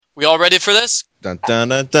We all ready for this? Dun dun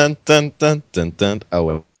dun dun dun dun dun dun. Oh,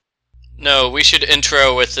 well. No, we should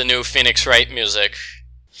intro with the new Phoenix Wright music.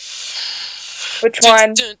 Which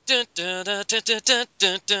one?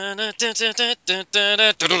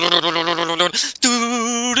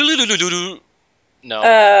 No.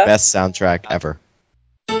 Best soundtrack ever.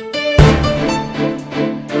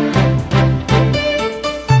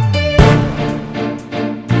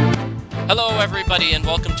 Hello, everybody, and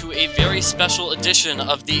welcome to a very special edition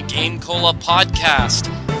of the Game Cola podcast.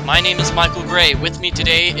 My name is Michael Gray. With me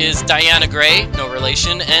today is Diana Gray, no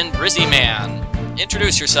relation, and Brizzy Man.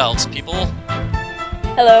 Introduce yourselves, people.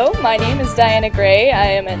 Hello, my name is Diana Gray. I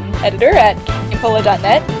am an editor at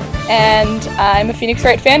GameCola.net, and I'm a Phoenix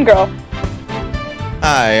Wright fangirl.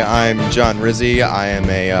 Hi, I'm John Rizzi. I am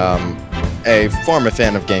a former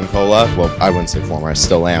fan of Game Cola. Well, I wouldn't say former, I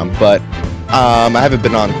still am, but I haven't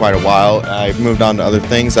been on quite a while. I've moved on to other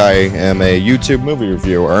things. I am a YouTube movie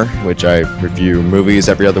reviewer, which I review movies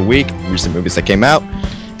every other week, recent movies that came out.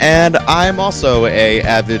 And I'm also a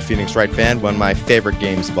avid Phoenix Wright fan, one of my favorite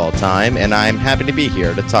games of all time, and I'm happy to be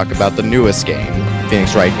here to talk about the newest game,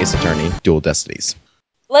 Phoenix Wright Ace Attorney Dual Destinies.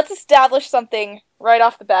 Let's establish something right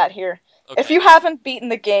off the bat here. Okay. If you haven't beaten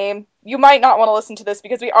the game, you might not want to listen to this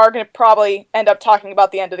because we are going to probably end up talking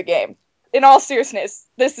about the end of the game. In all seriousness,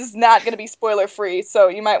 this is not going to be spoiler-free, so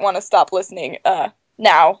you might want to stop listening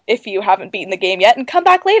now if you haven't beaten the game yet, and come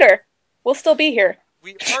back later. We'll still be here.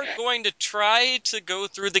 We are going to try to go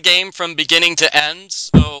through the game from beginning to end,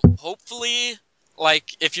 so hopefully,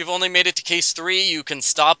 if you've only made it to Case 3, you can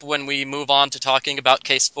stop when we move on to talking about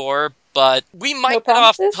Case 4, but we might get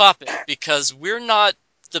off topic, because we're not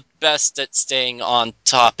the best at staying on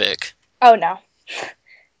topic. Oh, no.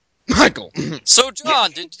 Michael! So,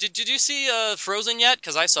 John, did you see Frozen yet?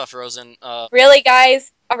 Because I saw Frozen. Really, guys?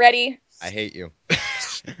 Already? I hate you.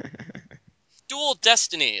 Dual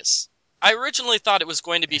Destinies. I originally thought it was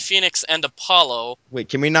going to be Phoenix and Apollo. Wait,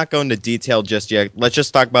 can we not go into detail just yet? Let's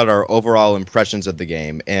just talk about our overall impressions of the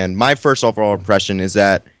game. And my first overall impression is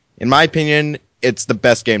that, in my opinion, it's the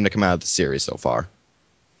best game to come out of the series so far.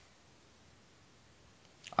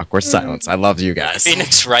 Awkward silence. I love you guys.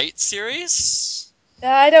 Phoenix Wright series?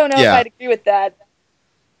 I don't know if I'd agree with that.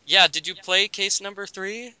 Yeah, did you play Case number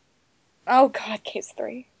 3? Oh, God, Case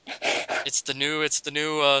 3. It's the new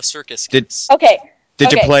circus. Okay.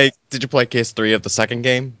 Did you play Case 3 of the second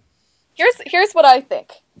game? Here's what I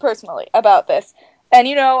think, personally, about this. And,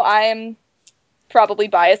 I'm probably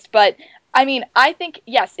biased, but, I think,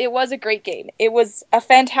 yes, it was a great game. It was a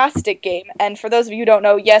fantastic game, and for those of you who don't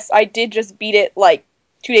know, yes, I did just beat it,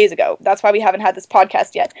 2 days ago. That's why we haven't had this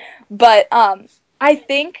podcast yet. But, I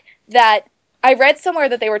think that I read somewhere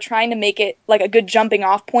that they were trying to make it, a good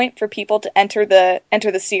jumping-off point for people to enter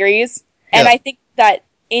the series. And I think that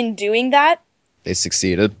in doing that, They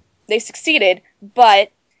succeeded,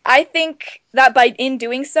 but I think that in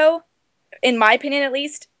doing so, in my opinion at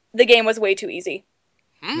least, the game was way too easy.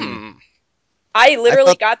 I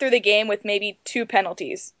literally got through the game with maybe 2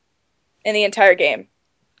 penalties in the entire game.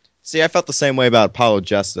 See, I felt the same way about Apollo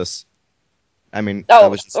Justice. That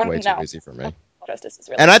was just way too easy for me. Justice is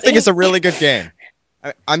really and easy. I think it's a really good game.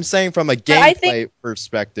 I'm saying from a gameplay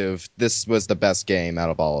perspective, this was the best game out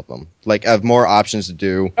of all of them. Have more options to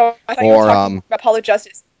do. Oh, I thought you were talking about Apollo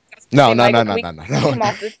Justice. No. Off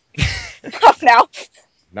now.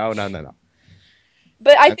 No.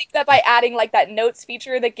 But I think that by adding that notes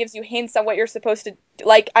feature that gives you hints on what you're supposed to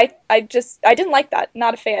I didn't like that.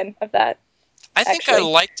 Not a fan of that. I think I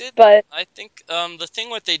liked it, but I think the thing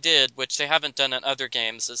what they did, which they haven't done in other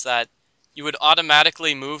games, is that you would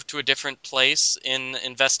automatically move to a different place in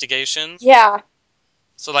investigation. Yeah.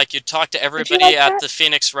 So you'd talk to everybody at the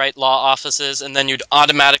Phoenix Wright law offices, and then you'd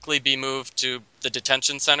automatically be moved to the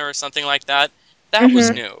detention center or something like that. That was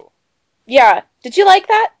new. Yeah. Did you like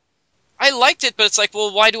that? I liked it, but it's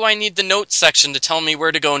well, why do I need the notes section to tell me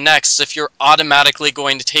where to go next if you're automatically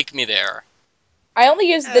going to take me there? I only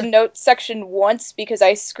used the notes section once because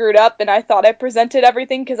I screwed up and I thought I presented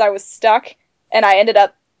everything because I was stuck, and I ended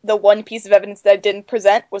up, the one piece of evidence that I didn't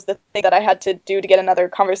present was the thing that I had to do to get another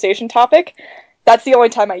conversation topic. That's the only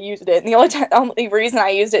time I used it, and the only reason I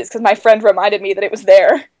used it is because my friend reminded me that it was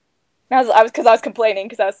there. And I was complaining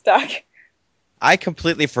because I was stuck. I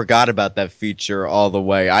completely forgot about that feature all the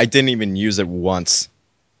way. I didn't even use it once.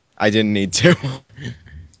 I didn't need to.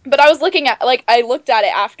 But I was looking at, I looked at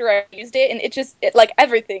it after I used it, and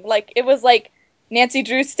everything. It was Nancy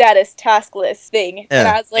Drew status task list thing. Yeah. And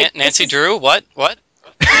I was like, Nancy Drew? What?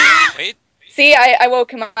 Wait. See, I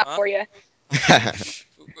woke him up for you.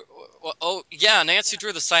 Well, oh, yeah, Nancy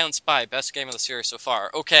Drew, the Silent Spy, best game of the series so far.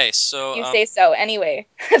 Okay, so... You say so, anyway.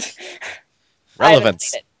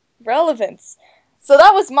 Relevance. relevance. So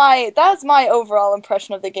that was my overall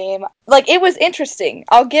impression of the game. Like, it was interesting.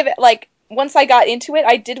 I'll give it, like, once I got into it,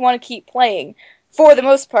 I did want to keep playing. For the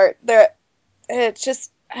most part, it's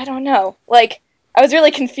just, I don't know. Like, I was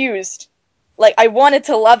really confused. Like, I wanted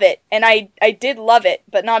to love it, and I did love it,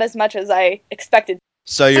 but not as much as I expected.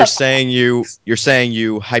 So you're saying you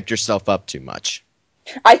hyped yourself up too much.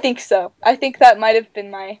 I think so. I think that might have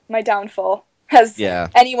been my downfall. As Yeah.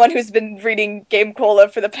 anyone who's been reading Game Cola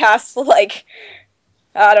for the past, like,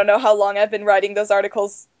 I don't know how long I've been writing those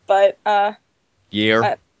articles, but,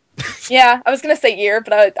 Year. yeah, I was gonna say year,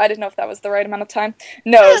 but I didn't know if that was the right amount of time.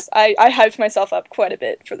 No, I hyped myself up quite a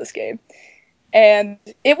bit for this game. And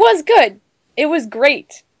it was good. It was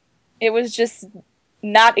great. It was just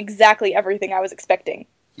not exactly everything I was expecting.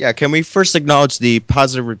 Yeah, can we first acknowledge the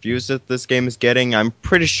positive reviews that this game is getting? I'm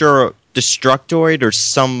pretty sure Destructoid or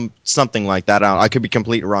something like that, I could be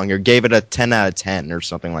completely wrong here, gave it a 10 out of 10 or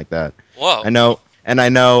something like that. Whoa. I know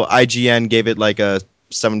IGN gave it like a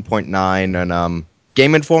 7.9, and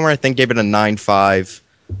Game Informer, I think, gave it a 9.5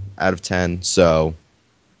 out of 10, so...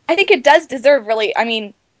 I think it does deserve really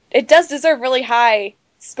high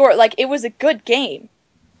score. Like, it was a good game.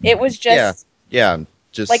 It was just... Yeah,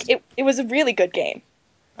 just... Like, it was a really good game.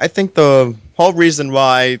 I think the whole reason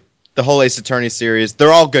why the whole Ace Attorney series,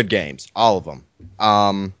 they're all good games. All of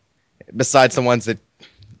them. Besides the ones that...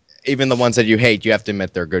 Even the ones that you hate, you have to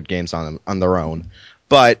admit they're good games on their own.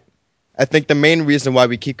 But I think the main reason why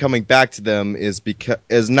we keep coming back to them is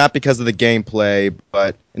not because of the gameplay,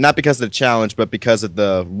 but not because of the challenge, but because of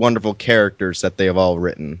the wonderful characters that they have all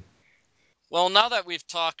written. Well, now that we've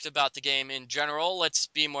talked about the game in general, let's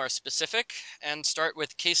be more specific and start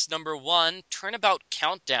with case number 1, Turnabout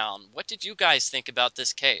Countdown. What did you guys think about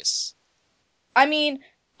this case? I mean,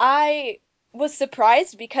 I was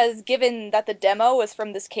surprised because given that the demo was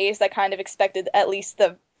from this case, I kind of expected at least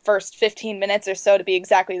the first 15 minutes or so to be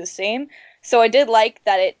exactly the same. So I did like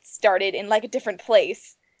that it started in, like, a different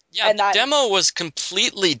place. Yeah, and the demo was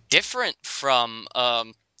completely different from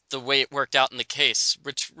the way it worked out in the case,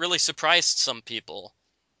 which really surprised some people.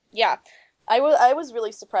 Yeah, I was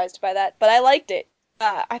really surprised by that, but I liked it.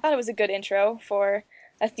 I thought it was a good intro for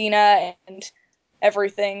Athena and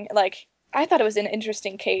everything. Like, I thought it was an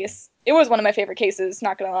interesting case. It was one of my favorite cases,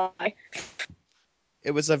 not gonna lie.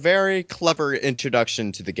 It was a very clever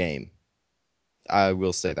introduction to the game. I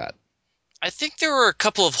will say that. I think there were a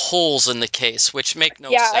couple of holes in the case, which make no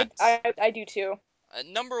sense. I do too.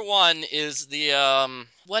 Number 1 is the,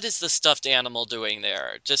 what is the stuffed animal doing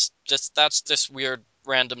there? That's just weird,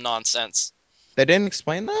 random nonsense. They didn't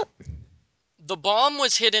explain that? The bomb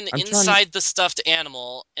was hidden inside the stuffed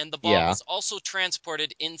animal, and the bomb was also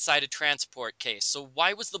transported inside a transport case. So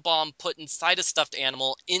why was the bomb put inside a stuffed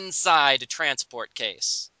animal inside a transport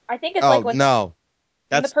case? I think it's like when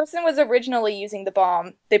the person was originally using the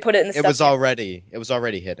bomb, they put it in the stuffed animal. It was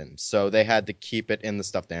already hidden, so they had to keep it in the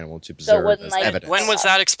stuffed animal to preserve as evidence. When was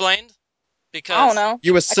that explained? Because I don't know.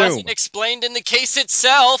 You assume. It wasn't explained in the case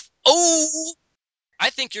itself. Oh! I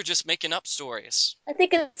think you're just making up stories. I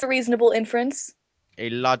think it's a reasonable inference. A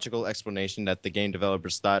logical explanation that the game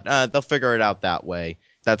developers thought, they'll figure it out that way.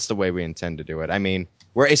 That's the way we intend to do it. I mean,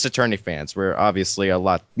 we're Ace Attorney fans. We're obviously a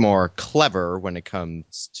lot more clever when it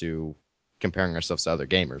comes to comparing ourselves to other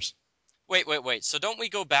gamers. Wait. So don't we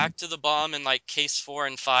go back to the bomb in, like, case 4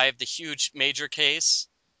 and 5, the huge major case?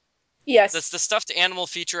 Yes. Does the stuffed animal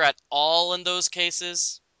feature at all in those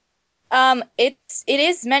cases? It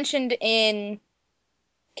is mentioned in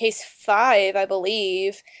case 5, I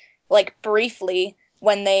believe, like, briefly,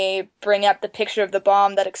 when they bring up the picture of the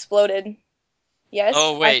bomb that exploded. Yes?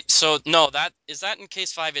 Oh, wait. So, no, is that in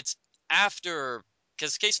case 5? It's after,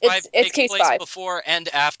 because case 5 takes place before and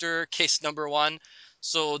after case number 1.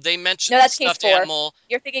 So they mentioned the stuffed animal.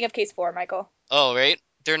 You're thinking of case 4, Michael. Oh, right?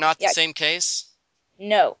 They're not the same case?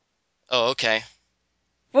 No. Oh, okay.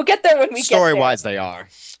 We'll get there when we get there. Story-wise, they are.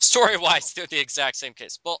 Story-wise, they're the exact same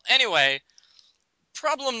case. Well, anyway,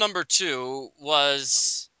 problem number 2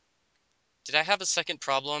 was... Did I have a second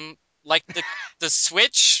problem? Like the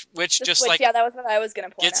switch, which yeah, that was what I was going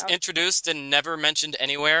to point out. Gets introduced and never mentioned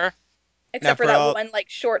anywhere. Except for that one, like,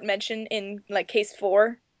 short mention in, like, case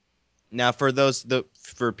 4. Now,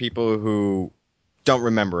 for people who don't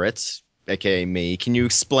remember it, aka me, can you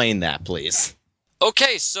explain that, please?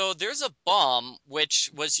 Okay, so there's a bomb which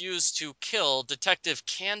was used to kill Detective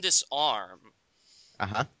Candace Arm.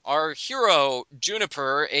 Uh-huh. Our hero,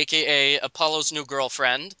 Juniper, aka Apollo's new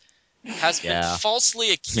girlfriend, has been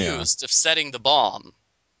falsely accused of setting the bomb.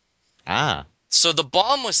 Ah. So the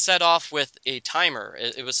bomb was set off with a timer.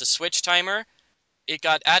 It was a switch timer. It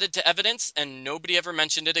got added to evidence, and nobody ever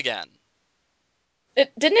mentioned it again.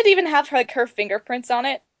 Didn't it even have like her fingerprints on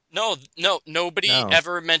it? No, nobody No.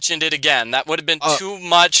 ever mentioned it again. That would have been Uh, too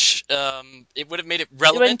much. It would have made it It went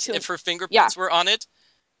relevant to if her yeah. fingerprints were on it.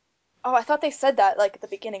 Oh, I thought they said that like at the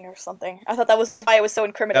beginning or something. I thought that was why it was so that was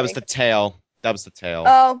incriminating. the tail. That was the tail.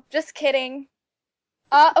 Oh, just kidding.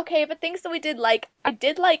 Okay, but things that we did like, I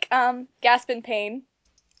did like Gaspin Payne.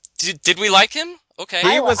 Did we like him? Okay.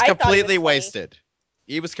 He was I thought he was completely funny. wasted.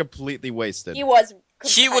 He was completely wasted. He was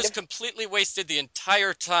He kind was of completely wasted the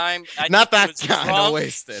entire time. I Not think he that was kind of drunk.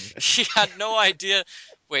 wasted. He had no idea.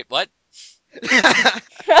 Wait, what?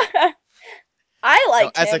 I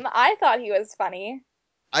liked as a- him. I thought he was funny.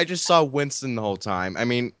 I just saw Winston the whole time. I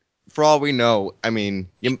mean, for all we know, I mean,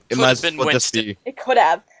 it could might have as been well just Winston. be. It could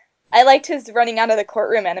have. I liked his running out of the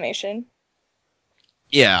courtroom animation.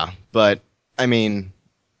 Yeah, but I mean,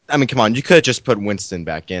 come on, you could have just put Winston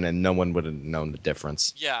back in, and no one would have known the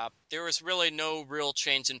difference. Yeah, there was really no real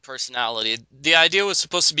change in personality. The idea was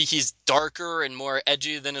supposed to be he's darker and more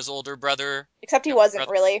edgy than his older brother, Except he wasn't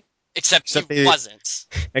really. except Except he he- wasn't.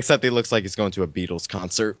 Except he looks like he's going to a Beatles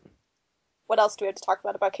concert. What else do we have to talk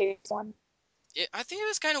about Case 1? I think it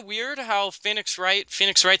was kind of weird how Phoenix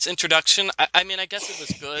Wright's introduction. I mean, I guess it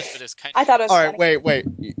was good, but it's kind of. I thought it was All right,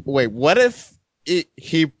 funny. wait. What if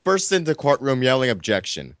he burst into courtroom yelling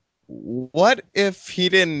objection? What if he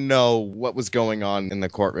didn't know what was going on in the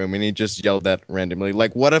courtroom and he just yelled that randomly?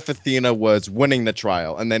 Like, what if Athena was winning the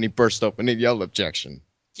trial and then he burst open and yelled objection?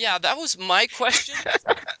 Yeah, that was my question.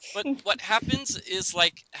 But what happens is,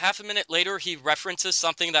 like, half a minute later, he references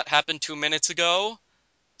something that happened 2 minutes ago.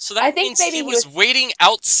 So that I think means maybe he he was was- waiting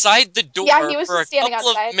outside the door Yeah, he was for a just standing couple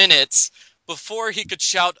outside. of minutes before he could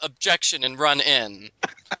shout objection and run in.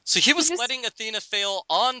 So he was just- letting Athena fail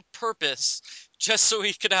on purpose just so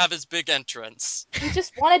he could have his big entrance. He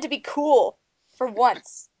just wanted to be cool for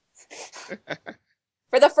once.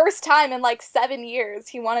 For the first time in like 7 years,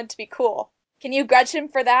 he wanted to be cool. Can you grudge him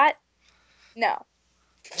for that? No.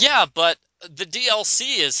 Yeah, but the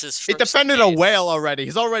DLC is his He first defended a case. whale already.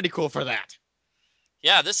 He's already cool for that.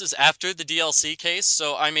 Yeah, this is after the DLC case,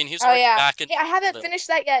 so I mean, he's Oh already yeah. back in. Hey, I haven't finished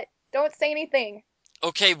that yet. Don't say anything.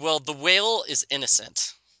 Okay, well, the whale is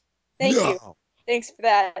innocent. Thank No. you. Thanks for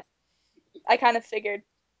that. I kind of figured.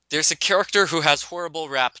 There's a character who has horrible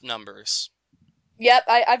rap numbers, Yep,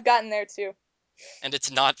 I've gotten there too. and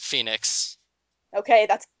it's not Phoenix. Okay,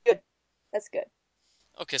 that's good. That's good.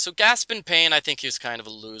 Okay, so Gaspin Payne, I think he was kind of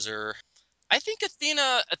a loser. I think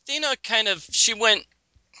Athena kind of she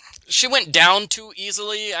went down too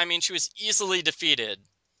easily. I mean, she was easily defeated.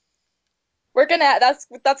 We're gonna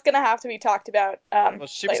that's gonna have to be talked about. Well,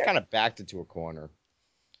 she was later. kind of backed into a corner.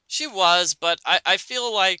 She was, but I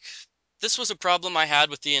feel like this was a problem I had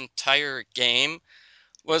with the entire game.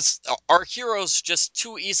 Was our heroes just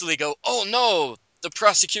too easily go, oh no, the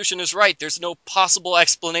prosecution is right. There's no possible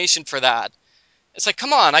explanation for that. It's like,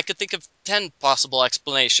 come on, I could think of 10 possible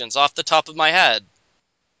explanations off the top of my head.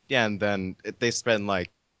 Yeah, and then they spend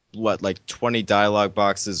like 20 dialogue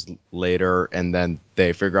boxes later, and then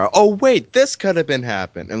they figure out, oh wait, this could have been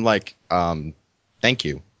happened, and like, thank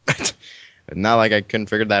you. Not like I couldn't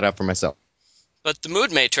figure that out for myself. But the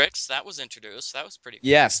mood matrix, that was introduced. That was pretty cool.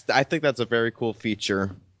 Yes, I think that's a very cool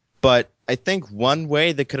feature. But I think one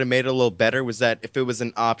way they could have made it a little better was that if it was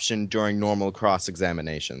an option during normal cross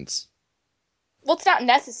examinations. Well, it's not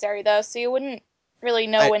necessary though, so you wouldn't really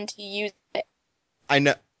know when to use it. I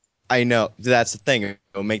know. That's the thing.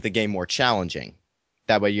 It'll make the game more challenging.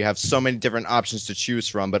 That way you have so many different options to choose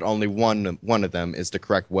from, but only one of them is the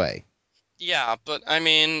correct way. Yeah, but I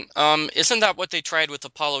mean, isn't that what they tried with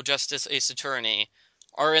Apollo Justice Ace Attorney?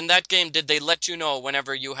 Or in that game, did they let you know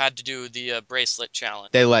whenever you had to do the bracelet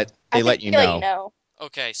challenge? They let you Let you know. know.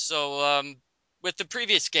 Okay, so with the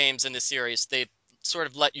previous games in the series, they sort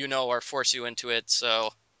of let you know or force you into it, so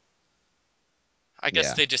I guess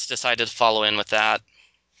Yeah. they just decided to follow in with that.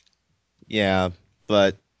 Yeah,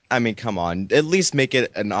 but I mean, come on. At least make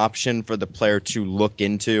it an option for the player to look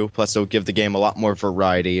into. Plus, it'll give the game a lot more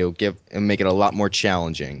variety. It'll make it a lot more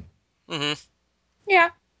challenging. Mm-hmm. Yeah,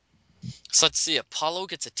 So let's see, Apollo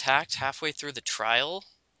gets attacked halfway through the trial?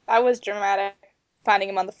 that was dramatic. Finding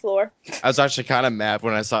him on the floor. I was actually kind of mad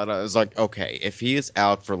when I saw it. I was like, okay, if he is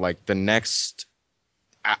out for like the next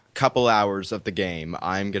couple hours of the game,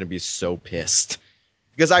 I'm gonna be so pissed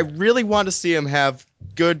because I really want to see him have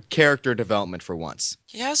good character development for once.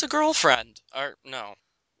 He has a girlfriend. Or, no.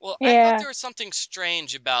 Well, I Yeah. thought there was something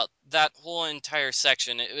strange about that whole entire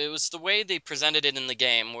section. It was the way they presented it in the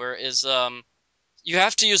game, whereas, you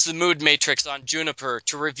have to use the mood matrix on Juniper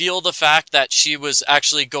to reveal the fact that she was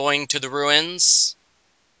actually going to the ruins.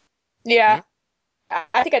 Yeah.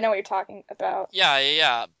 I think I know what you're talking about.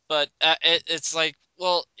 Yeah. but it's like,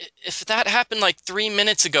 well, if that happened like 3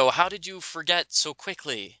 minutes ago, how did you forget so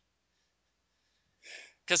quickly?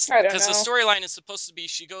 Because I don't the know. storyline is supposed to be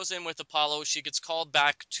she goes in with Apollo, she gets called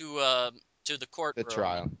back to the The courtroom,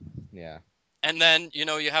 trial. Yeah. and then you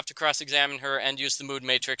have to cross-examine her and use the mood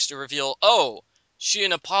matrix to reveal, oh, she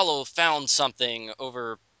and Apollo found something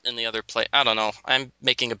over in the other place. I don't know. I'm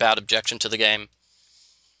making a bad objection to the game.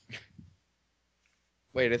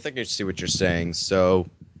 Wait, I think I see what you're saying. So,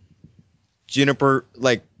 Juniper,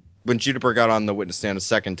 like, when Juniper got on the witness stand a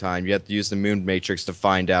second time, you have to use the moon matrix to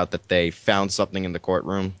find out that they found something in the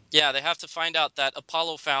courtroom. Yeah, they have to find out that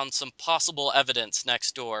Apollo found some possible evidence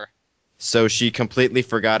next door. So she completely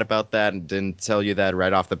forgot about that and didn't tell you that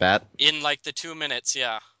right off the bat? In like the 2 minutes,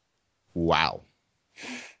 yeah. Wow.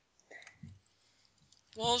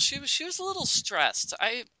 Well, she was a little stressed.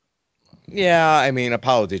 Yeah, I mean,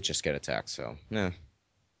 Apollo did just get attacked, so, yeah.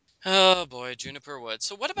 Oh boy, Juniper Wood.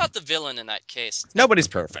 So what about the villain in that case? Nobody's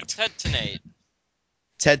perfect. Ted Tenate.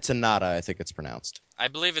 Ted Tanada, I think it's pronounced. I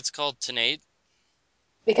believe it's called Tenate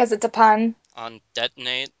Because it's a pun. on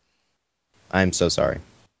Detonate. I'm so sorry.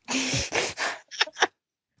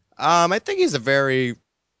 I think he's a very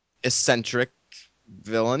eccentric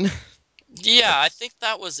villain. Yeah, I think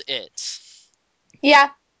that was it.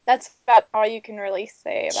 Yeah, that's about all you can really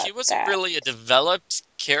say about He wasn't that. really a developed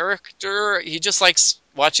character. He just likes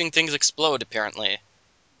watching things explode, apparently.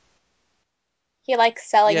 He likes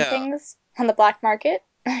selling Yeah. things on the black market.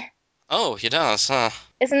 Oh, he does, huh?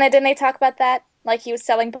 Didn't they talk about that? Like he was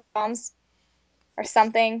selling bombs or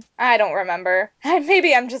something? I don't remember.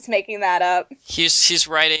 Maybe I'm just making that up. He's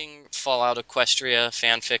writing Fallout Equestria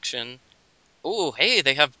fan fiction. Ooh, hey,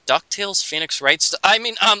 they have DuckTales Phoenix Wright I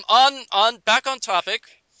mean, on back on topic.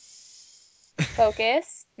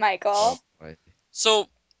 Focus, Michael. Right. So,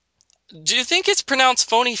 do you think it's pronounced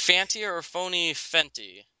phony Fanty or phony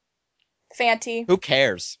Fenty? Fanty. Who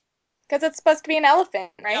cares? Because it's supposed to be an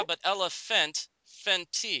elephant, right? Yeah, but elephant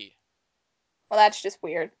Fenty. Well, that's just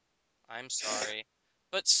weird. I'm sorry,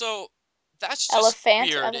 but so that's just Elephant.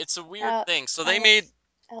 weird. It's a weird thing. So they made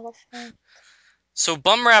elephant. so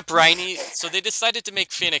Bumrap Riney. So they decided to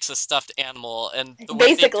make Phoenix a stuffed animal, and the way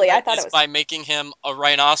Basically, they do I it thought is it was by making him a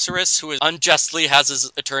rhinoceros who unjustly has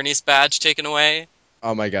his attorney's badge taken away.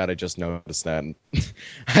 Oh my god, I just noticed that.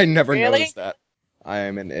 I never Really? noticed that. I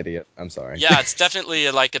am an idiot. I'm sorry. Yeah, it's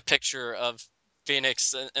definitely like a picture of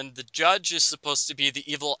Phoenix, and the judge is supposed to be the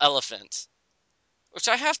evil elephant. Which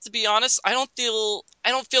I have to be honest, I don't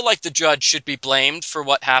feel like the judge should be blamed for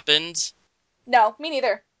what happened. No, me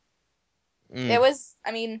neither. Mm, It was.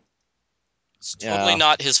 I mean, It's totally yeah.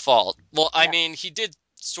 not his fault. Well, I Yeah. mean,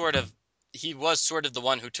 he was sort of the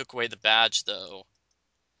one who took away the badge, though.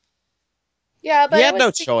 yeah, but He it had was no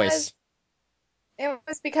because choice. it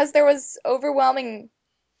was because there was overwhelming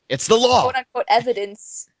It's the law. quote unquote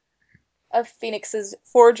evidence of Phoenix's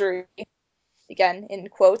forgery. Again, in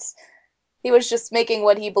quotes. He was just making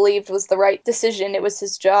what he believed was the right decision. It was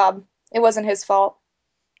his job. It wasn't his fault.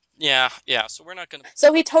 Yeah. So we're not gonna.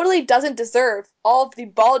 So he totally doesn't deserve all of the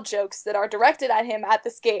bald jokes that are directed at him at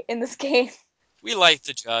this game. In this game, We like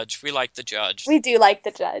the judge. We like the judge. we do like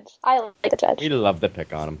the judge. I like the judge. We love to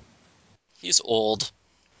pick on him. He's old.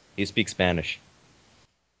 He speaks Spanish.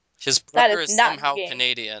 His That brother is is not somehow the game.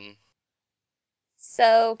 Canadian.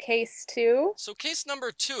 So case 2, So case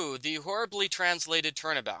number 2, the horribly translated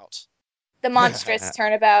turnabout. the monstrous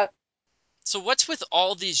turnabout. So what's with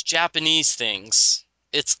all these Japanese things?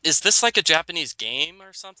 Is this like a Japanese game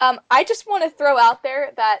or something? I just want to throw out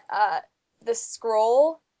there that the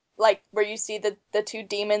scroll, like where you see the two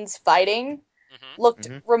demons fighting, looked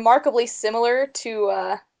remarkably similar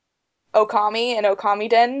to Okami and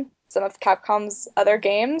Okamiden, some of Capcom's other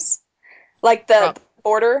games. Like the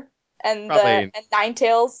border and Probably. and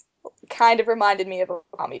Ninetales kind of reminded me of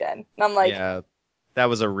Okamiden. And I'm like, Yeah, that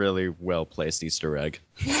was a really well placed Easter egg.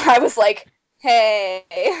 I was like, hey,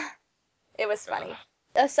 it was funny.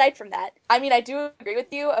 Aside from that, I mean, I do agree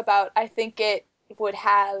with you about. I think it would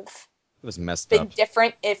have It was messed been up.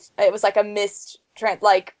 different if it was like a missed trend.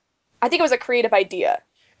 Like, I think it was a creative idea.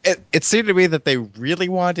 It seemed to me that they really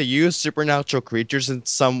wanted to use supernatural creatures in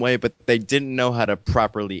some way, but they didn't know how to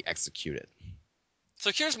properly execute it. So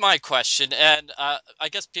here's my question, and I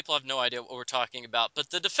guess people have no idea what we're talking about, but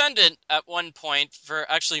the defendant at one point, for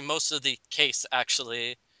actually most of the case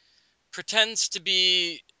actually, pretends to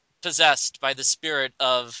be possessed by the spirit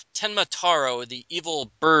of Tenma Taro, the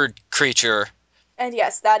evil bird creature. And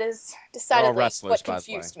yes, that is decidedly wrestlers, what by the way.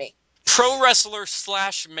 confused me. Pro wrestler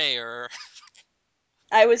 / mayor.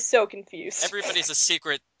 I was so confused. Everybody's a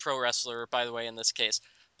secret pro wrestler, by the way, in this case.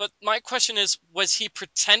 But my question is, was he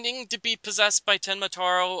pretending to be possessed by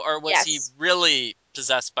Tenmataro, or was he Yes. really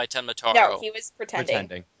possessed by Tenmataro? No, he was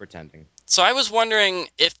pretending. Pretending. So I was wondering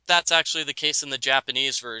if that's actually the case in the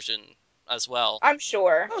Japanese version as well. I'm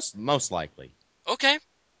sure. Most likely. Okay.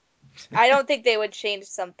 I don't think they would change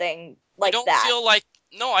something You like don't that. feel like...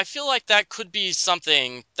 No, I feel like that could be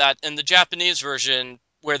something that in the Japanese version,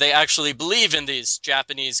 where they actually believe in these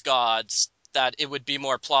Japanese gods, that it would be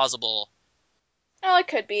more plausible. Oh, it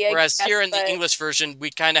could be, I Whereas guess, here in but the English version,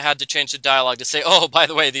 we kind of had to change the dialogue to say, oh, by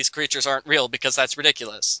the way, these creatures aren't real, because that's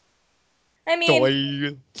ridiculous. I mean,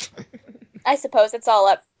 Toy. I suppose it's all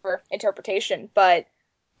up for interpretation, but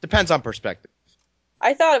Depends on perspective.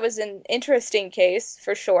 I thought it was an interesting case,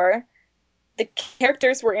 for sure. The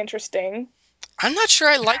characters were interesting. I'm not sure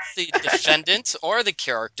I like the defendant or the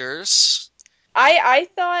characters. I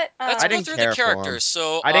thought, Let's I go didn't through the care for him. characters.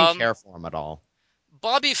 So, I didn't care for him at all.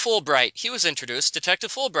 Bobby Fulbright, he was introduced,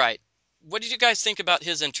 Detective Fulbright. What did you guys think about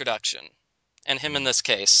his introduction? And him in this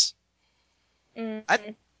case? mm, I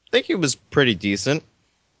think he was pretty decent.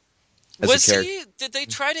 Was he... Did they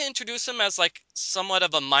try to introduce him as, like, somewhat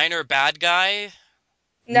of a minor bad guy?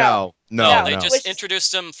 no, No. They It just was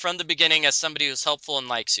introduced him from the beginning as somebody who's helpful and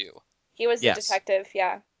likes you. he was the Yes. detective,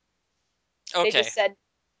 yeah. They Okay. just said,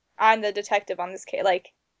 I'm the detective on this case.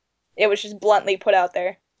 Like, it was just bluntly put out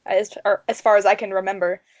there, as far as I can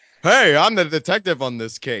remember. Hey, I'm the detective on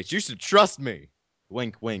this case. You should trust me.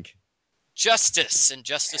 Wink, wink. Justice, and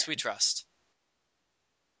justice we trust.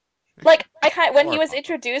 Like, when he Or was Papa.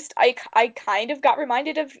 introduced, I kind of got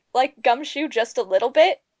reminded of, like, Gumshoe just a little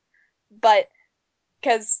bit, but,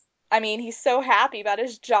 because, I mean, he's so happy about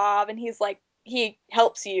his job, and he's like, he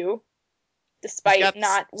helps you, despite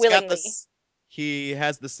not willingly. He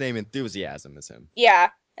has the same enthusiasm as him. Yeah.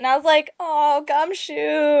 And I was like, oh, Gumshoe.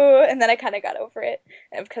 And then I kind of got over it.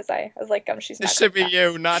 And because I was like, Gumshoe's not This should be coming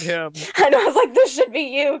you, not him. back. I know, I was like, this should be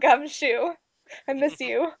you, Gumshoe. I miss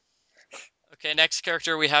you. Okay, next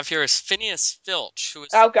character we have here is Phineas Filch, who is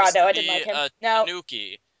Oh, God, supposed no, to I didn't be like him. a No.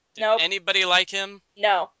 Tanuki. Did Nope. anybody like him?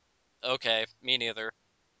 No. Okay, me neither.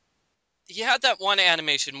 He had that one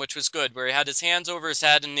animation which was good, where he had his hands over his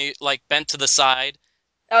head and he, like, bent to the side.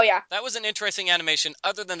 Oh, yeah. That was an interesting animation.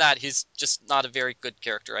 Other than that, he's just not a very good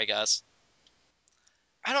character, I guess.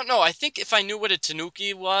 I don't know. I think if I knew what a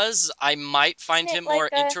Tanuki was, I might find Isn't it him more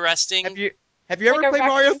like a- interesting. Have you Like ever a played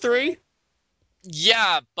Mario raccoon? 3?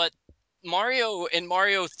 Yeah, but Mario in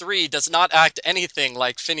Mario 3 does not act anything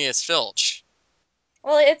like Phineas Filch.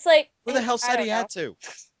 Well, it's like, Who the hell I said don't he know. had to?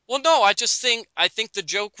 Well, no, I think the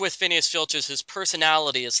joke with Phineas Filch is his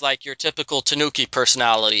personality is like your typical Tanuki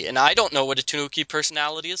personality, and I don't know what a Tanuki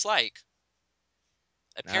personality is like.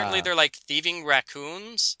 Apparently Ah. they're like thieving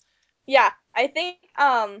raccoons. Yeah, I think,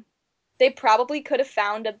 they probably could have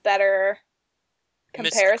found a better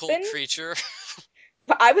Mystical comparison. creature.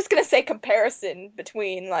 But I was gonna say comparison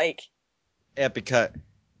between, like, Yeah, because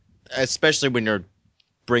especially when you're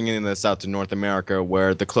bringing this out to North America,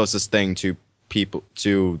 where the closest thing to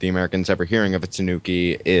the Americans ever hearing of a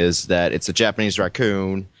Tanuki is that it's a Japanese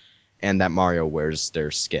raccoon, and that Mario wears their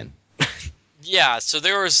skin. Yeah, so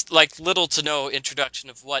there was like little to no introduction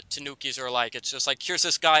of what Tanukis are like. It's just like, here's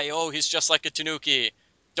this guy, oh, he's just like a Tanuki.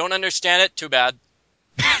 Don't understand it? Too bad.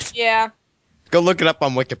 yeah. Go look it up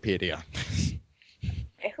on Wikipedia.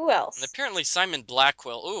 Okay, who else? And apparently Simon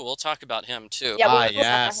Blackwell. Ooh, we'll talk about him too. Yeah, we'll talk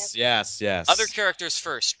about him. yes. Other characters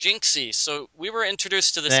first. Jinxie. So we were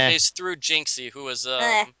introduced to this Nah. case through Jinxie, who was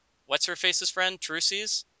what's her face's friend?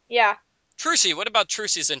 Trucy's? Yeah. Trucy, what about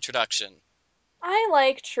Trucy's introduction? I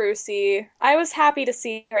like Trucy. I was happy to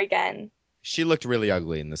see her again. She looked really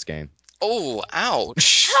ugly in this game. Oh,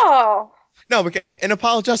 ouch. Oh. No, because in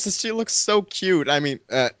Apollo Justice, she looks so cute. I mean,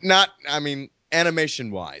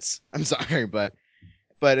 animation-wise. I'm sorry, but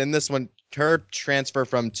in this one, her transfer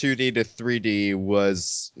from 2D to 3D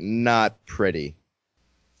was not pretty.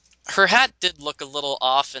 Her hat did look a little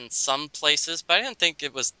off in some places, but I didn't think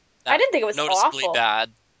it was I didn't think it was noticeably awful.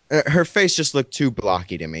 bad. Her face just looked too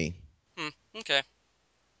blocky to me. Okay.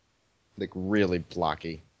 Like, really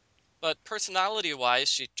blocky. But personality-wise,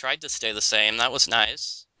 she tried to stay the same. That was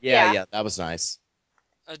nice. Yeah. That was nice.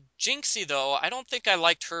 Jinxie, though, I don't think I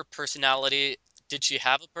liked her personality. Did she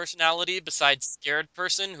have a personality besides scared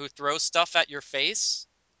person who throws stuff at your face?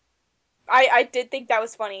 I did think that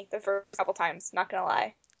was funny the first couple times, not gonna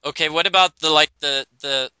lie. Okay, what about the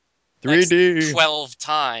 3D. 12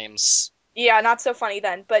 times? Yeah, not so funny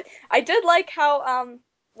then. But I did like how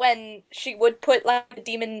when she would put like a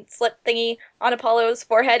demon slip thingy on Apollo's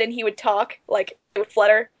forehead and he would talk, like it would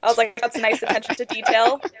flutter. I was like, that's nice attention to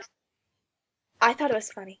detail. I thought it was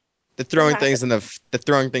funny. The What throwing happened? things in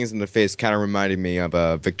the face kind of reminded me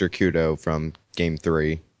of Victor Kudo from Game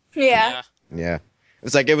 3. Yeah. Yeah. Yeah.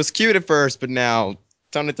 It's like it was cute at first, but now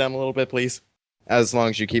tone it down a little bit, please. As long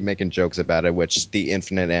as you keep making jokes about it, which the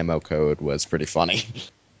infinite ammo code was pretty funny.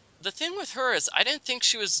 The thing with her is I didn't think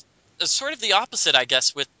she was sort of the opposite, I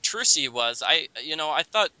guess, with Trucy was. I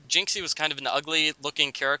thought Jinxie was kind of an ugly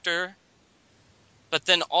looking character, but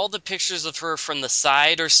then all the pictures of her from the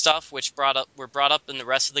side or stuff which were brought up in the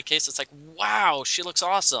rest of the case, it's like, wow, she looks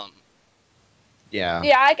awesome. Yeah.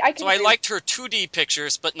 Yeah, I can So I agree with liked her 2D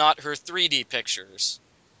pictures, but not her 3D pictures.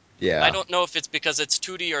 And I Yeah. don't know if it's because it's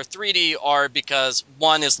 2D or 3D or because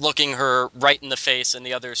one is looking her right in the face and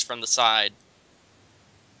the other's from the side.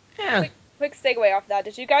 Yeah. quick segue off that.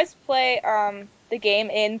 Did you guys play the game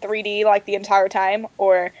in 3D like the entire time,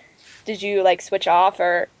 or did you like switch off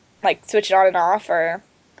or like switch it on and off or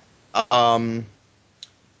Um.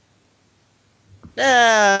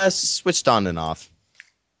 Switched on and off,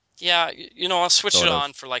 Yeah, I'll switch it sort of.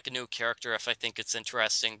 on for like a new character if I think it's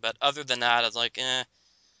interesting, but other than that, I was like,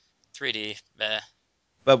 3D, meh.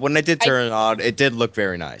 But when I did I turn it on, it did look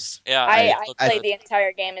very nice. Yeah, I it I looked I played good. the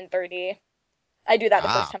entire game in 3D. I do that the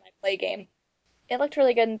first ah. time I play a game. It looked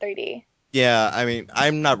really good in 3D. Yeah, I mean,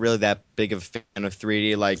 I'm not really that big of a fan of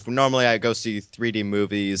 3D. Like, normally I go see 3D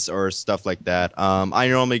movies or stuff like that. I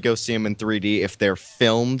normally go see them in 3D if they're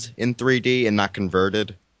filmed in 3D and not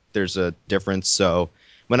converted. There's a difference. So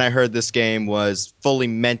when I heard this game was fully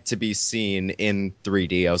meant to be seen in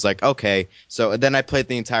 3D, I was like, okay. So then I played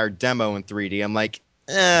the entire demo in 3D. I'm like,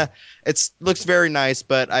 it looks very nice,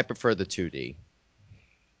 but I prefer the 2D.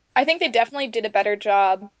 I think they definitely did a better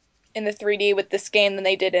job in the 3D with this game than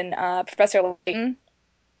they did in Professor Layton.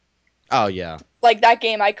 Oh yeah. Like that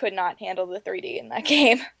game, I could not handle the 3D in that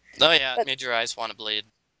game. Oh yeah, it But made your eyes want to bleed.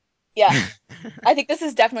 yeah, I think this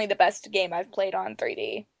is definitely the best game I've played on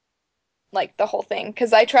 3D. Like the whole thing,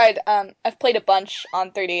 because I've played a bunch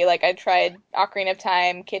on 3D. Like I tried Ocarina of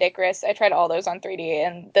Time, Kid Icarus. I tried all those on 3D,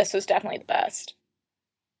 and this was definitely the best.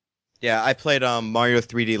 Yeah, I played Mario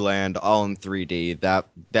 3D Land all in 3D.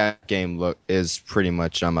 That game look is pretty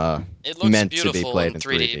much It looks meant to be beautiful played in in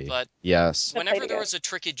 3D, 3D. but Yes. I played whenever it there again. was a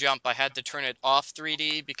tricky jump, I had to turn it off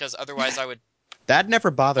 3D because otherwise I would That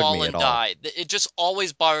never bothered fall me at and all. die. It just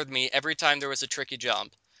always bothered me every time there was a tricky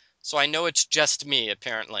jump. So I know it's just me,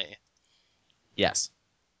 apparently. Yes.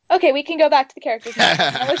 Okay, we can go back to the characters now.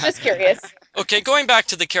 I was just curious. Okay, going back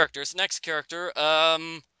to the characters. Next character,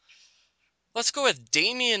 let's go with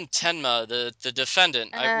Damien Tenma, the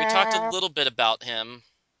defendant. We talked a Uh, little bit about him.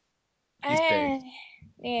 He's big.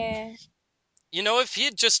 yeah, If he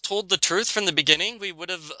had just told the truth from the beginning, we would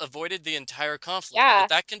have avoided the entire conflict. But yeah,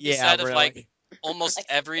 that can be Yeah, said of like really. almost like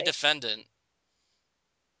every seriously. defendant.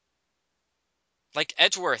 Like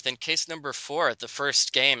Edgeworth in case number 4 at the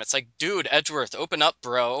first game. It's like, dude, Edgeworth, open up,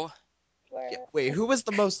 bro. Yeah, wait, who was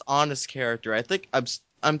the most honest character? I think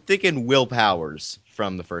I'm thinking Will Powers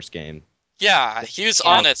from the first game. Yeah, he was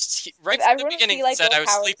Yeah, honest. Right if from the everyone would beginning, be he like said Will I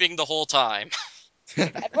was Powers, sleeping the whole time.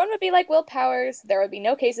 if everyone would be like Will Powers, there would be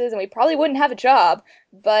no cases, and we probably wouldn't have a job.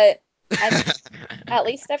 But I mean, at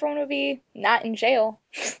least everyone would be not in jail.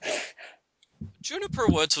 Juniper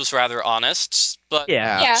Woods was rather honest, but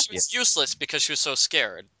Yeah. Yeah, she was useless because she was so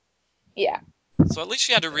scared. yeah. So at least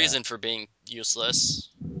she had a Yeah. reason for being useless.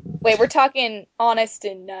 Wait, we're talking honest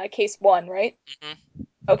in case one, right? hmm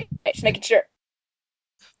Okay, just making sure.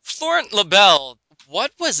 Florent LaBelle,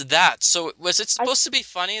 what was that? So was it I supposed to be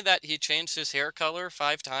funny that he changed his hair color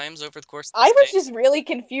 5 times over the course of I this was game? just really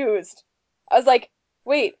confused. I was like,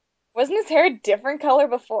 wait, wasn't his hair a different color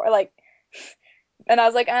before? Like, and I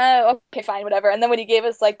was like, okay, fine, whatever. And then when he gave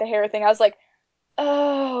us like the hair thing, I was like,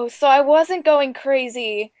 oh, so I wasn't going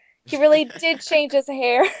crazy. He really did change his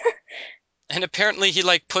hair. And apparently he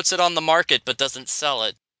like puts it on the market but doesn't sell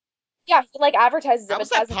it. Yeah, he like advertises it How but was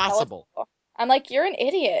that doesn't tell possible? people. I'm like, you're an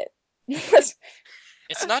idiot.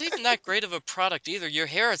 It's not even that great of a product either. Your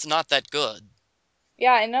hair is not that good.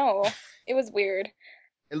 Yeah, I know. It was weird.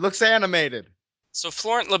 It looks animated. So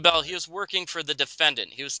Florent LaBelle, he was working for the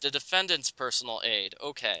defendant. He was the defendant's personal aide.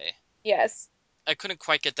 Okay. Yes. I couldn't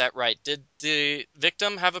quite get that right. Did the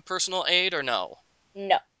victim have a personal aide or no?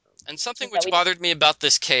 No. And something No, which we didn't. bothered me about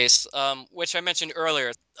this case, which I mentioned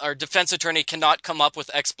earlier, our defense attorney cannot come up with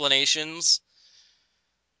explanations.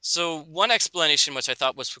 So one explanation which I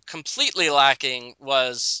thought was completely lacking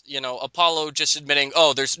was, Apollo just admitting,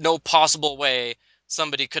 oh, there's no possible way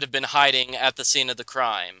somebody could have been hiding at the scene of the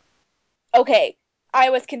crime. Okay. I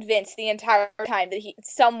was convinced the entire time that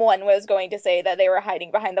someone was going to say that they were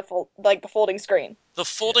hiding behind the folding screen. The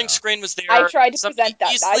folding Yeah. screen was there. I tried to Somebody present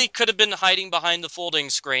that. easily could have been hiding behind the folding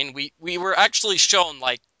screen. We were actually shown,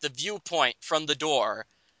 like, the viewpoint from the door.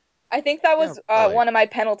 I think that was really. one of my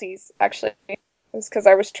penalties, actually. It was because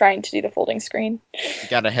I was trying to do the folding screen. We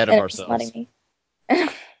got ahead of And it was ourselves. letting me.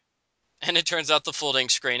 And it turns out the folding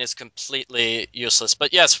screen is completely useless.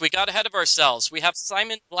 But yes, we got ahead of ourselves. We have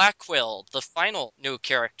Simon Blackquill, the final new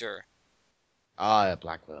character. Ah,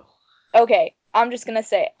 Blackwell. Okay, I'm just gonna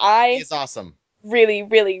say, I He's awesome. really,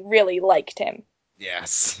 really, really liked him.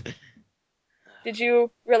 Yes. Did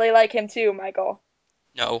you really like him too, Michael?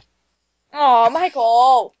 No. Oh,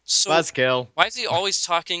 Michael! So, Buzzkill. why is he always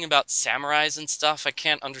talking about samurais and stuff? I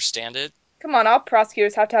can't understand it. Come on, all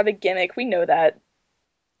prosecutors have to have a gimmick. We know that.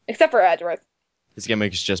 Except for Edgeworth. His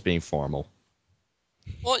gimmick is just being formal.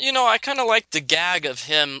 Well, I kind of like the gag of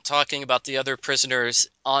him talking about the other prisoners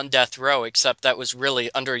on death row, except that was really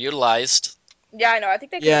underutilized. Yeah, I know. I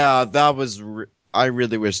think they could. Yeah, that was. I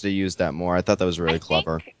really wish they used that more. I thought that was really I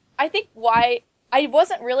clever. I think why I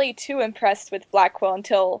wasn't really too impressed with Blackwell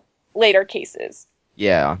until later cases.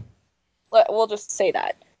 Yeah. We'll just say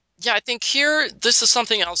that. Yeah, I think here, this is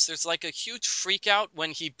something else. There's like a huge freak out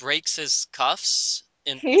when he breaks his cuffs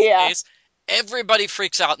in this Yeah. case. Everybody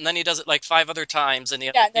freaks out, and then he does it like 5 other times in the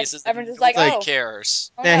Yeah, other and then cases. everyone's just Nobody like, oh.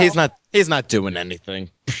 cares. Oh, Yeah, no. he's not doing anything.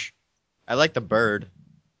 I like the bird.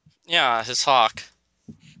 Yeah, his hawk.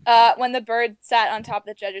 When the bird sat on top of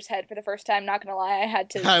the judge's head for the first time, not gonna lie, I had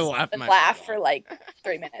to I laughed my laugh butt for off. like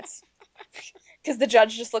 3 minutes. Because the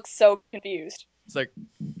judge just looks so confused. It's like,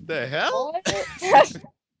 the hell? What?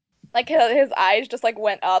 Like his eyes just like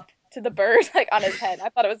went up to the bird like on his head. I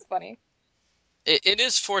thought it was funny. It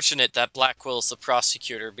is fortunate that Blackwell is the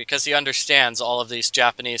prosecutor, because he understands all of these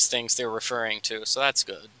Japanese things they're referring to, so that's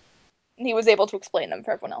good. And he was able to explain them for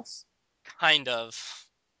everyone else. Kind of.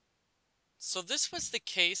 So this was the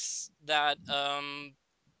case that,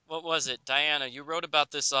 what was it? Diana, you wrote about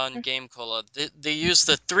this on Game Cola. They used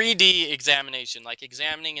the 3D examination, like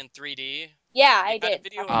examining in 3D. Yeah, We I had did. a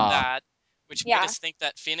video of Ah. that, which Yeah. made us think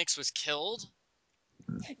that Phoenix was killed.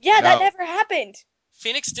 Yeah, that No. never happened.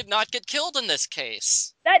 Phoenix did not get killed in this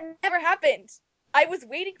case. That never happened. I was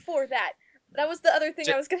waiting for that. That was the other thing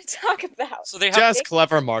Ju- I was going to talk about. So they have... Just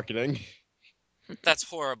clever marketing. That's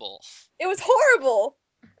horrible. It was horrible.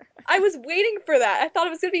 I was waiting for that. I thought it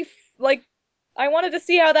was going to be like I wanted to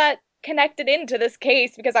see how that connected into this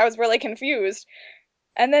case because I was really confused.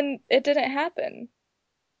 And then it didn't happen.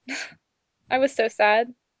 I was so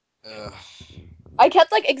sad. Ugh. I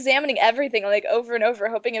kept like examining everything like over and over,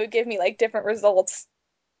 hoping it would give me like different results.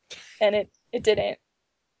 And it didn't.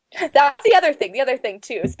 That's the other thing. The other thing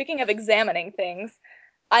too. Speaking of examining things,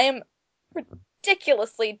 I am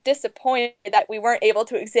ridiculously disappointed that we weren't able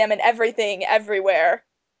to examine everything everywhere.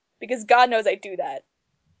 Because God knows I do that.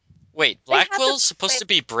 Wait, They have Blackwell's to- supposed to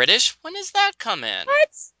be British? When does that come in? What?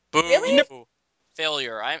 Boo! Really?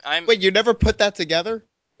 Failure. I'm. Wait, you never put that together?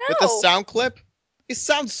 With the No. sound clip? He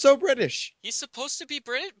sounds so British. He's supposed to be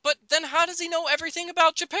British, but then how does he know everything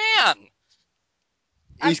about Japan?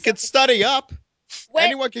 I'm He could sorry. study up. When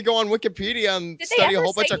Anyone could go on Wikipedia and Did they study a ever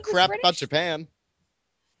whole bunch say of he was crap British? about Japan.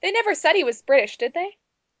 they never said he was British, did they?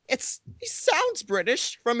 He sounds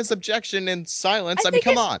British from his objection in silence. I I mean, think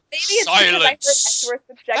come it's- on. Maybe it's because I heard Silence. Edgeworth's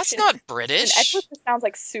objection. That's not And British. Edgeworth just sounds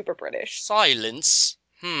like super British. Silence.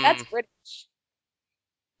 That's British.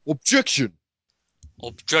 Objection.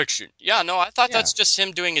 Objection. Yeah, no, I thought Yeah. that's just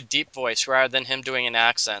him doing a deep voice rather than him doing an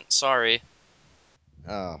accent. Sorry.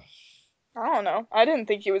 Oh. I don't know. I didn't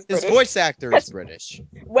think he was His British. voice actor is British.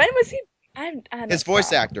 When was he? I don't His know.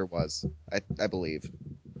 voice actor was, I believe.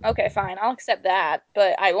 Okay, fine. I'll accept that,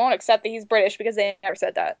 but I won't accept that he's British because they never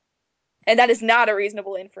said that. And that is not a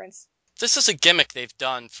reasonable inference. This is a gimmick they've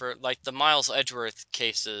done for, like, the Miles Edgeworth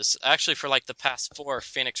cases. Actually, for, like, the past 4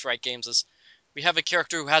 Phoenix Wright games is we have a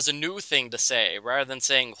character who has a new thing to say, rather than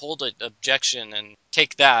saying, hold it, objection, and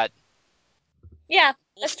take that. Yeah,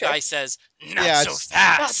 Wolf that's true. guy says, not Yeah, so it's-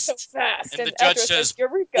 fast! Not so fast. And the judge Edgeworth says,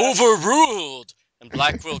 Eureka. Overruled! And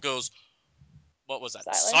Blackquill goes, what was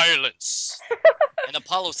that? Silence. Silence! And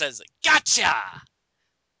Apollo says, gotcha!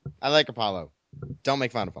 I like Apollo. Don't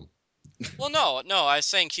make fun of him. Well, no, I was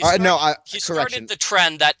saying he No, started correction. the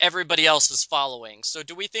trend that everybody else is following. So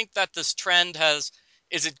do we think that this trend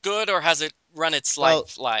is it good or has it run its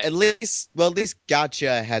life? At least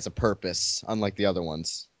Gotcha has a purpose, unlike the other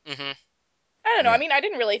ones. Mm-hmm. I don't know. Yeah. I mean, I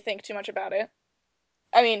didn't really think too much about it.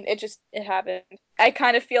 I mean, it happened. I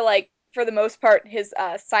kind of feel like, for the most part, his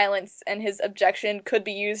silence and his objection could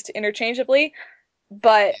be used interchangeably,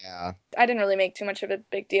 but Yeah. I didn't really make too much of a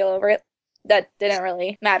big deal over it. that didn't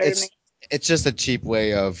really matter to me. It's just a cheap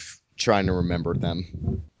way of trying to remember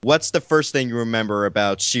them. What's the first thing you remember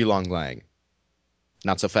about Shilong Lang?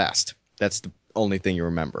 Not so fast. That's the only thing you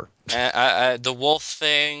remember. The wolf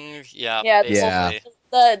thing, yeah, Yeah, basically.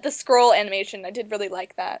 the scroll animation, I did really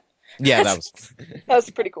like that. Yeah, that was That was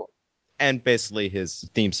pretty cool. and basically his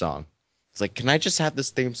theme song. It's like, can I just have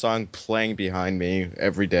this theme song playing behind me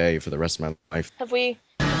every day for the rest of my life? Have we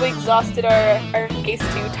exhausted our case 2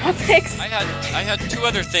 topics? I had two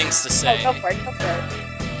other things to say. Oh, go for it.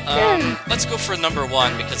 Let's go for number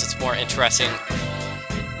 1 because it's more interesting.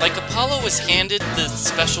 Like, Apollo was handed the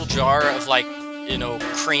special jar of, like,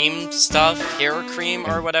 cream stuff, hair cream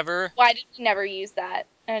or whatever. Why did he never use that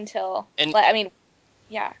until...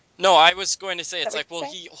 yeah. No, I was going to say, it's like, well, say?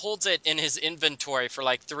 he holds it in his inventory for,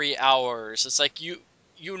 like, 3 hours. It's like, you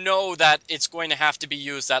know that it's going to have to be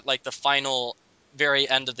used at, like, the final, very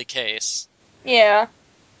end of the case. Yeah.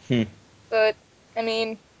 But, I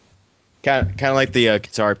mean... Kind of like the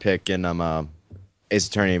guitar pick in Ace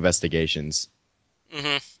Attorney Investigations.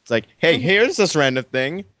 Mm-hmm. It's like, hey, here's this random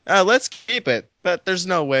thing. Let's keep it, but there's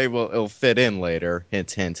no way it'll fit in later.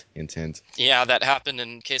 Hint, hint, hint, hint. Yeah, that happened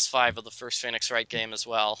in Case 5 of the first Phoenix Wright game as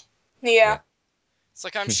well. Yeah. It's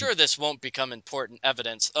like, I'm sure this won't become important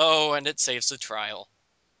evidence. Oh, and it saves the trial.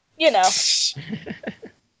 You know.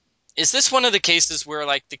 Is this one of the cases where,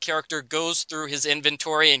 like, the character goes through his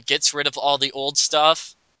inventory and gets rid of all the old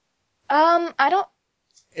stuff? I don't...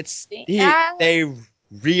 They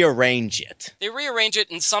rearrange it. They rearrange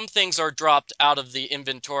it, and some things are dropped out of the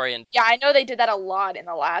inventory. And Yeah, I know they did that a lot in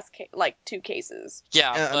the last, 2 cases.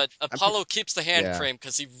 yeah, but Apollo keeps the hand cream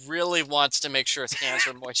because he really wants to make sure his hands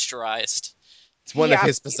are moisturized. It's one of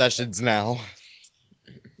his possessions now.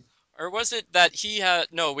 Or was it that he had...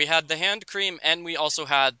 No, we had the hand cream, and we also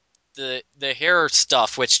had the hair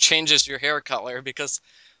stuff, which changes your hair color, because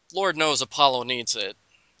Lord knows Apollo needs it.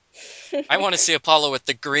 I want to see Apollo with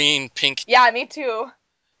the green, pink... Yeah, me too.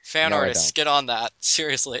 Fan artists, get on that.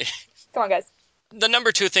 Seriously. Come on, guys. The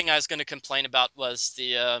number 2 thing I was going to complain about was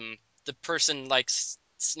the person, like,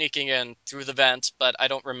 sneaking in through the vent, but I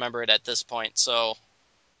don't remember it at this point, so...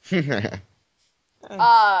 Into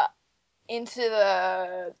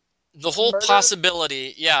the whole murder?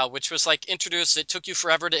 possibility, yeah, which was, like, introduced, it took you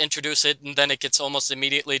forever to introduce it, and then it gets almost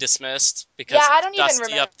immediately dismissed, because I don't even Dusty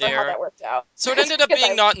remember up there. how that worked out. So it ended up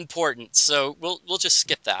being not important, so we'll just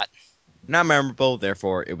skip that. Not memorable,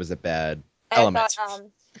 therefore it was a bad I element. thought,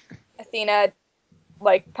 Athena,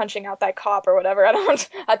 like, punching out that cop or whatever, I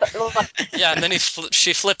thought... Yeah, and then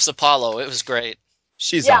she flips Apollo, it was great.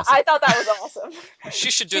 She's awesome. I thought that was awesome.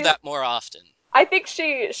 She should do that more often. I think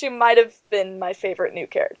she might have been my favorite new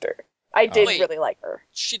character. I did really like her.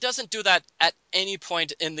 She doesn't do that at any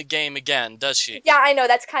point in the game again, does she? Yeah, I know,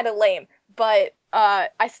 that's kind of lame, but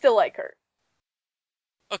I still like her.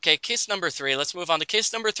 Okay, case number 3. Let's move on to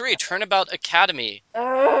case number 3, Turnabout Academy.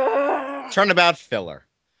 Turnabout filler.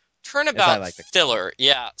 Turnabout filler,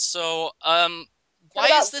 yeah. So, why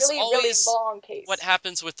is this always really long case? What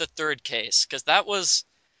happens with the third case? Because that was...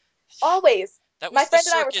 Always. That was My the friend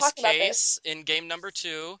and I were circus talking about case in game number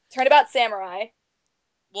 2. Turnabout Samurai.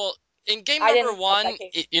 Well, in game number 1,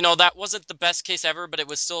 that wasn't the best case ever, but it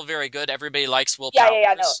was still very good. Everybody likes Will Powers.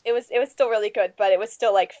 Yeah, no. It was still really good, but it was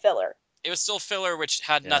still, like, filler. It was still filler, which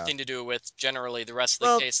had nothing to do with generally the rest of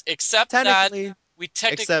the case, except that we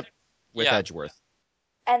technically... Except with Edgeworth.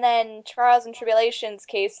 And then Trials and Tribulations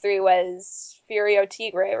case 3 was Furio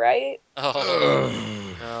Tigre, right?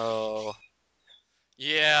 Oh, no.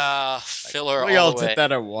 Yeah, filler We all all the way. did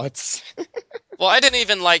that at once. Well, I didn't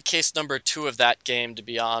even like case number 2 of that game, to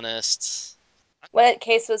be honest. What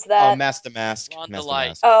case was that? Oh, Master Mask. Ron the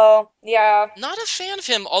Light. Oh, yeah. Not a fan of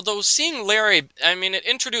him, although seeing Larry... I mean, it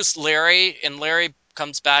introduced Larry, and Larry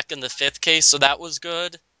comes back in the 5th case, so that was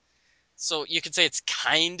good. So you could say it's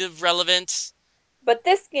kind of relevant. But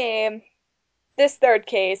this game, this third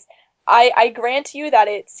case, I grant you that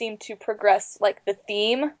it seemed to progress, like, the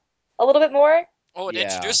theme a little bit more. Oh, it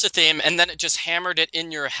introduced the theme, and then it just hammered it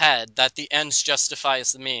in your head that the ends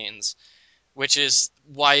justifies the means, which is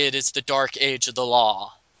why it is the dark age of the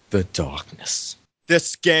law. The darkness.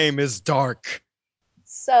 This game is dark.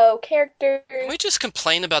 So, characters... Can we just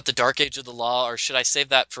complain about the dark age of the law, or should I save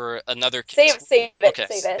that for another case? Save it. Okay.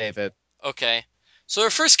 Save it. Okay. So our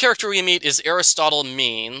first character we meet is Aristotle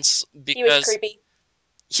Means, because... He was creepy.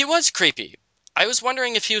 He was creepy. I was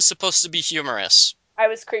wondering if he was supposed to be humorous. I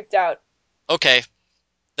was creeped out. Okay.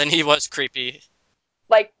 Then he was creepy.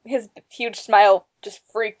 Like, his huge smile just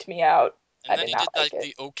freaked me out. And then he did, like,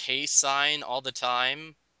 the okay sign all the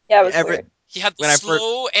time. Yeah, it was weird. He had the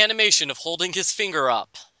slow animation of holding his finger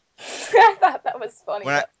up. I thought that was funny.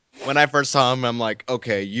 When I first saw him, I'm like,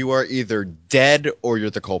 okay, you are either dead or you're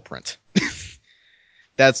the culprit.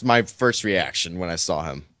 That's my first reaction when I saw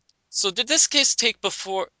him. So did this case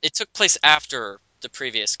it took place after the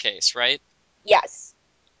previous case, right? Yes,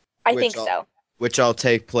 I Which think I'll- so. Which I'll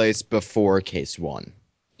take place before case 1.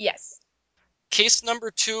 Yes. Case number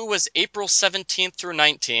 2 was April 17th through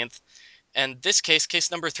 19th, and this case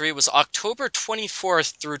number 3, was October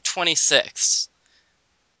 24th through 26th.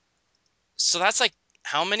 So that's like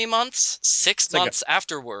how many months? 6 It's like months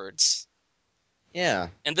afterwards. Yeah.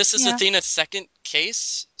 And this is Yeah. Athena's second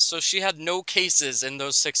case, so she had no cases in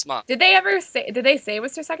those 6 months. Did they say it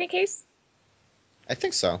was their second case? I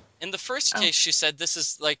think so. In the first Oh. case, she said, this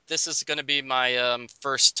is going to be my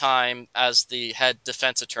first time as the head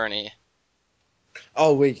defense attorney.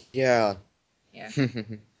 Oh, wait, yeah. Yeah.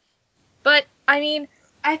 But, I mean,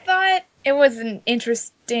 I thought it was an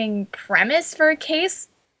interesting premise for a case.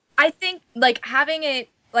 I think, like, having it,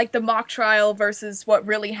 like, the mock trial versus what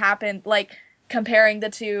really happened, like, comparing the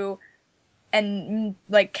two and,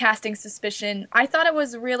 like, casting suspicion, I thought it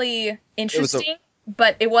was really interesting,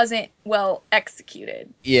 but it wasn't well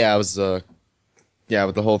executed. Yeah, it was yeah,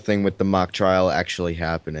 with the whole thing with the mock trial actually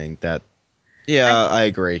happening, I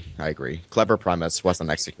agree. Clever premise, wasn't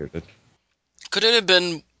executed. Could it have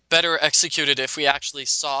been better executed if we actually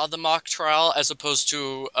saw the mock trial as opposed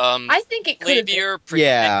to I think it could have been. Clavier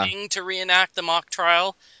pretending to reenact the mock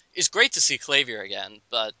trial? It's great to see Clavier again,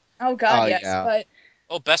 but Oh, God, Oh, yes, yeah.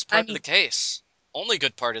 but, best part I of mean- the case. Only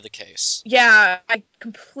good part of the case. yeah, I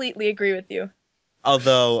completely agree with you.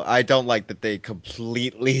 Although, I don't like that they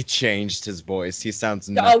completely changed his voice. He sounds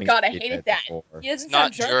Oh, nothing God, I like he hated did that. before. He doesn't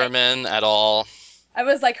Not sound German. German at all. I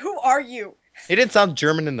was like, who are you? He didn't sound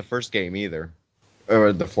German in the first game either.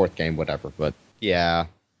 Or the fourth game, whatever, but yeah.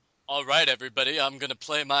 All right, everybody, I'm gonna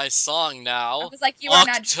play my song I now. was like, you are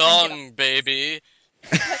not German. Octung, baby.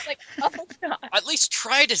 I was like, oh, God. At least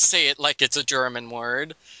try to say it like it's a German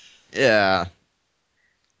word. Yeah.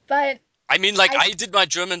 But, I mean, like, I did my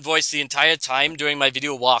German voice the entire time doing my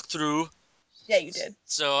video walkthrough. yeah, you did.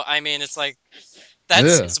 So, I mean, it's like,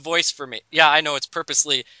 that's Ugh. his voice for me. Yeah, I know, it's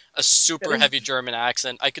purposely a super Really? heavy German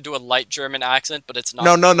accent. I could do a light German accent, but it's not.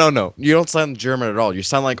 No. You don't sound German at all. You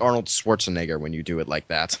sound like Arnold Schwarzenegger when you do it like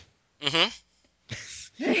that.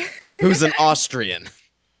 Mm-hmm. Who's an Austrian.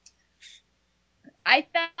 I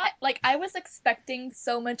thought, like, I was expecting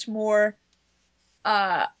so much more,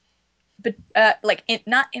 not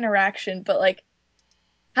interaction, but, like,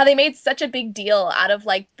 how they made such a big deal out of,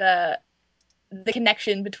 like, the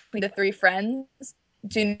connection between the three friends,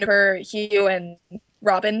 Juniper, Hugh, and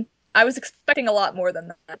Robin. I was expecting a lot more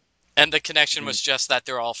than that. And the connection was just that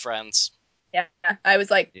they're all friends. Yeah, I was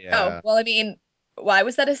like, Yeah. oh, well, I mean, why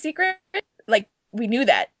was that a secret? Like, we knew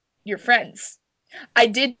that. You're friends. I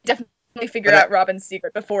did definitely figure out Robin's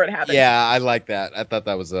secret before it happened. Yeah, I like that. I thought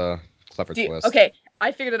that was a clever twist. Okay,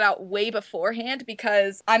 I figured it out way beforehand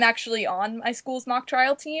because I'm actually on my school's mock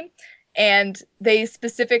trial team, and they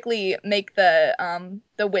specifically make the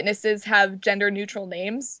witnesses have gender neutral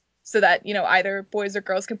names so that, you know, either boys or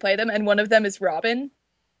girls can play them, and one of them is Robin.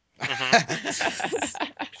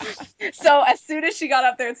 So as soon as she got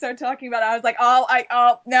up there and started talking about it, I was like,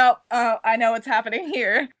 I know what's happening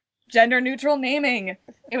here. Gender neutral naming.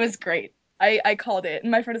 It was great. I called it.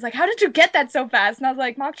 And my friend was like, how did you get that so fast? And I was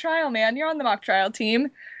like, mock trial, man. You're on the mock trial team.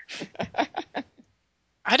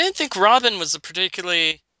 I didn't think Robin was a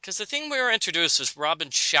particularly... Because the thing we were introduced was Robin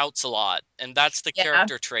shouts a lot, and that's the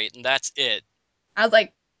character trait, and that's it. I was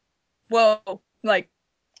like, whoa, like,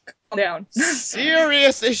 calm down.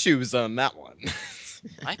 Serious issues on that one.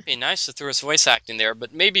 Might be nice if there was voice acting there,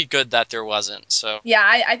 but maybe good that there wasn't, so... Yeah,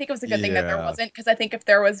 I think it was a good thing that there Yeah. wasn't, because I think if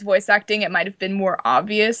there was voice acting, it might have been more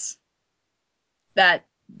obvious that,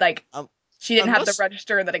 like, she didn't have the unless-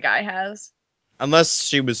 register that a guy has, Unless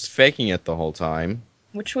she was faking it the whole time.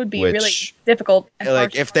 which would be Which, really difficult. And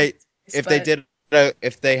Like harsh if on they his did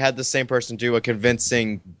if they had the same person do a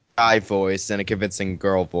convincing guy voice and a convincing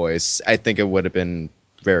girl voice, I think it would have been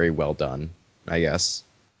very well done, I guess.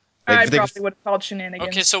 but I if they- probably would have called shenanigans.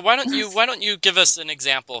 Okay, so why don't you give us an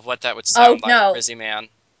example of what that would sound like, no. Rizzy Man?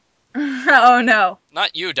 Oh no.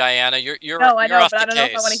 Not you, Diana. You're No, I you're know, off but the I don't know if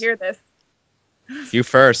case. I want to hear this. You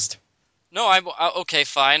first. No, okay,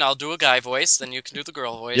 fine. I'll do a guy voice, then you can do the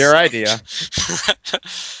girl voice. Your idea.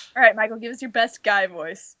 All right, Michael, give us your best guy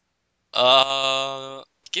voice.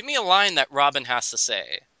 Give me a line that Robin has to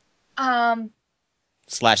say. /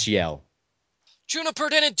 yell. Juniper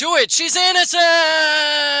didn't do it. She's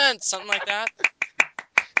innocent. Something like that.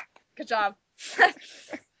 Good job.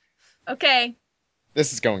 Okay,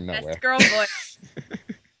 This is going nowhere. best girl voice.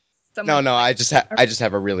 someone. No, I just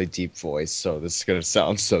have a really deep voice, so this is gonna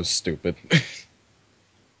sound so stupid.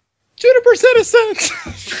 Juniper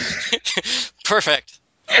citizens. Perfect.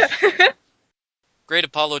 Great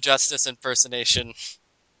Apollo Justice impersonation.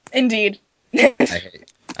 Indeed. I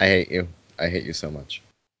hate you. I hate you so much.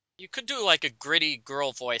 You could do like a gritty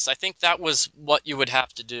girl voice. I think that was what you would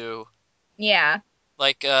have to do. Yeah.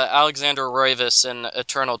 Like Alexander Roivas in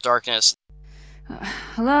Eternal Darkness.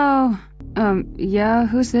 Hello? Yeah,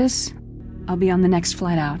 who's this? I'll be on the next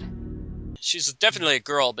flight out. She's definitely a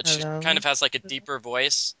girl, but she kind of has like a deeper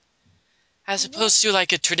voice. As opposed to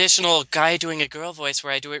like a traditional guy doing a girl voice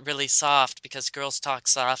where I do it really soft because girls talk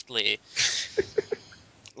softly.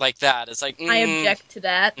 Like that. It's like, I object to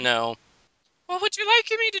that. No. Well, would you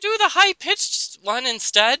like me to do the high-pitched one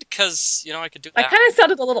instead? Because, I could do that. I kind of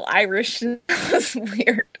sounded a little Irish. It was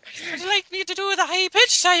weird. Would you like me to do the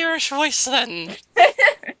high-pitched Irish voice then?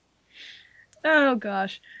 Oh,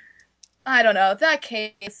 gosh. I don't know. That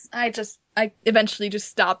case, I eventually just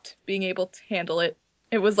stopped being able to handle it.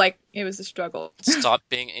 It was a struggle. Stop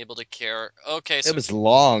being able to care. Okay, so It was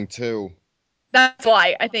long too. That's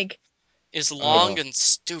why, I think. Is long and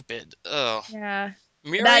stupid. Ugh. Yeah.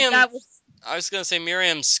 Miriam, That was... I was gonna say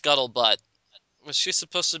Miriam Scuttlebutt. Was she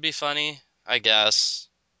supposed to be funny? I guess.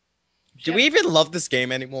 Do we even love this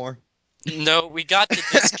game anymore? No, we got to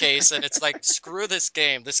this case, and it's like, screw this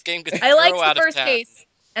game. This game gets I liked 0 out the of first 10. case,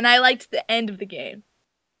 and I liked the end of the game.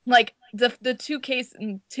 Like, the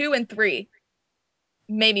 2 and 3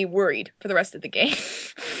 made me worried for the rest of the game.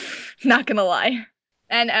 Not gonna lie.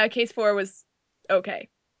 And case 4 was okay.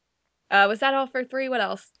 Was that all for 3? What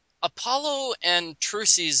else? Apollo and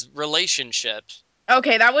Trucy's relationship.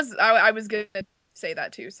 Okay, that was... I was gonna say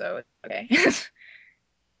that too, so okay.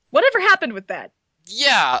 Whatever happened with that?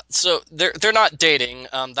 Yeah, so they're not dating.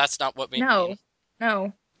 That's not what we mean.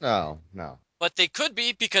 No. Oh, no. But they could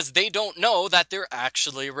be because they don't know that they're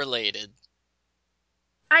actually related.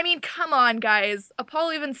 I mean, come on, guys.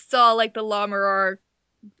 Apollo even saw, like, the Lamar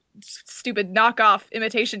stupid knockoff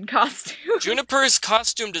imitation costume. Juniper's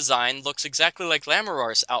costume design looks exactly like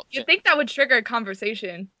Lamorar's outfit. You'd think that would trigger a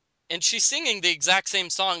conversation. And she's singing the exact same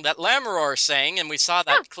song that Lamoror sang, and we saw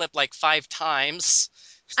that clip like 5 times.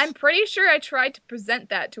 I'm pretty sure I tried to present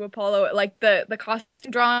that to Apollo, like the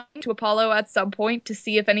costume drawing to Apollo at some point to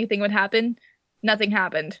see if anything would happen. Nothing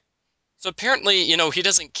happened. So apparently, he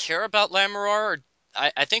doesn't care about Lamoror. Or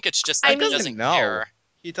I think it's just that he doesn't know. care.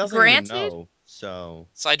 He doesn't Granted? even know, so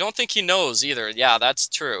I don't think he knows either. Yeah, that's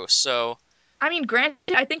true. So I mean, granted,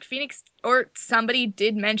 I think Phoenix or somebody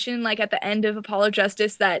did mention, like, at the end of Apollo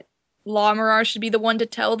Justice that Lamar should be the one to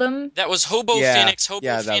tell them. that was Hobo Yeah. Phoenix.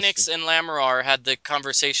 Yeah, Phoenix and Lamoror had the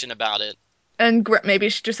conversation about it. And maybe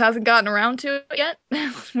she just hasn't gotten around to it yet,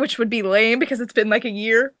 which would be lame because it's been like a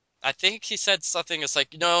year. I think he said something. It's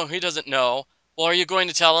like, no, he doesn't know. Well, are you going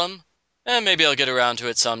to tell him? Maybe I'll get around to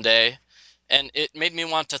it someday. And it made me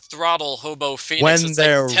want to throttle Hobo Phoenix. When it's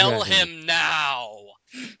they're like, tell ready. him now.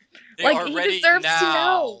 They Like, are he ready deserves to now.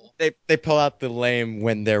 know. they pull out the lame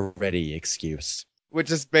when they're ready excuse,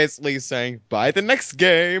 which is basically saying buy the next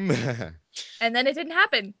game. And then it didn't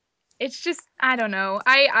happen. It's just, I don't know.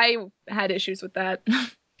 I had issues with that.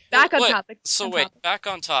 Back on topic. So wait, back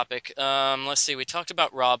on topic. Let's see. We talked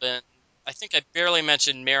about Robin. I think I barely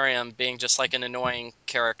mentioned Miriam being just like an annoying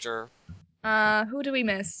character. Who do we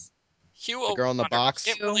miss? Hugh The girl in the O'Connor. box?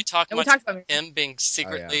 Can't really talk And we much talked about about him being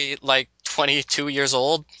secretly like 22 years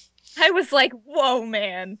old. I was like, whoa,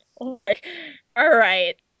 man. Like, all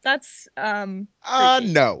right. That's, creepy.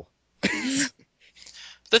 No.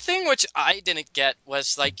 The thing which I didn't get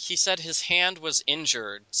was, like, he said his hand was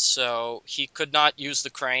injured, so he could not use the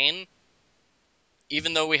crane,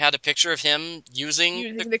 even though we had a picture of him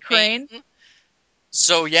using the crane?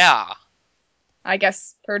 So, yeah, I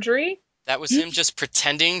guess perjury? that was him just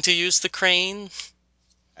pretending to use the crane.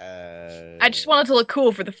 I just wanted to look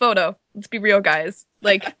cool for the photo. Let's be real, guys.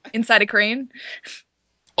 Like, inside a crane.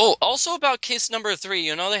 Oh, also about case number 3,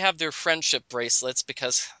 they have their friendship bracelets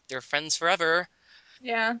because they're friends forever.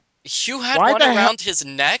 Yeah. Hugh had Why one the hell- around his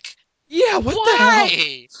neck? Yeah, what the hell? Why?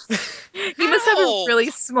 He must have a Ow. really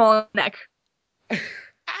small neck.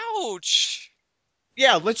 Ouch.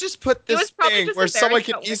 Yeah, let's just put He this was probably thing just where someone embarrassed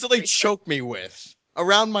can about wearing easily bracelets. choke me with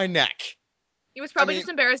around my neck. He was probably I mean- just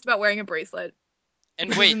embarrassed about wearing a bracelet. And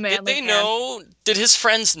This is wait, a did manly they man. know? Did his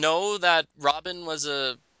friends know that Robin was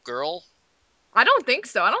a girl? I don't think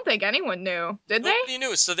so. I don't think anyone knew. Did they? Nobody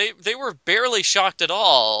knew, so they were barely shocked at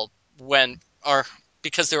all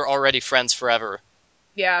because they were already friends forever.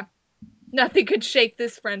 Yeah. Nothing could shake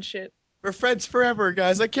this friendship. We're friends forever,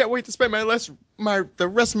 guys. I can't wait to spend the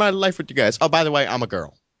rest of my life with you guys. Oh, by the way, I'm a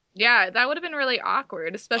girl. Yeah, that would have been really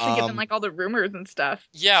awkward, especially given Um, like all the rumors and stuff.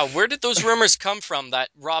 Yeah, where did those rumors come from that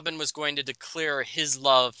Robin was going to declare his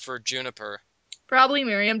love for Juniper? Probably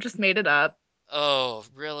Miriam just made it up. Oh,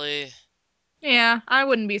 really? Yeah, I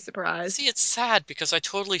wouldn't be surprised. See, it's sad because I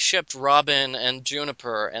totally shipped Robin and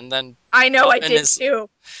Juniper, and then I know I Robin did is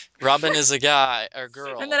too. Robin is a guy or And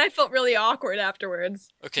girl. then I felt really awkward afterwards.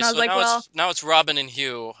 Okay, And I was so like, well, now it's Robin and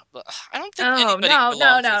Hugh. But I don't think oh, anybody no, no,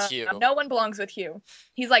 belongs with no. Hugh. No one belongs with Hugh.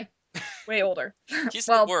 He's like way older. He's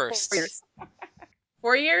the Well, 4 worst. years.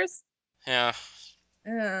 4 years? Yeah.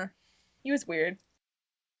 He was weird.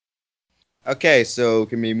 okay, so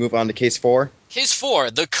can we move on to case 4? Case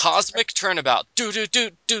 4, the cosmic turnabout. Do do do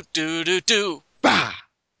do do do do. Bah!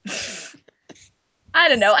 I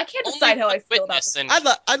don't know. I can't Only decide how one I feel about witness this. and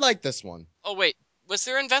I like this one. Oh wait, was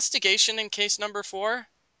there investigation in case number 4?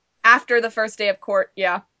 After the first day of court,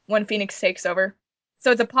 yeah, when Phoenix takes over.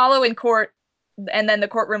 So it's Apollo in court, and then the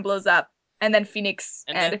courtroom blows up, and then Phoenix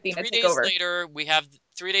and then Athena 3 take days over. later, we have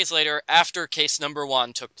 3 days later after case number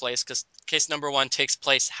 1 took place, because case number 1 takes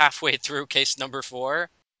place halfway through case number 4.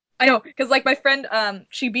 I know, because like my friend,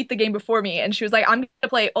 she beat the game before me, and she was like, "I'm gonna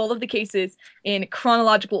play all of the cases in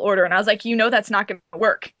chronological order," and I was like, "You know, that's not gonna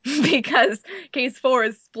work because case 4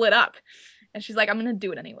 is split up," and she's like, "I'm gonna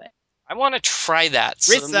do it anyway." I want to try that,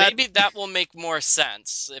 so Reset. maybe that will make more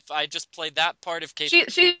sense if I just play that part of case. She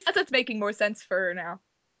says it's making more sense for her now.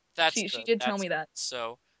 That's She good. did tell That's me that.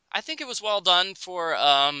 So I think it was well done for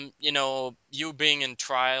you being in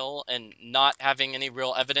trial and not having any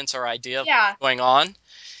real evidence or idea of Yeah. what's going on.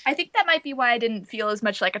 I think that might be why I didn't feel as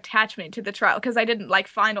much like attachment to the trial, because I didn't like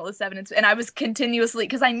find all this evidence, and I was continuously,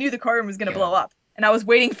 because I knew the courtroom was gonna blow up, and I was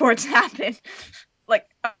waiting for it to happen. Like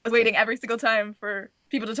I was waiting every single time for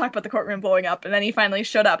people to talk about the courtroom blowing up, and then he finally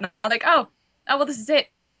showed up, and I was like, oh well, this is it.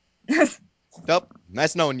 Yup,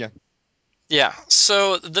 nice knowing you. Yeah.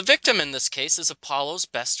 So the victim in this case is Apollo's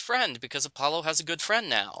best friend because Apollo has a good friend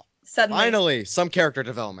now. Suddenly. Finally, some character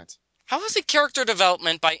development. How is it character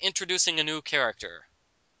development by introducing a new character?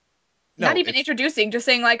 Not even introducing, just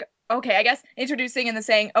saying like, okay, I guess introducing and then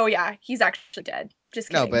saying, oh yeah, he's actually dead. Just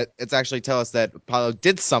kidding. No, but it's actually tell us that Apollo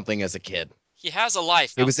did something as a kid. He has a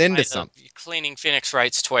life. He was into outside of something. cleaning Phoenix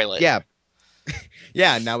Wright's toilet. Yeah.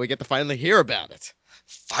 Yeah, now we get to finally hear about it.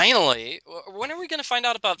 Finally? When are we going to find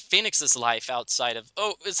out about Phoenix's life outside of...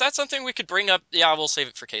 Oh, is that something we could bring up? Yeah, we'll save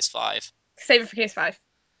it for case 5. Save it for case 5.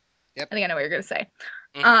 Yep. I think I know what you're going to say.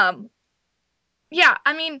 Mhm. Yeah,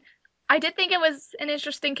 I mean, I did think it was an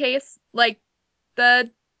interesting case. Like,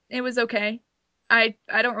 it was okay. I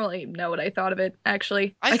don't really know what I thought of it,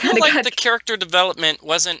 actually. I feel like the character development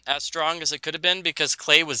wasn't as strong as it could have been because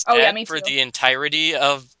Clay was dead for the entirety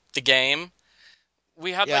of the game.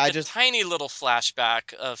 We had a tiny little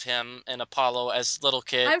flashback of him and Apollo as little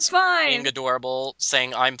kids. I'm fine. Being adorable,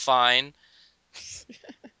 saying, I'm fine.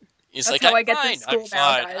 He's That's like, how I'm I get fine, through school I'm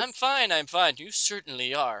now, fine, guys. I'm fine, I'm fine. You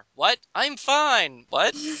certainly are. What? I'm fine.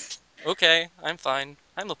 What? Okay, I'm fine.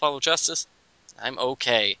 I'm Apollo Justice. I'm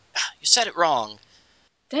okay. You said it wrong.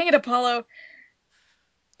 Dang it, Apollo.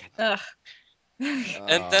 Ugh.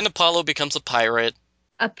 And then Apollo becomes a pirate.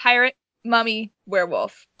 A pirate, mummy,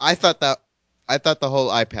 werewolf. I thought the whole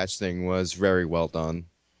eye patch thing was very well done.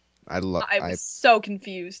 I was so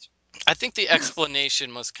confused. I think the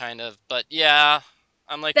explanation was kind of, but yeah,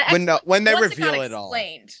 I'm like when they once reveal it all.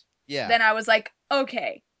 Yeah. Then I was like,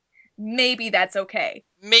 okay, maybe that's okay.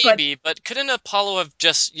 Maybe, but couldn't Apollo have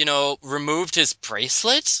just, removed his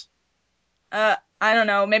bracelet? I don't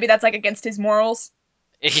know. Maybe that's like against his morals.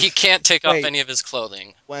 He can't take off any of his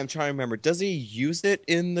clothing. Well, I'm trying to remember. Does he use it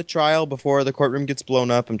in the trial before the courtroom gets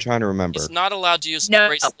blown up? I'm trying to remember. He's not allowed to use the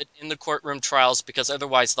bracelet in the courtroom trials because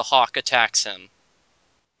otherwise the Hawk attacks him.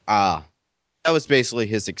 Ah. That was basically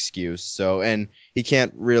his excuse. So, and he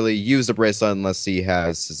can't really use the bracelet unless he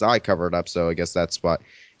has his eye covered up. So I guess that's what.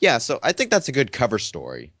 Yeah, so I think that's a good cover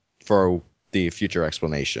story for the future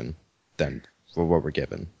explanation than for what we're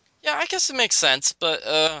given. Yeah, I guess it makes sense, but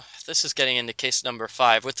this is getting into case number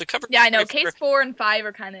 5 with the cover. Yeah, I know. Case 4 and 5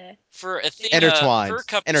 are kind of for Athena, intertwined. Her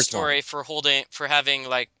cover story for having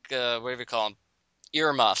like what do we call them?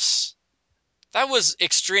 Earmuffs. That was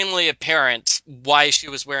extremely apparent why she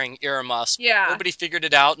was wearing earmuffs. Yeah. Nobody figured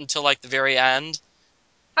it out until like the very end.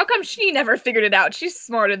 How come she never figured it out? She's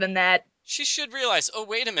smarter than that. She should realize, oh,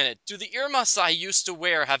 wait a minute. Do the earmuffs I used to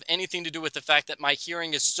wear have anything to do with the fact that my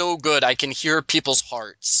hearing is so good I can hear people's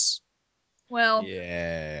hearts? Well.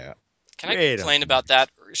 Yeah. Can I complain about that?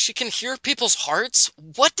 She can hear people's hearts?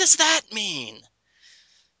 What does that mean?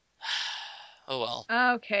 Oh,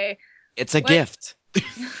 well. Okay. It's a gift.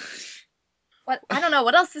 But I don't know.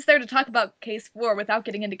 What else is there to talk about Case 4 without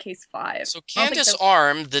getting into Case 5? So I don't think Candace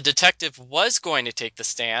Arm, the detective, was going to take the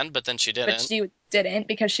stand, but then she but didn't. she didn't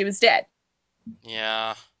because she was dead.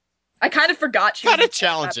 Yeah. I kind of forgot she was Kind of dead at that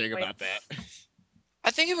challenging point. about that.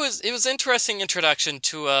 I think it was interesting introduction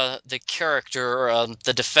to the character,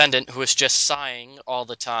 the defendant, who was just sighing all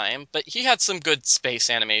the time, but he had some good space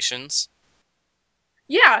animations.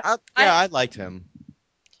 Yeah. I liked him.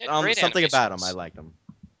 He had great Something about him, animations. I liked him.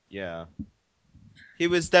 Yeah. He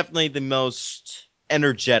was definitely the most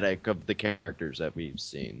energetic of the characters that we've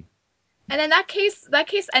seen. And then that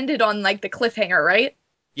case ended on like the cliffhanger, right?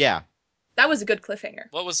 Yeah. That was a good cliffhanger.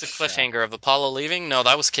 What was the cliffhanger of Apollo leaving? No,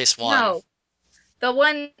 that was case 1. No. The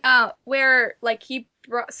one where like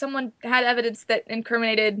someone had evidence that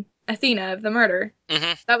incriminated Athena of the murder.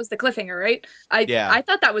 Mm-hmm. That was the cliffhanger, right? Yeah. I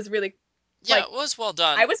thought that was really Yeah, like, it was well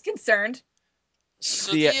done. I was concerned.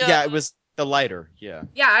 So Yeah, it was the lighter. Yeah.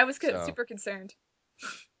 Yeah, I was So- super concerned.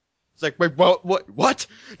 It's like, wait, what?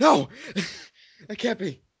 No, it can't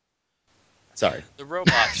be. Sorry. the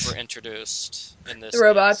robots were introduced in this. The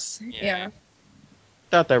robots. case. Yeah.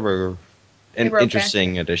 Thought they were They an were okay.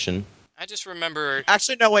 interesting addition. I just remember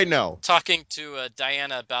Actually, no, wait, no. talking to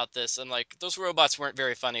Diana about this, and like those robots weren't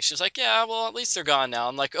very funny. She's like, "Yeah, well, at least they're gone now."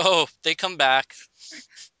 I'm like, "Oh, they come back,"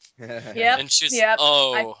 Yep. and she's, Yep.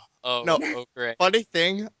 "Oh, No. oh, great." Funny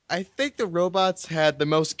thing, I think the robots had the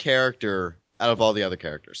most character out of all the other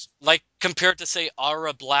characters. Like compared to say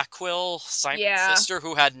Ara Blackquill, Simon's Yeah. sister,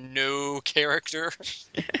 who had no character,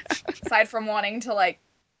 Aside from wanting to like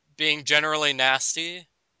being generally nasty.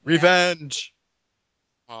 Revenge.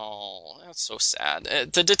 Oh, that's so sad.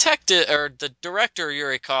 The detective or the director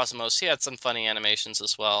Yuri Cosmos, he had some funny animations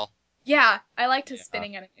as well. Yeah, I liked his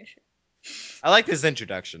spinning animation. I liked his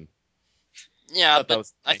introduction. Yeah, Thought that but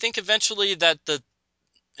was I nice. think eventually that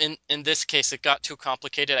in this case it got too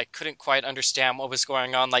complicated. I couldn't quite understand what was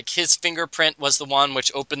going on. Like his fingerprint was the one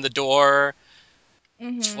which opened the door,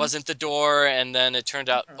 which Mhm. wasn't the door, and then it turned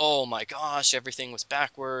out, Mhm. oh my gosh, everything was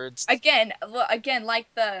backwards. Again, like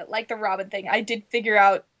the Robin thing, I did figure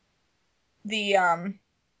out the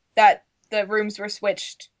that the rooms were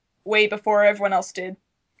switched way before everyone else did.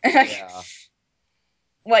 Yeah.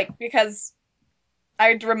 Like because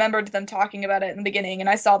I remembered them talking about it in the beginning, and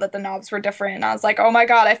I saw that the knobs were different, and I was like, "Oh my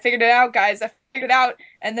god, I figured it out, guys! I figured it out!"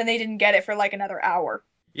 And then they didn't get it for like another hour.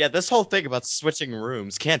 Yeah, this whole thing about switching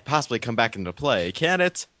rooms can't possibly come back into play, can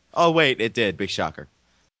it? Oh, wait, it did. Big shocker.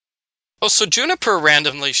 Oh, so Juniper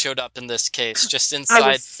randomly showed up in this case, just I inside.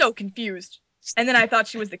 was so confused, and then I thought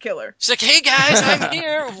she was the killer. She's like, "Hey guys, I'm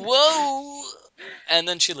here! Whoa!" And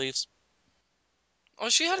then she leaves. Well,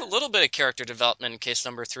 she had a little bit of character development in case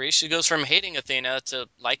number 3. She goes from hating Athena to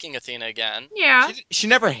liking Athena again. Yeah. She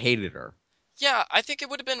never hated her. Yeah, I think it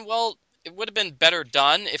would have been better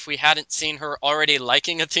done if we hadn't seen her already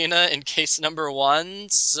liking Athena in case number 1.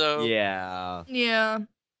 So Yeah. Yeah.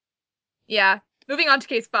 Yeah. Moving on to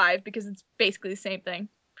case 5 because it's basically the same thing.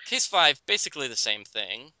 case 5, basically the same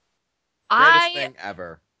thing. Greatest thing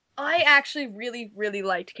ever. I actually really, really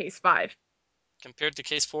liked case 5 Compared to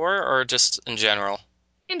case 4, or just in general?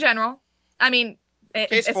 in general. I mean,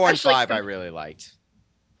 Case 4 and especially 5 I really liked.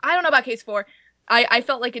 I don't know about case 4. I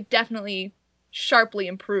felt like it definitely sharply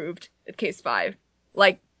improved with case 5.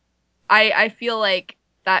 Like, I feel like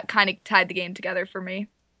that kind of tied the game together for me.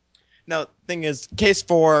 Now, thing is, Case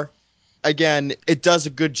 4, again, it does a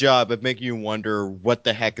good job of making you wonder what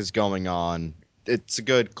the heck is going on. It's a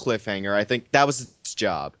good cliffhanger. I think that was its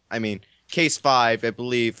job. I mean, Case 5, I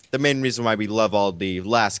believe, the main reason why we love all the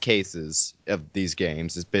last cases of these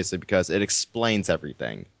games is basically because it explains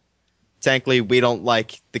everything. Technically, we don't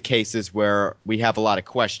like the cases where we have a lot of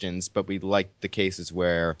questions, but we like the cases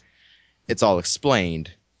where it's all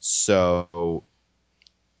explained. So,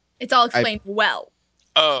 It's all explained well.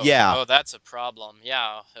 Oh, Yeah. Oh, that's a problem.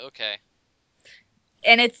 Yeah, okay.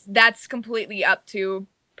 And that's completely up to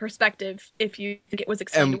perspective if you think it was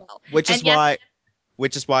explained well. which is And yes-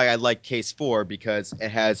 why I like Case 4, because it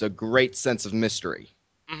has a great sense of mystery.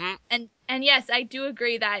 Mm-hmm. And yes, I do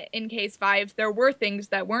agree that in case 5 there were things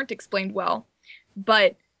that weren't explained well,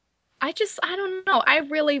 but I don't know. I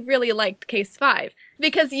really, really liked case 5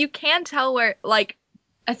 because you can tell where like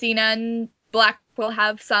Athena and Black will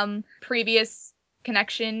have some previous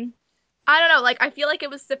connection. I don't know. Like I feel like it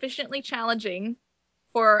was sufficiently challenging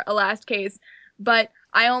for a last case, but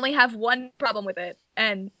I only have one problem with it,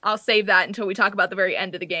 and I'll save that until we talk about the very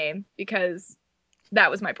end of the game because that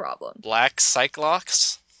was my problem. Black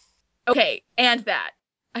Cyclops? Okay, and that.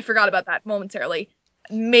 I forgot about that momentarily.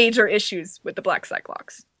 Major issues with the Black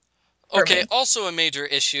Cyclops. For Okay, me. also a major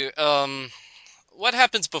issue. What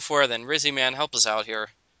happens before then? Rizzy, man, help us out here.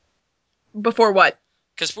 Before what?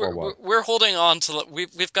 Because Or we're, what? we're holding on to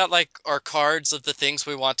we've got like our cards of the things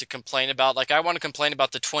we want to complain about. Like I want to complain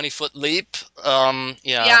about the 20-foot leap.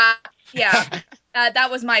 Yeah. Yeah.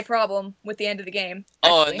 That was my problem with the end of the game.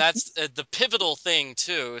 Oh, Actually. and that's the pivotal thing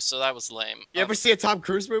too. So that was lame. You ever see a Tom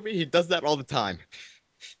Cruise movie? He does that all the time.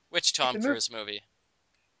 Which Tom The mov- Cruise movie?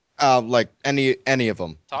 Like any of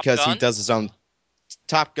them, Top because he Gun? does his own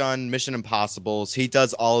Top Gun, Mission Impossibles. He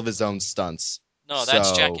does all of his own stunts. No, that's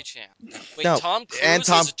So Jackie Chan. Wait, no, Tom and Cruise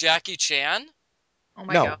Tom is Jackie Chan? Oh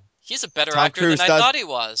my no, god. He's a better Tom actor than Cruise I does thought he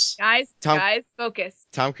was. Tom Guys, focus.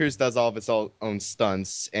 Tom Cruise does all of his own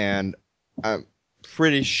stunts, and I'm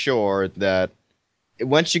pretty sure that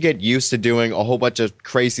once you get used to doing a whole bunch of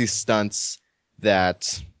crazy stunts,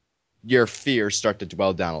 that your fears start to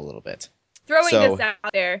dwell down a little bit. Throwing So, this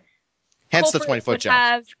out there. hence the Culprit 20-foot would jump.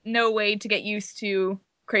 have no way to get used to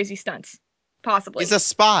crazy stunts. Possibly. He's a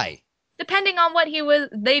spy. Depending on what he was,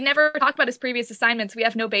 they never talked about his previous assignments. We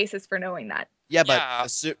have no basis for knowing that. Yeah, but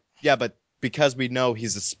Yeah. but because we know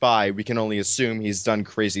he's a spy, we can only assume he's done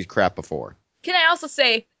crazy crap before. Can I also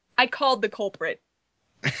say, I called the culprit.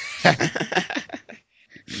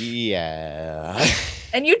 Yeah.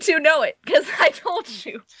 And you two know it, because I told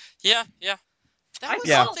you. Yeah. That was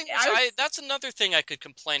Yeah. something that's another thing I could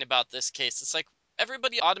complain about this case. It's like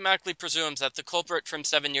everybody automatically presumes that the culprit from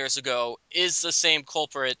 7 years ago is the same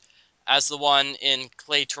culprit as the one in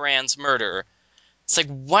Clay Turan's murder. It's like,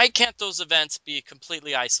 why can't those events be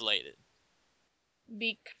completely isolated?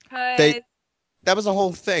 Because... That was the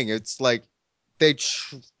whole thing. It's like they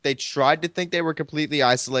tried to think they were completely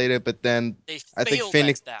isolated, but then They I think failed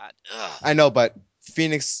Phoenix. at that. Ugh. I know, but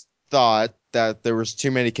Phoenix thought that there was too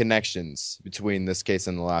many connections between this case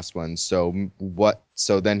and the last one. So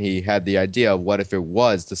then he had the idea of what if it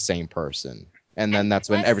was the same person, and then that's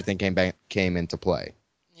when everything came into play.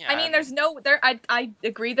 Yeah, I mean, I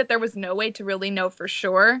agree that there was no way to really know for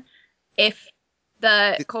sure if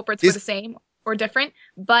the culprits were the same or different,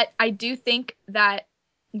 but I do think that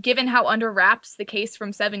given how under wraps the case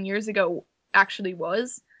from 7 years ago actually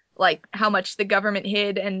was, like how much the government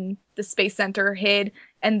hid and the Space Center hid,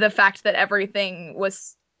 and the fact that everything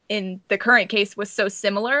was in the current case was so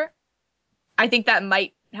similar, I think that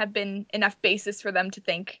might have been enough basis for them to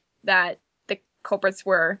think that the culprits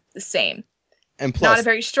were the same. And plus, Not a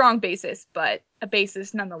very strong basis, but a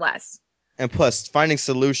basis nonetheless. And plus, finding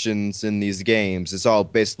solutions in these games is all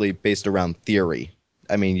basically based around theory.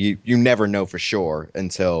 I mean, you never know for sure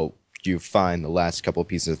until you find the last couple of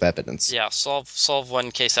pieces of evidence. Yeah, solve one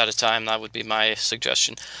case at a time. That would be my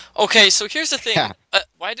suggestion. Okay, so here's the thing. Yeah.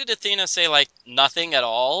 Why did Athena say, like, nothing at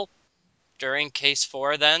all during case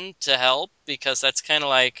 4 then to help? Because that's kind of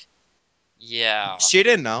like, yeah. She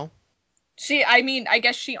didn't know. I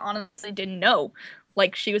guess she honestly didn't know.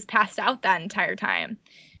 Like, she was passed out that entire time.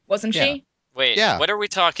 Wasn't Yeah. she? Wait, Yeah. what are we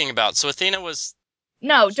talking about? So Athena was...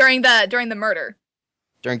 No, during the murder.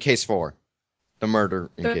 During case 4. The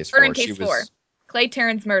murder in The case murder 4. in case 4. Clay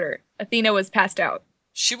Tarrant's murder. Athena was passed out.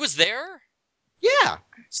 She was there? Yeah.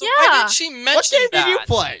 So Yeah. why did she mention What game that? did you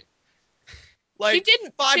play? Like, She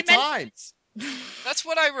didn't. 5 times. That's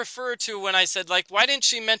what I refer to when I said, like, why didn't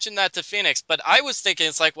she mention that to Phoenix? But I was thinking,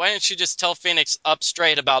 it's like, why didn't she just tell Phoenix up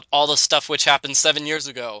straight about all the stuff which happened 7 years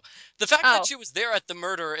ago? The fact that she was there at the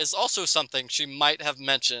murder is also something she might have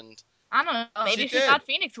mentioned. I don't know. Maybe she did. thought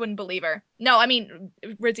Phoenix wouldn't believe her. No, I mean,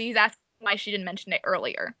 Rizzy's asking why she didn't mention it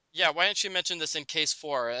earlier. Yeah, why didn't she mention this in case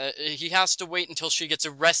 4? He has to wait until she gets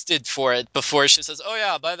arrested for it before she says, oh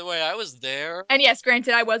yeah, by the way, I was there. And yes,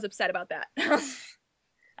 granted, I was upset about that.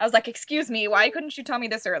 I was like, excuse me, why couldn't you tell me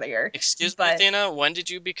this earlier? Excuse me, Athena, when did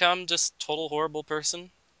you become just total horrible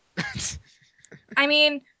person? I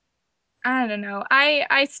mean, I don't know.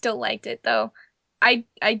 I still liked it though. I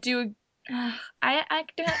do. I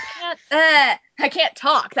can't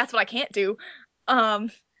talk. That's what I can't do.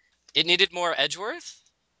 It needed more Edgeworth?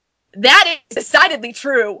 That is decidedly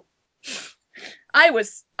true. I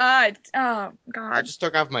was. Oh God. I just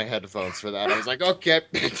took off my headphones for that. I was like, okay.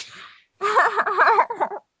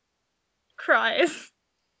 Cries.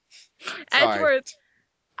 Sorry. Edgeworth.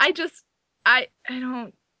 I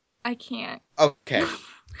can't. Okay.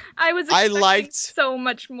 I was expecting so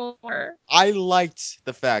much more. I liked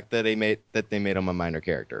the fact that they made him a minor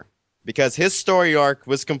character, because his story arc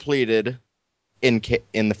was completed in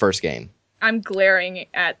the first game. I'm glaring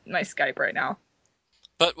at my Skype right now.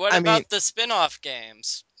 But what about the spin-off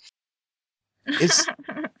games?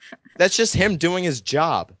 That's just him doing his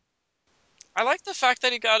job. I like the fact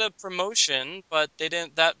that he got a promotion, but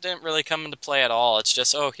that didn't really come into play at all. It's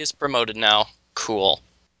just, oh, he's promoted now. Cool.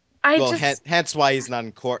 Hence why he's not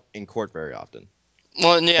in court very often.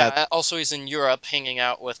 Well, and yeah, also he's in Europe hanging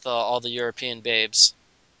out with all the European babes.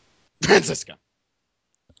 Francisca.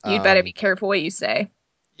 You'd better be careful what you say.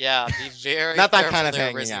 Yeah, be very Not that careful kind of there,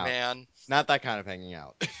 hanging Rizzy out. man. Not that kind of hanging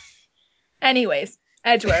out. Anyways,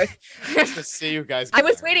 Edgeworth. Just to see you guys. I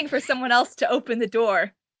was waiting for someone else to open the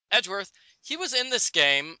door. Edgeworth, he was in this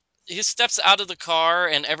game. He steps out of the car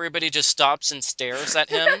and everybody just stops and stares at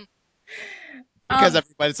him. Because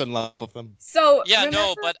everybody's in love with him. So Yeah, remember...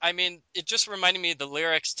 no, but I mean, it just reminded me of the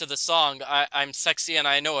lyrics to the song, I'm sexy and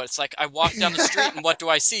I know it. It's like, I walk down the street and what do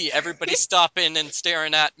I see? Everybody stopping and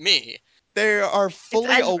staring at me. They are fully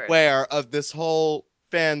Edgeworth. aware of this whole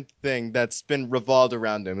fan thing that's been revolved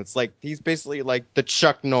around him. It's like, he's basically like the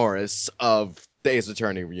Chuck Norris of the Ace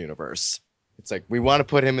Attorney universe. It's like, we want to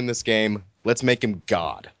put him in this game, let's make him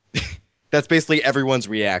God. That's basically everyone's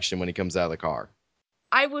reaction when he comes out of the car.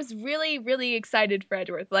 I was really, really excited for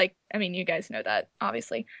Edgeworth. Like, I mean, you guys know that,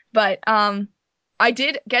 obviously. But I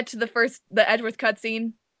did get to the Edgeworth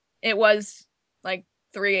cutscene. It was like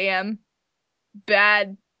 3 a.m.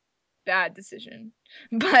 Bad decision.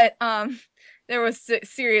 But there was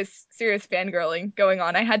serious fangirling going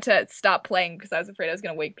on. I had to stop playing because I was afraid I was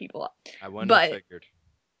going to wake people up. I wouldn't have figured.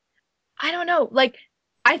 I don't know. Like,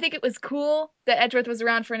 I think it was cool that Edgeworth was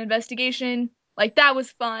around for an investigation. Like, that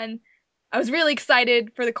was fun. I was really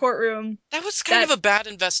excited for the courtroom. That was kind of a bad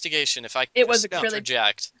investigation, if I could It was just really...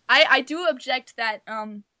 interject. I do object that,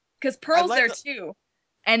 because Pearl's there too.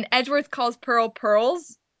 And Edgeworth calls Pearl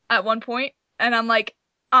Pearls at one point, and I'm like,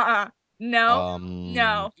 no, no.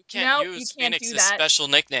 You can't use you can't Phoenix's do that. special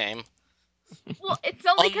nickname. Well, it's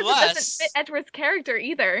only because it doesn't fit Edgeworth's character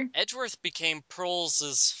either. Edgeworth became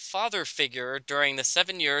Pearl's father figure during the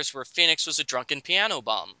 7 years where Phoenix was a drunken piano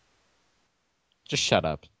bum. Just shut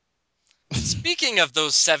up. Speaking of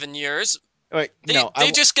those 7 years, Wait,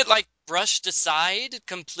 they just get, like, brushed aside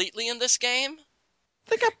completely in this game?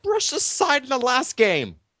 They got brushed aside in the last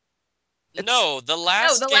game. No, the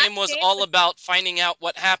last game was all about finding out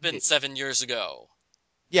what happened 7 years ago.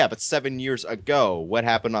 Yeah, but 7 years ago, what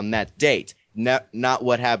happened on that date? Not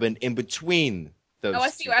what happened in between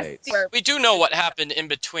those two dates. We do know what happened in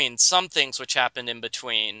between. Some things which happened in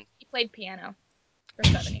between. He played piano for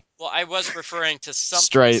 7 years. Well, I was referring to some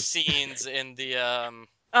scenes in the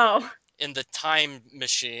in the time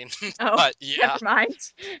machine. But yeah. Never mind.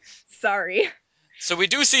 Sorry. So we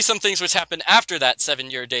do see some things which happened after that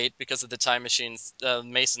 7-year date because of the time machine's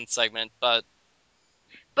Mason segment, but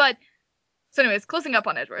so anyways, closing up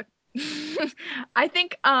on Edgeworth. I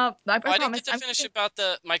think I didn't get to finish about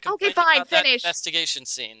my complaint about that investigation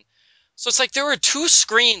scene. So it's like there were 2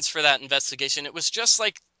 screens for that investigation. It was just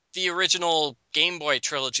like the original Game Boy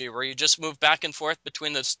trilogy where you just move back and forth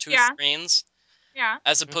between those 2 screens. Yeah.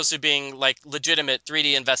 As opposed to being like legitimate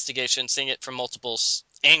 3D investigation, seeing it from multiple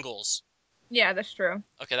angles. Yeah, that's true.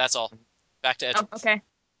 Okay, that's all. Back to Edgeworth. Okay.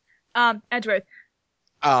 Edgeworth.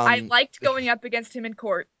 I liked going up against him in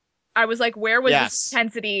court. I was like, where was this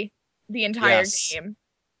intensity the entire game?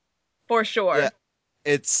 For sure. Yeah.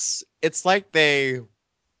 It's like they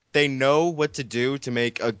know what to do to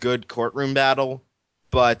make a good courtroom battle,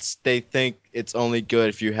 but they think it's only good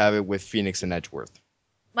if you have it with Phoenix and Edgeworth.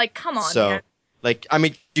 Like, come on, so, man. Like, I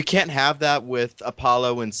mean, you can't have that with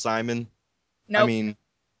Apollo and Simon. Nope. I mean,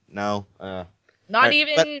 no. Not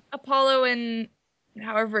even Apollo and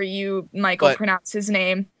however you, Michael, pronounce his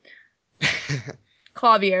name.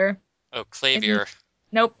 Clavier. Oh, Clavier.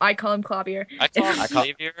 Nope, I call him Clavier. I call him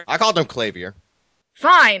Clavier. I called him Clavier.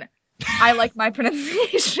 Fine. I like my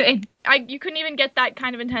pronunciation. You couldn't even get that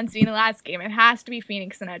kind of intensity in the last game. It has to be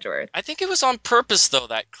Phoenix and Edgeworth. I think it was on purpose, though,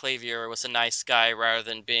 that Clavier was a nice guy rather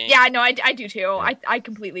than being... Yeah, no, I do too. Yeah. I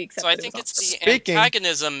completely accept that. So I think it's the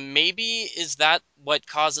antagonism. Maybe is that what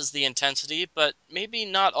causes the intensity, but maybe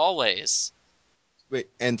not always. Wait,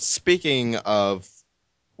 and speaking of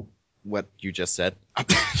what you just said,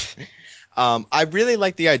 I really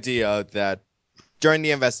like the idea that during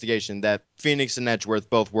the investigation that Phoenix and Edgeworth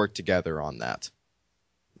both worked together on that.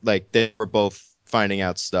 Like, they were both finding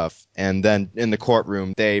out stuff, and then in the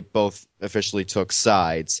courtroom, they both officially took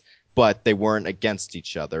sides, but they weren't against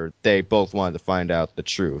each other. They both wanted to find out the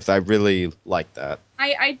truth. I really like that.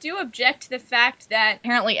 I do object to the fact that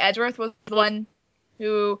apparently Edgeworth was the one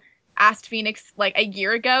who asked Phoenix, like, a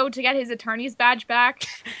year ago to get his attorney's badge back.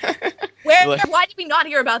 Why did we not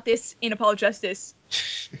hear about this in Apollo Justice?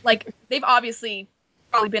 Like, they've obviously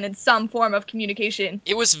probably been in some form of communication.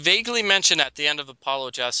 It was vaguely mentioned at the end of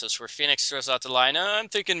Apollo Justice where Phoenix throws out the line, I'm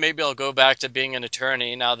thinking maybe I'll go back to being an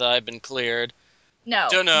attorney now that I've been cleared. No.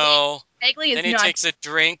 Don't know. Vaguely is then he takes a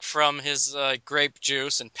drink from his grape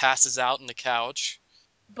juice and passes out on the couch.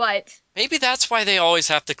 but Maybe that's why they always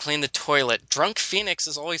have to clean the toilet. Drunk Phoenix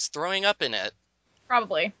is always throwing up in it.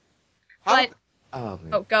 probably. How? But Oh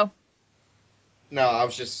man. oh, go. No, I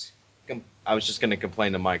was just gonna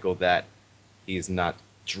complain to Michael that he's not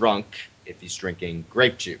drunk if he's drinking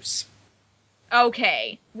grape juice.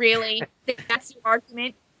 Okay, really? That's your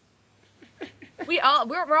argument?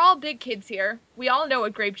 We're all big kids here. We all know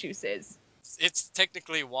what grape juice is. It's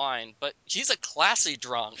technically wine, but he's a classy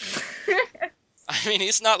drunk. I mean,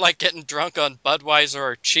 he's not like getting drunk on Budweiser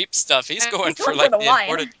or cheap stuff. He's going for like the the wine.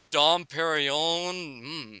 imported Dom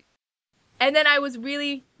Perignon. And then I was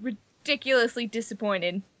really ridiculously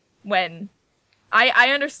disappointed when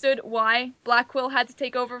I understood why Black Quill had to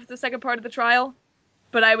take over for the second part of the trial,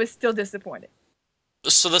 but I was still disappointed.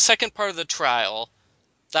 So the second part of the trial,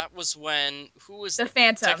 that was when who was The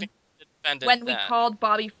Phantom. technically the defendant When we then? called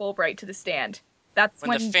Bobby Fulbright to the stand. That's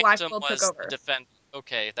when the Black Phantom Quill was took over. the defendant.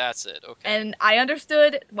 Okay, that's it. Okay. And I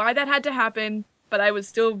understood why that had to happen, but I was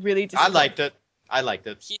still really disappointed. I liked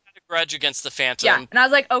it. He had a grudge against the Phantom. Yeah, and I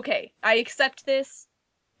was like, okay, I accept this,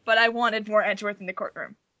 but I wanted more Edgeworth in the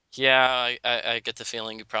courtroom. Yeah, I get the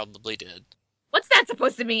feeling you probably did. What's that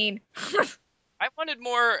supposed to mean? I wanted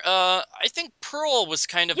more. I think Pearl was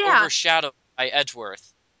kind of Yeah. overshadowed by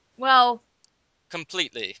Edgeworth Well,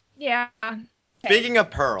 completely. yeah. Speaking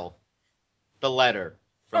of Pearl, the letter.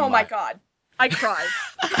 From Oh my god. I cried.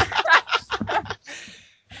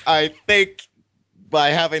 I think by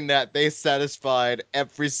having that, they satisfied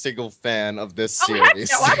every single fan of this Oh, heck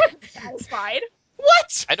series. no, I wasn't satisfied.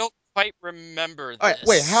 What? I don't quite remember this. All right,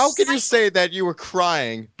 wait, how can you say that you were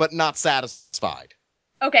crying but not satisfied?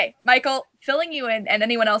 Okay, Michael, filling you in, and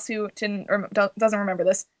anyone else who doesn't remember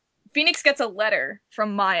this, Phoenix gets a letter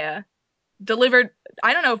from Maya, delivered.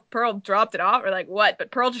 I don't know if Pearl dropped it off or like what,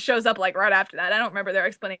 but Pearl just shows up like right after that. I don't remember their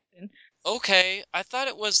explanation. Okay, I thought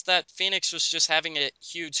it was that Phoenix was just having a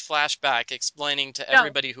huge flashback explaining to No.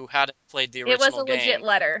 everybody who hadn't played the original It was a game. legit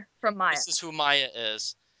letter from Maya. This is who Maya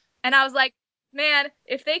is. And I was like, man,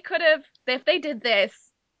 if they did this,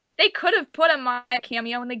 they could have put a Maya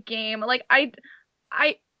cameo in the game. Like, I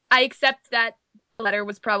accept that the letter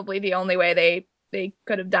was probably the only way they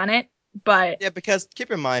could have done it, but Yeah, because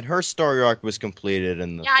keep in mind, her story arc was completed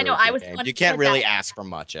in the Yeah, I know, third I was game. the one You who can't said really that. ask for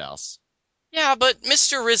much else. Yeah, but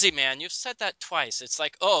Mr. Rizzy, man, you've said that twice. It's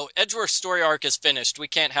like, oh, Edgeworth's story arc is finished. We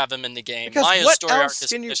can't have him in the game. Because Maya's what story arc else is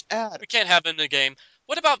can you finished. add? We can't have him in the game.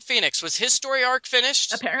 What about Phoenix? Was his story arc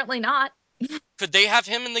finished? apparently not. Could they have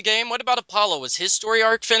him in the game? What about Apollo? Was his story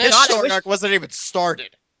arc finished? His God, I story wish- arc wasn't even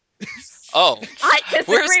started. Oh. I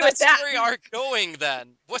disagree Where's that with that. story arc going then?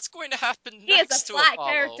 What's going to happen He is next a to flat Apollo?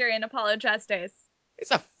 character in Apollo Justice.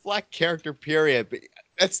 It's a flat character, period. But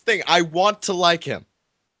that's the thing. I want to like him.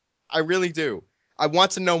 I really do. I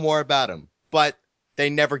want to know more about him. But they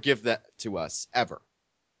never give that to us, ever.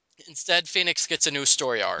 Instead, Phoenix gets a new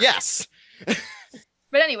story arc. Yes!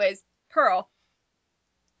 But anyways, Pearl.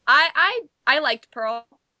 I liked Pearl.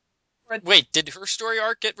 Wait, did her story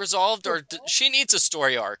arc get resolved, or Pearl? she needs a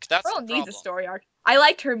story arc? That's Pearl the needs a problem. story arc. I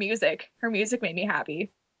liked her music. Her music made me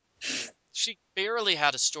happy. She barely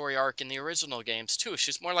had a story arc in the original games, too.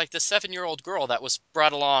 She's more like the 7-year-old girl that was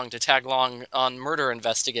brought along to tag along on murder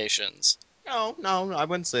investigations. No, I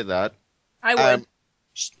wouldn't say that. I would.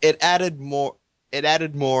 It added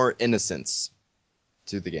more innocence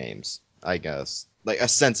to the games, I guess. Like a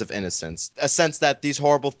sense of innocence. A sense that these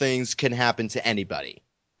horrible things can happen to anybody.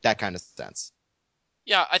 That kind of sense.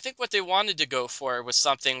 Yeah, I think what they wanted to go for was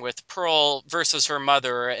something with Pearl versus her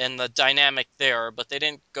mother and the dynamic there, but they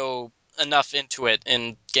didn't go enough into it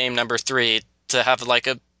in game number 3 to have like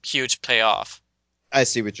a huge payoff. I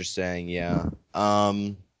see what you're saying, yeah.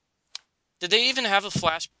 Did they even have a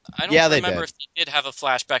flash? I don't Yeah, they remember did. if they did have a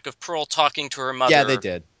flashback of Pearl talking to her mother. Yeah, they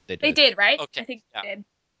did. They did, right? Okay, I think yeah. they did.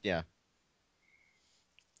 Yeah.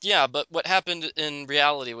 Yeah, but what happened in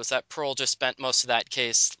reality was that Pearl just spent most of that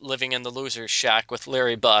case living in the loser's shack with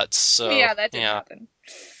Larry Butts. So Yeah, that didn't happen.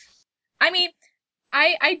 I mean,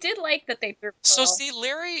 I did like that they threw Pearl. So see,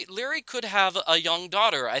 Larry could have a young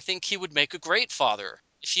daughter. I think he would make a great father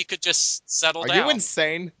if he could just settle Are down. you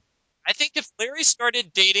insane? I think if Larry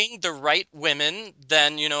started dating the right women,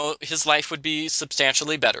 then, his life would be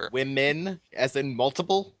substantially better. Women, as in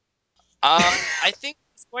multiple? I think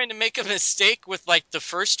he's going to make a mistake with, like, the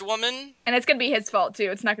first woman. And it's gonna be his fault too.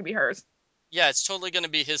 It's not gonna be hers. Yeah, it's totally going to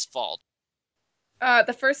be his fault.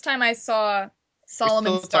 The first time I saw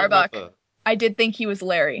Solomon We're still talking about Starbuck, I did think he was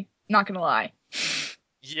Larry. Not gonna lie.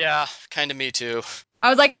 Yeah, kind of me too. I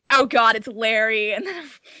was like, oh god, it's Larry, and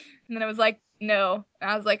then I was like, no. And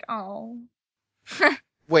I was like, oh.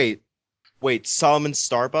 Wait, Solomon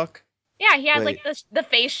Starbuck? Yeah, he had like Wait. the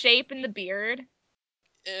face shape and the beard.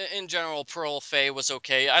 in general, Pearl Fey was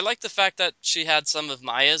okay. I like the fact that she had some of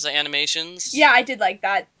Maya's animations. Yeah, I did like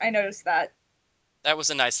that. I noticed that. That was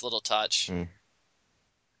a nice little touch. Mm.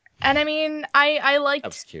 And I mean, I That was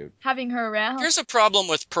liked cute. having her around. Here's a problem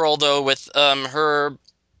with Pearl, though, with her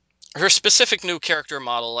specific new character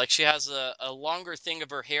model. Like, she has a longer thing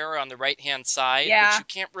of her hair on the right-hand side, Yeah. which you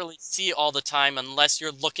can't really see all the time unless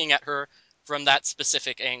you're looking at her from that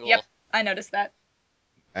specific angle. Yep, I noticed that.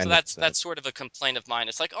 So that's sort of a complaint of mine.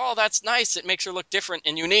 It's like, oh, that's nice. It makes her look different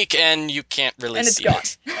and unique, and you can't really And it's see gone.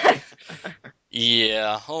 it.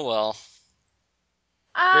 Yeah, oh well.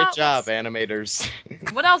 Great job, animators.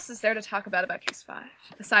 What else is there to talk about Case 5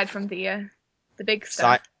 aside from the big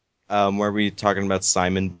stuff? Were we talking about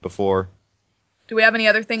Simon before? Do we have any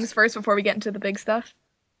other things first before we get into the big stuff?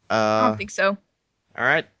 I don't think so. All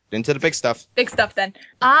right, into the big stuff. Big stuff then.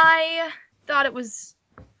 I thought it was.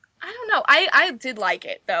 I don't know. I did like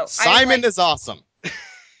it though. Simon is awesome.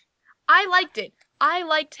 I liked it. I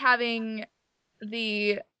liked having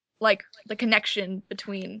the connection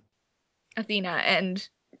between Athena and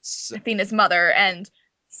Athena's mother and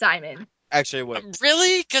Simon. Actually, what?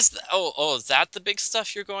 Really? Because is that the big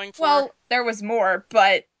stuff you're going for? Well, there was more,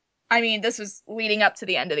 but I mean, this was leading up to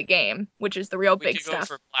the end of the game, which is the real we big could stuff. go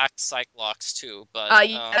for Black Cyclops too, but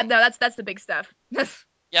yeah, no, that's the big stuff.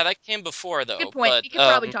 yeah, that came before though. Good point. But, We could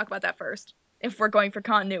probably talk about that first if we're going for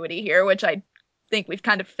continuity here, which I think we've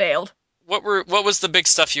kind of failed. What was the big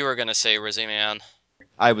stuff you were gonna say, Rizzy Man?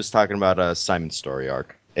 I was talking about Simon's story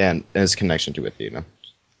arc and his connection to Athena.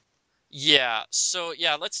 Yeah, so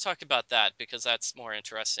yeah, let's talk about that because that's more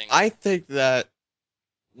interesting. I think that,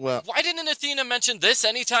 well... Why didn't Athena mention this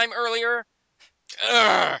anytime earlier?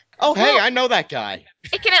 Ugh. Oh, hey, I know that guy.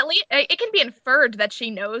 It can be inferred that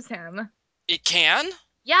she knows him. It can?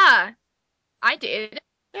 Yeah, I did.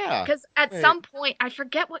 Yeah. Because at some point, I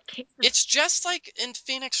forget what case. It's just like in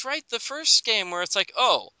Phoenix Wright, the first game, where it's like,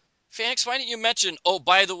 oh, Phoenix, why didn't you mention, oh,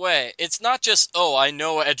 by the way, it's not just, oh, I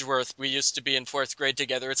know Edgeworth, we used to be in 4th grade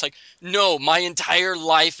together. It's like, no, my entire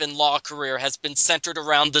life and law career has been centered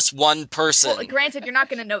around this one person. Well, granted, you're not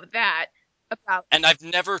going to know that about... And I've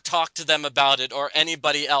never talked to them about it or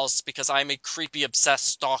anybody else because I'm a creepy, obsessed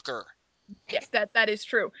stalker. Yes, that is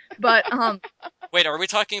true. But, Wait, are we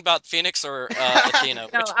talking about Phoenix or Athena?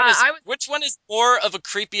 No, which one is more of a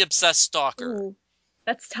creepy, obsessed stalker? Ooh,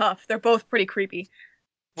 that's tough. They're both pretty creepy.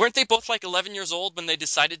 Weren't they both like 11 years old when they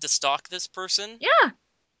decided to stalk this person? Yeah.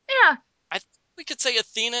 I think we could say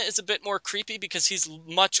Athena is a bit more creepy because he's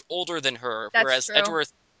much older than her, That's whereas true.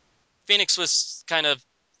 Edgeworth, Phoenix was kind of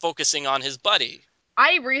focusing on his buddy.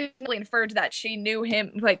 I recently inferred that she knew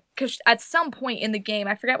him, because at some point in the game,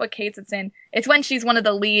 I forget what case it's in. It's when she's one of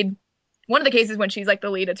the cases when she's like the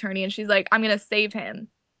lead attorney, and she's like, "I'm gonna save him."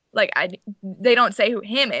 They don't say who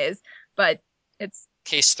him is, but it's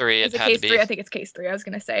Case 3, it had case to be. 3. I think it's case 3. I was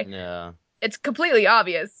gonna say. Yeah. It's completely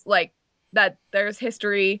obvious, that there's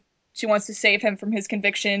history. She wants to save him from his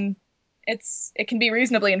conviction. It can be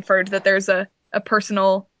reasonably inferred that there's a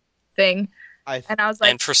personal thing. And I was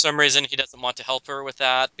like, and for some reason, he doesn't want to help her with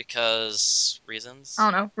that because reasons. I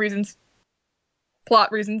don't know, reasons,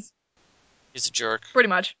 plot reasons. He's a jerk. Pretty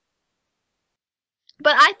much.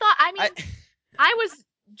 But I was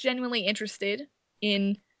genuinely interested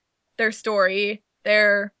in their story,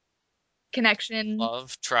 their connection.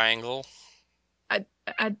 Love triangle. I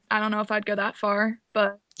don't know if I'd go that far,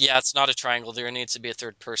 but Yeah, it's not a triangle. There needs to be a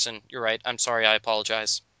third person. You're right. I'm sorry. I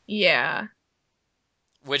apologize. yeah.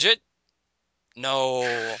 Widget?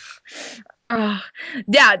 No.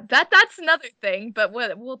 Yeah, that's another thing, but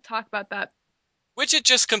we'll talk about that. Widget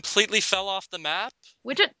just completely fell off the map?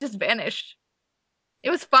 Widget just vanished. It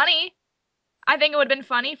was funny. I think it would have been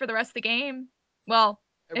funny for the rest of the game. Well,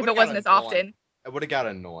 if it wasn't as often. It would have got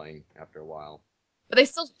annoying after a while. But they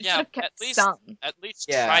still should Yeah, have kept at least, some. At least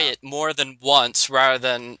Yeah. try it more than once rather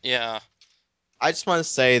than, yeah. I just want to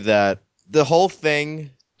say that the whole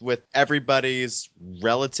thing with everybody's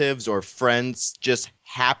relatives or friends just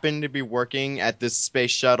happened to be working at this space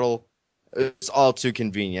shuttle is all too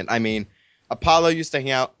convenient. I mean, Apollo used to hang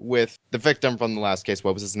out with the victim from the last case.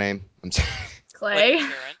 What was his name? I'm sorry. Clay.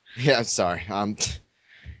 Karen. Yeah, I'm sorry.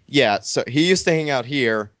 Yeah, so he used to hang out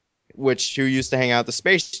here, who used to hang out at the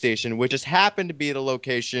space station, which just happened to be the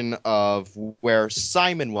location of where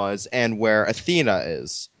Simon was and where Athena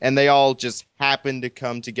is. And they all just happened to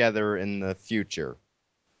come together in the future.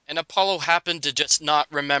 And Apollo happened to just not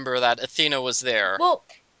remember that Athena was there. Well,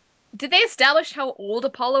 did they establish how old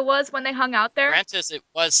Apollo was when they hung out there? Granted, it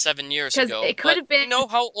was 7 years 'Cause ago. it could have been- You know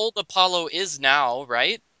how old Apollo is now,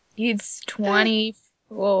 right? He's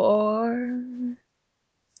 24,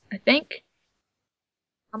 I think.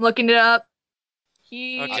 I'm looking it up.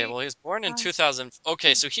 Okay, well, he was born in uh, 2000.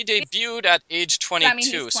 Okay, so he debuted at age That means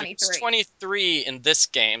 22. he's So he's 23. 23 in this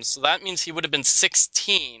game. So that means he would have been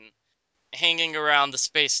 16 hanging around the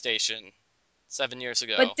space station 7 years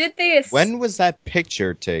ago. But did they... When was that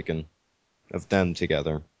picture taken of them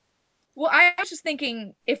together? Well, I was just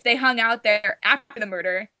thinking if they hung out there after the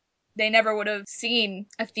murder, they never would have seen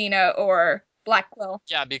Athena or Black Quill.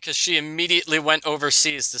 Yeah, because she immediately went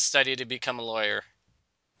overseas to study to become a lawyer.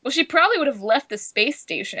 Well, she probably would have left the space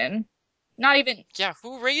station. Not even, Yeah,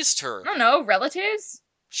 who raised her? I don't know, relatives?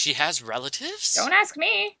 She has relatives? Don't ask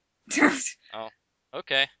me. Oh,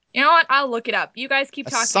 okay. You know what? I'll look it up. You guys keep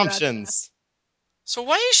talking Assumptions. So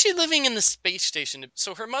why is she living in the space station?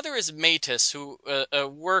 So her mother is Matis, who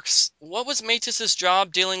works... What was Matis's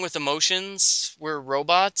job? Dealing with emotions? We're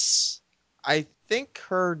robots? I think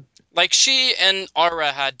her. Like, she and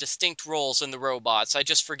Ara had distinct roles in the robots. I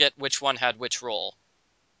just forget which one had which role.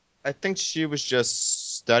 I think she was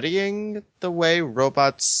just studying the way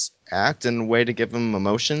robots act and way to give them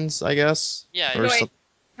emotions, I guess. Yeah, Or yeah. some-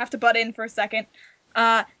 Have to butt in for a second.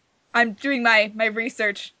 I'm doing my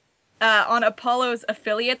research on Apollo's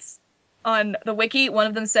affiliates on the wiki. One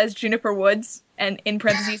of them says Juniper Woods, and in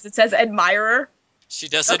parentheses it says admirer. She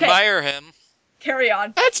does Okay. admire him. Carry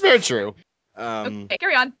on. That's very true. Okay,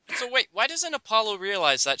 carry on. So wait, why doesn't Apollo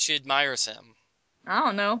realize that she admires him? I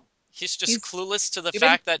don't know. He's just He's clueless to the stupid.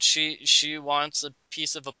 fact that she wants a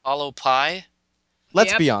piece of Apollo pie?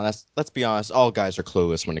 Let's Yep. be honest. Let's be honest. All guys are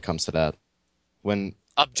clueless when it comes to that.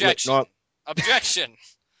 Objection. No, Objection.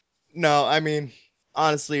 no, I mean,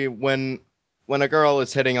 honestly, when a girl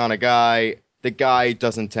is hitting on a guy, the guy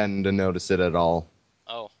doesn't tend to notice it at all.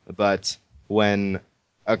 Oh. But when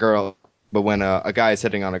a guy is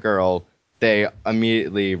hitting on a girl, they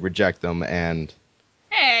immediately reject them, and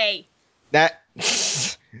Hey, that.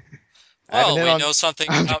 I haven't Well, hit we on- know something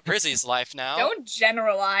about Rizzy's life now. don't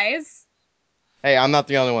generalize. Hey, I'm not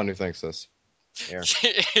the only one who thinks this. Here.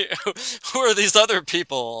 Who are these other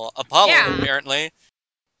people? Apollo, Yeah. apparently.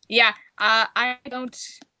 Yeah, I don't.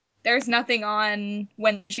 There's nothing on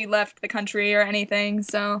when she left the country or anything,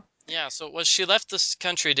 so. Yeah, so was she left this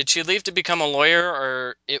country? Did she leave to become a lawyer,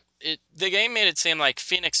 or the game made it seem like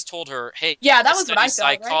Phoenix told her, "Hey, Yeah, you that have to was what I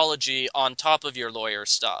study thought, right? psychology on top of your lawyer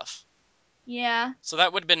stuff." Yeah. So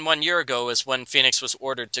that would have been 1 year ago is when Phoenix was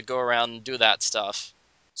ordered to go around and do that stuff.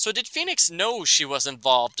 So did Phoenix know she was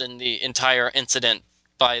involved in the entire incident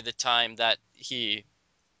by the time that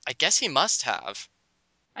I guess he must have.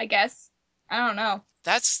 I guess. I don't know.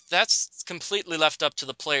 That's completely left up to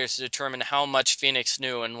the players to determine how much Phoenix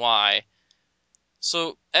knew and why.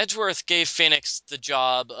 So Edgeworth gave Phoenix the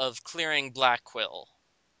job of clearing Black Quill.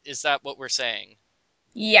 Is that what we're saying?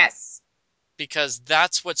 Yes. Because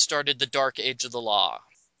that's what started the Dark Age of the Law.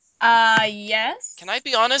 Yes. Can I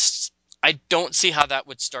be honest? I don't see how that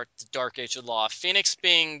would start the Dark Age of the Law. Phoenix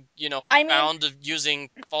being, I mean- found of using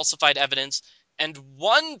falsified evidence, and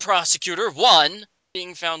one prosecutor,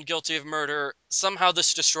 being found guilty of murder. Somehow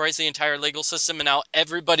this destroys the entire legal system, and now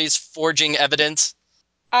everybody's forging evidence.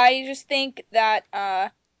 I just think that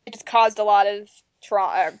it just caused a lot of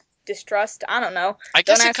distrust. I don't know. I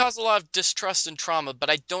guess Don't it ask- caused a lot of distrust and trauma, but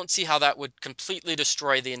I don't see how that would completely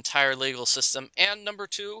destroy the entire legal system. And number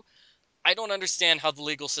two, I don't understand how the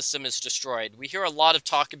legal system is destroyed. We hear a lot of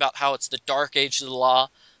talk about how it's the Dark Age of the Law,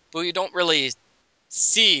 but we don't really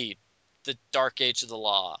see the Dark Age of the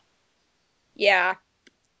Law. Yeah.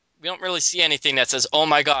 We don't really see anything that says, oh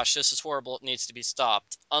my gosh, this is horrible, it needs to be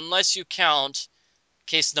stopped. Unless you count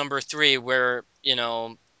case number 3 where,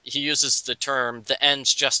 he uses the term, the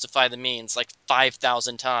ends justify the means, like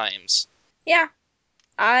 5,000 times. Yeah.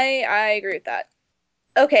 I agree with that.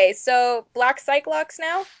 Okay, so Black Cyclops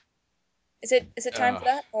now? Is it time for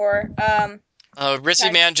that? Or Rizzy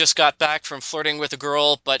Okay. Man just got back from flirting with a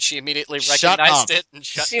girl, but she immediately Shut recognized up. it and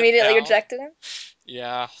shut she him immediately down. rejected him?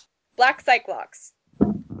 Yeah. Black Cyclops.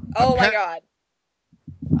 Oh my Appar- god.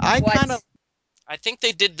 I What? kind of. I think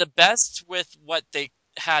they did the best with what they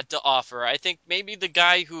had to offer. I think maybe the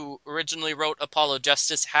guy who originally wrote Apollo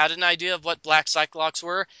Justice had an idea of what Black Cyclops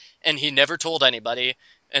were, and he never told anybody.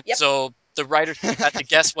 And Yep. so the writers had to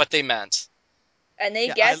guess what they meant. And they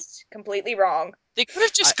Yeah, guessed completely wrong. They could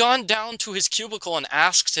have just gone down to his cubicle and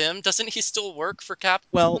asked him. Doesn't he still work for Capcom?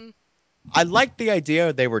 Well, I liked the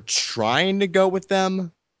idea they were trying to go with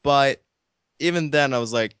them, but even then I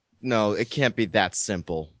was like, no, it can't be that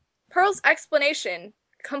simple. Pearl's explanation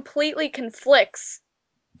completely conflicts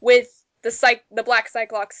with the Black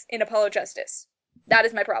Cyclops in Apollo Justice. That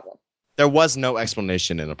is my problem. There was no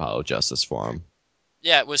explanation in Apollo Justice for him.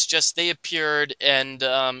 Yeah, it was just they appeared and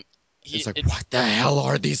It's like, what the hell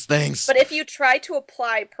are these things? But if you try to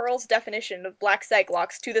apply Pearl's definition of black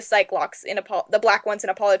Cyclops to the Cyclops in the black ones in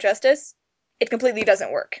Apollo Justice, it completely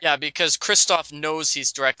doesn't work. Yeah, because Kristoff knows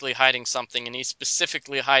he's directly hiding something, and he's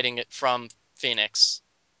specifically hiding it from Phoenix.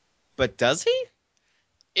 But does he?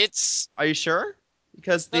 It's... Are you sure?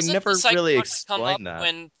 Because they Doesn't never the really Cyclops come up explain that.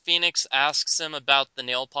 when Phoenix asks him about the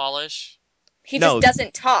nail polish? He No. just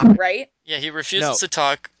doesn't talk, right? Yeah, he refuses to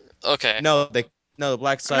talk. Okay. No, the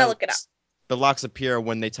black I'm gonna look it up. Cyclops. The locks appear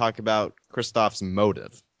when they talk about Kristoff's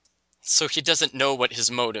motive. So he doesn't know what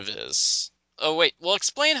his motive is. Oh, wait. Well,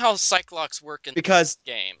 explain how Cyclops work in Because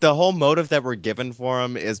this game. the whole motive that we're given for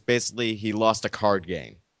him is basically he lost a card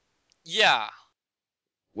game. Yeah.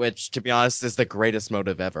 Which, to be honest, is the greatest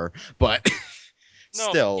motive ever. But No,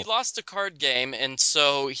 still. he lost a card game, and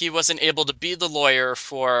so he wasn't able to be the lawyer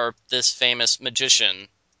for this famous magician.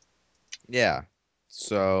 Yeah.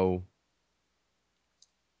 So...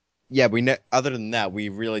 Yeah, other than that, we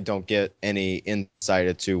really don't get any insight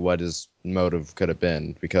into what his motive could have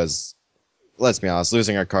been. Because, let's be honest,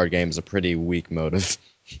 losing a card game is a pretty weak motive.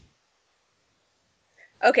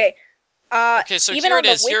 Okay. Okay, so even here on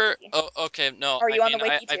it is. the Here. wiki. Oh, okay, no. Are you I on the mean,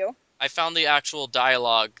 wiki too? I found the actual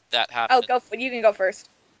dialogue that Oh, happened. you can go first.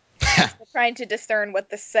 I'm trying to discern what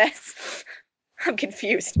this says. I'm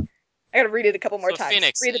confused. I gotta read it a couple more So times.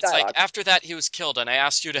 Phoenix, Read the it's dialogue. like, after that he was killed, and I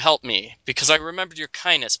asked you to help me, because I remembered your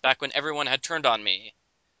kindness back when everyone had turned on me.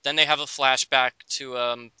 Then they have a flashback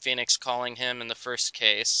to Phoenix calling him in the first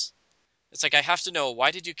case. It's like, I have to know,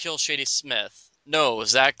 why did you kill Shady Smith? No,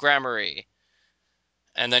 Zach Gramarye.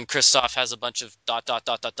 And then Kristoff has a bunch of ...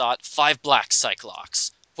 5 black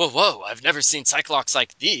Cyclops. Whoa, I've never seen Cyclops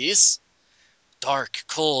like these. Dark,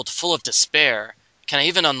 cold, full of despair. Can I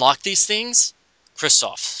even unlock these things?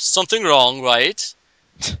 Kristoff, something wrong, right?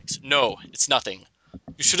 No, it's nothing.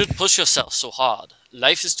 You shouldn't push yourself so hard.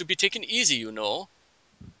 Life is to be taken easy, you know. ...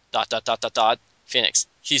 Phoenix,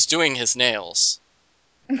 he's doing his nails.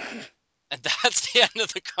 And that's the end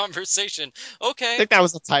of the conversation. I Okay. think that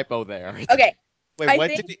was a typo there. Okay. Wait,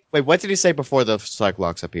 what did he say before the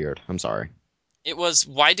Cyclops appeared? I'm sorry. It was,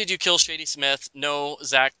 why did you kill Shady Smith? No,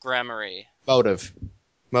 Zach Gramarye. Motive.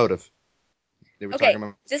 They were Okay, talking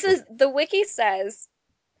about... this is the wiki says,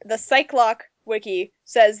 the Cyclops wiki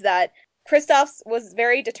says that Kristoff was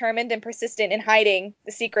very determined and persistent in hiding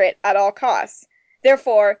the secret at all costs.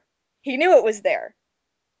 Therefore, he knew it was there.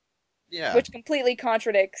 Yeah. Which completely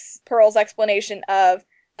contradicts Pearl's explanation of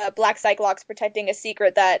Black Cyclops protecting a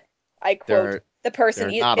secret that, I quote, the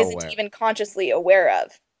person isn't even consciously aware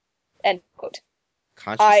of. End quote.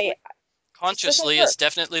 Consciously? Consciously is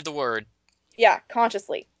definitely the word. Yeah,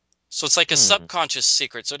 consciously. So it's like a subconscious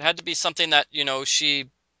secret. So it had to be something that, she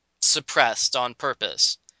suppressed on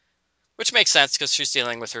purpose. Which makes sense because she's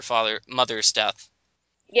dealing with her mother's death.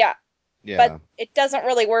 Yeah. Yeah. But it doesn't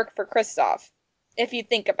really work for Kristoff, if you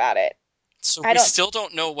think about it. So we still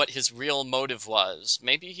don't know what his real motive was.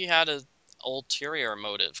 Maybe he had an ulterior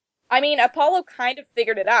motive. I mean, Apollo kind of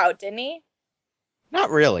figured it out, didn't he? Not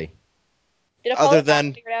really. Did Apollo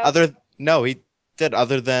figure it out? No, he did,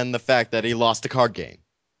 other than the fact that he lost a card game.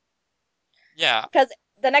 Yeah. Because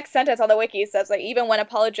the next sentence on the wiki says, like, even when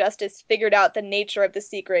Apollo Justice figured out the nature of the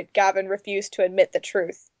secret, Gavin refused to admit the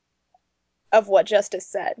truth of what Justice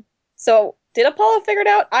said. So, did Apollo figure it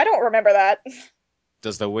out? I don't remember that.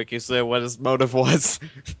 Does the wiki say what his motive was?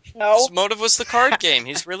 No. His motive was the card game.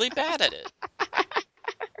 He's really bad at it.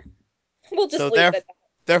 We'll just leave it at that.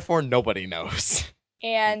 Therefore, nobody knows.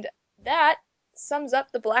 And that sums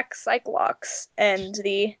up the Black Cyclops and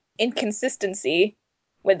the inconsistency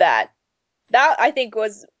with that. That, I think,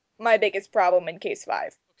 was my biggest problem in Case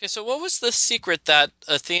 5. Okay, so what was the secret that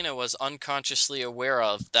Athena was unconsciously aware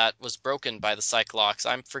of that was broken by the Cyclops?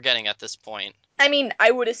 I'm forgetting at this point. I mean, I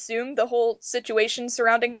would assume the whole situation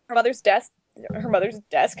surrounding her mother's death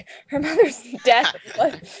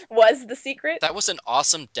was the secret. That was an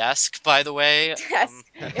awesome desk, by the way. Desk,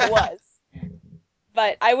 it was.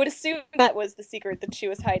 But I would assume that was the secret that she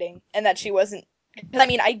was hiding, and that she wasn't. I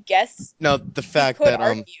mean, I guess. No, the fact you could that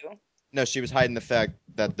argue. No, she was hiding the fact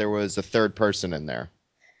that there was a third person in there.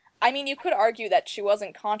 I mean, you could argue that she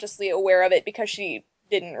wasn't consciously aware of it because she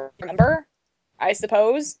didn't remember, I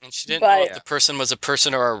suppose. And she didn't know if the person was a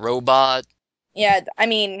person or a robot. Yeah, I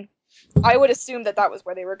mean, I would assume that was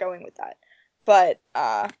where they were going with that. But,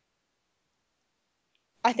 I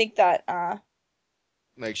think that,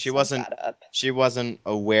 like, she wasn't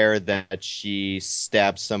aware that she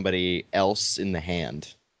stabbed somebody else in the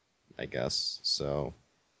hand, I guess. So,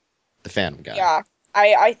 the Phantom guy. Yeah,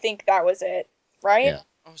 I think that was it, right? Yeah.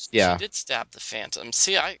 Oh, yeah. She did stab the Phantom.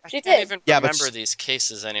 See, I can't did. even remember these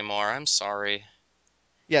cases anymore. I'm sorry.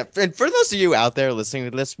 Yeah, and for those of you out there listening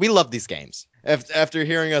to this, we love these games. After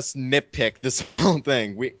hearing us nitpick this whole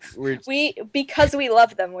thing, Because we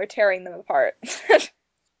love them, we're tearing them apart.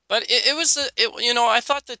 But I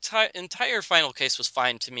thought the entire final case was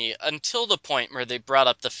fine to me until the point where they brought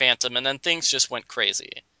up the Phantom, and then things just went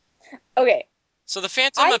crazy. Okay. So the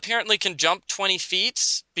Phantom apparently can jump 20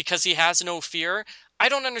 feet because he has no fear. I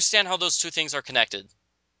don't understand how those two things are connected.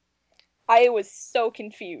 I was so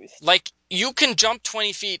confused. Like, you can jump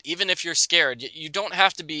 20 feet even if you're scared. You don't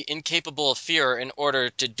have to be incapable of fear in order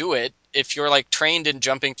to do it if you're, like, trained in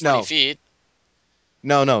jumping 20 feet.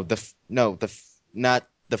 No, not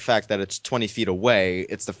the fact that it's 20 feet away.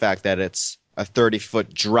 It's the fact that it's a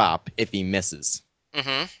 30-foot drop if he misses.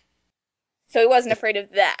 Mm-hmm. So he wasn't afraid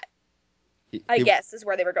of that. I guess is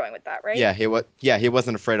where they were going with that, right? Yeah, he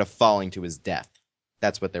wasn't afraid of falling to his death.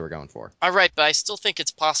 That's what they were going for. All right, but I still think it's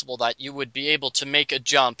possible that you would be able to make a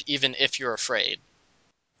jump even if you're afraid.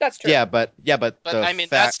 That's true. But I mean,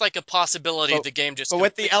 that's like a possibility the game just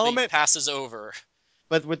completely passes over.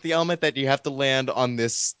 But with the element that you have to land on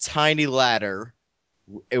this tiny ladder,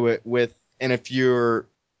 and if you're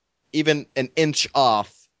even an inch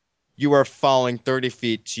off, you are falling 30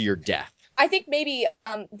 feet to your death. I think maybe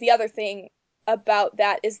the other thing about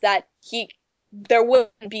that is that there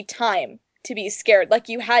wouldn't be time to be scared. Like,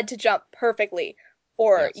 you had to jump perfectly,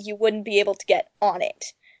 or you wouldn't be able to get on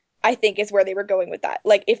it, I think is where they were going with that.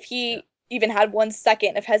 Like, if he even had 1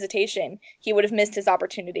 second of hesitation, he would have missed his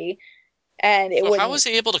opportunity. And how was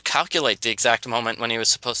he able to calculate the exact moment when he was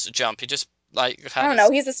supposed to jump? He just, like... I don't know,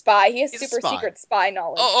 he's a spy. He has super secret spy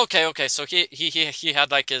knowledge. Oh, okay. So he had,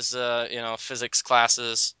 like, his, physics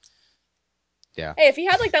classes. Yeah. Hey, if he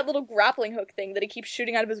had, like, that little grappling hook thing that he keeps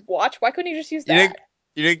shooting out of his watch, why couldn't he just use that?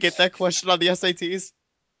 You didn't get that question on the SATs?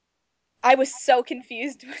 I was so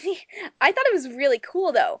confused. I thought it was really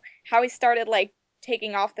cool, though, how he started, like,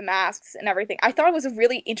 taking off the masks and everything. I thought it was a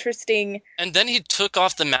really interesting... And then he took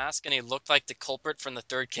off the mask and he looked like the culprit from the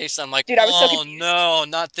third case. I'm like, dude, I was so confused. No,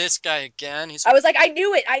 not this guy again. I was like, I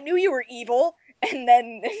knew it. I knew you were evil. And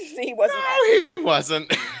then he wasn't. No, he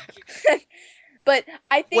wasn't. But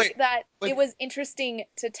I think it was interesting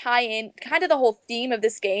to tie in kind of the whole theme of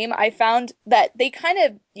this game. I found that they kind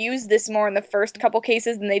of used this more in the first couple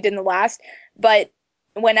cases than they did in the last. But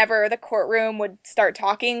whenever the courtroom would start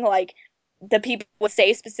talking, like, the people would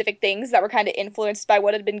say specific things that were kind of influenced by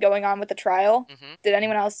what had been going on with the trial. Mm-hmm. Did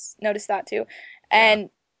anyone else notice that too? Yeah. And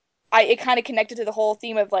it kind of connected to the whole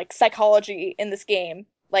theme of, like, psychology in this game.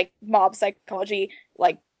 Like, mob psychology,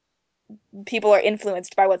 like, people are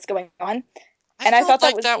influenced by what's going on. I thought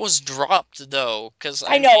that was dropped, though, because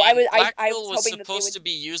I was supposed to be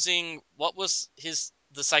using what was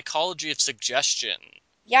the psychology of suggestion.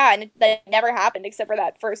 Yeah, and that never happened except for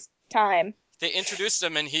that first time. They introduced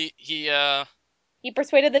him, and he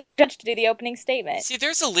persuaded the judge to do the opening statement. See,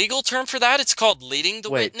 there's a legal term for that. It's called leading the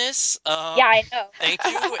witness. Yeah, I know. Thank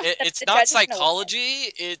you. It's not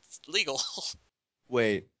psychology. It's legal.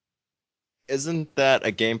 Wait. Isn't that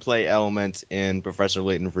a gameplay element in Professor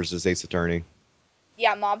Layton versus Ace Attorney?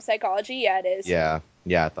 Yeah, mob psychology. Yeah, it is. Yeah,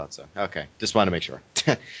 I thought so. Okay, just want to make sure.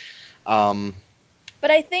 But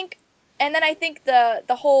I think the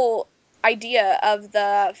whole idea of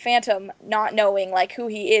the Phantom not knowing, like, who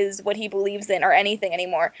he is, what he believes in, or anything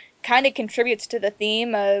anymore, kind of contributes to the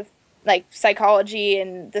theme of, like, psychology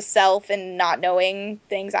and the self and not knowing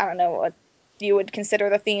things. I don't know what you would consider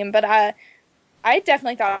the theme, but I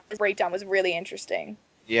definitely thought his breakdown was really interesting.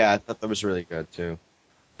 Yeah, I thought that was really good too.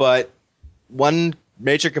 But one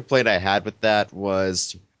major complaint I had with that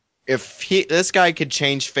was, if this guy could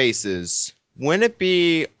change faces, wouldn't it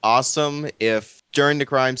be awesome if during the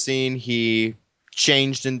crime scene he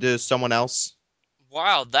changed into someone else?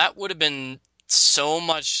 Wow, that would have been so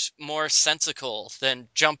much more sensical than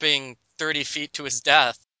jumping 30 feet to his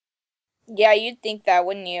death. Yeah, you'd think that,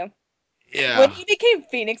 wouldn't you? Yeah. When he became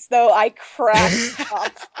Phoenix, though, I cracked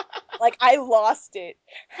up. Like, I lost it.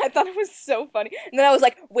 I thought it was so funny. And then I was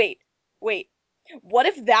like, wait. What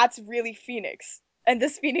if that's really Phoenix? And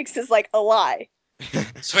this Phoenix is, like, a lie.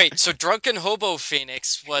 So Drunken Hobo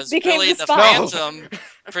Phoenix was became really the spy. Phantom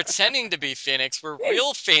pretending to be Phoenix, where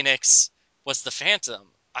real Phoenix was the Phantom.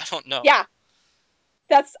 I don't know. Yeah.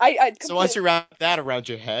 I so once you wrap that around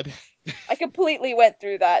your head... I completely went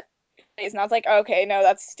through that phase, and I was like, okay, no,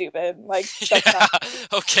 that's stupid. Like, that's not...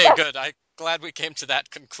 Okay, good. I'm glad we came to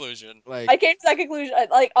that conclusion. I came to that conclusion,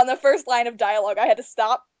 like, on the first line of dialogue, I had to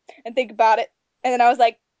stop and think about it, and then I was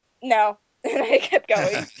like, no. And I kept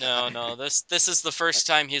going. No, this is the first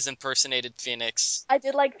time he's impersonated Phoenix. I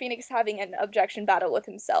did like Phoenix having an objection battle with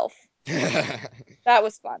himself. That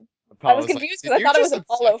was fun. I was confused because I thought it was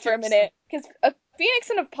Apollo for a minute. Because Phoenix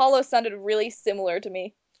and Apollo sounded really similar to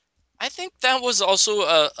me. I think that was also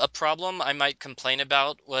a problem I might complain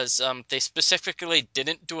about was they specifically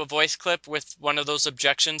didn't do a voice clip with one of those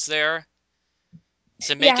objections there.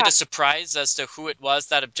 To make it Yeah. a surprise as to who it was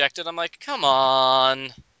that objected, I'm like, come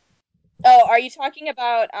on. Oh, are you talking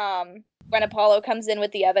about when Apollo comes in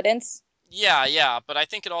with the evidence? Yeah, but I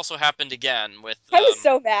think it also happened again with I was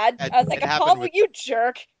so mad. It- I was like, it happened Apollo, with- you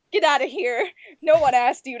jerk! Get out of here! No one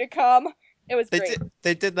asked you to come. It was great.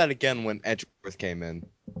 They did that again when Edgeworth came in.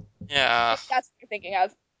 yeah. That's what you're thinking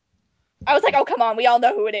of. I was like, oh come on, we all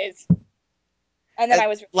know who it is. And then I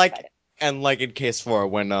was really like excited. and like in case 4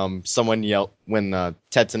 when someone yelled when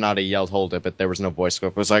Ted Tanada yelled hold it, but there was no voice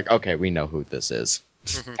clip. It was like, okay, we know who this is.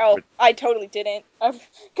 Oh, I totally didn't.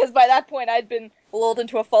 Because by that point, I'd been lulled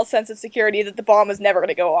into a false sense of security that the bomb was never going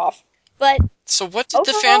to go off. But So what did the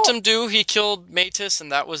overall- Phantom do? He killed Matus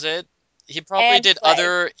and that was it? He probably And did Clay.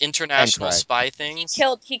 other international Clay. spy things.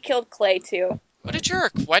 he killed Clay too. What a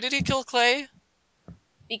jerk. Why did he kill Clay?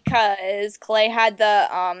 Because Clay had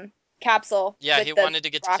the capsule. Yeah, with he the wanted to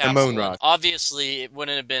get the rocket. The capsule. moon rock. Obviously, it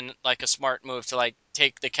wouldn't have been like a smart move to like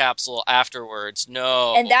take the capsule afterwards.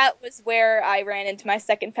 No. And that was where I ran into my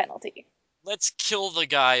second penalty. Let's kill the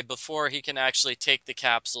guy before he can actually take the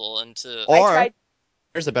capsule into... Or I tried.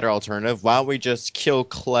 there's a better alternative. Why don't we just kill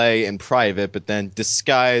Clay in private, but then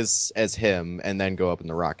disguise as him and then go up in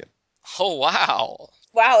the rocket? Oh, wow.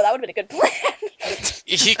 Wow, that would have been a good plan.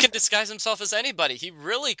 He can disguise himself as anybody. He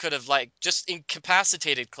really could have, like, just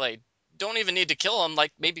incapacitated Clay. Don't even need to kill him,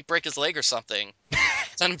 like, maybe break his leg or something.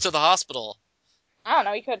 Send him to the hospital. I don't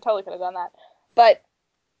know. He totally could have done that. But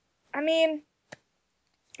I mean,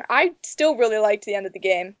 I still really liked the end of the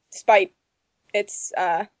game, despite its.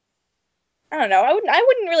 I don't know. I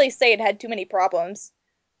wouldn't really say it had too many problems.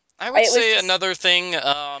 I would It was say just- another thing,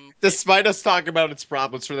 Despite us talking about its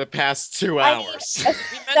problems for the past 2 I mean, hours. we the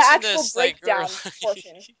mentioned actual this, like, breakdown early-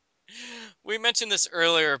 portion. We mentioned this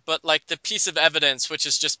earlier, but like the piece of evidence which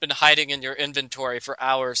has just been hiding in your inventory for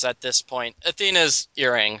hours at this point, Athena's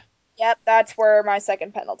earring. Yep, that's where my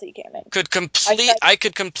second penalty came in. I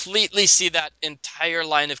could completely see that entire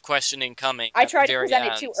line of questioning coming. I at the tried to very present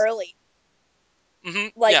end. it too early.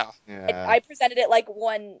 Like, Yeah. I presented it like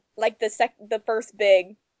the first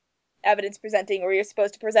big evidence presenting, where you're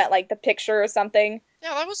supposed to present like the picture or something.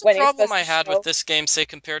 yeah, that was a when you're problem supposed I to had show- with this game, say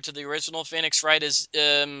compared to the original Phoenix Wright is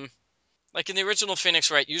like in the original Phoenix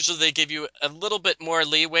Wright, usually they give you a little bit more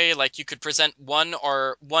leeway, like you could present one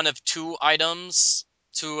or one of two items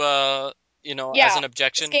to as an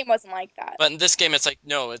objection. This game wasn't like that. But in this game, it's like,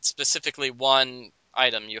 no, it's specifically one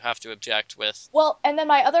item you have to object with. Well, and then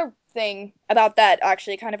my other thing about that,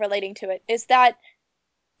 actually kind of relating to it, is that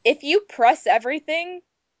if you press everything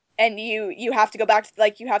and you have to go back to,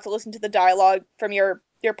 like, you have to listen to the dialogue from your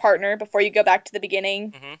partner before you go back to the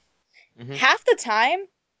beginning, Mhm. half the time,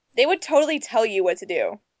 they would totally tell you what to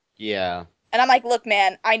do. Yeah. And I'm like, look,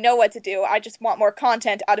 man, I know what to do. I just want more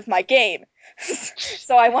content out of my game.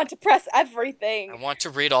 So I want to press everything. I want to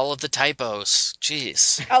read all of the typos.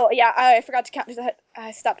 Jeez. Oh, yeah, I forgot to count.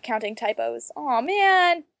 I stopped counting typos. Oh,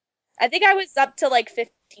 man. I think I was up to, like,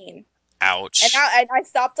 15. Ouch. And I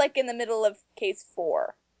stopped, like, in the middle of case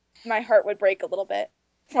 4. My heart would break a little bit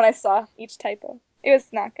when I saw each typo. It was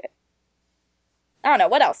not good. I don't know.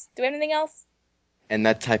 What else? Do we have anything else? And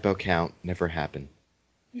that typo count never happened.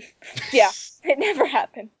 Yeah, it never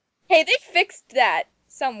happened. Hey, they fixed that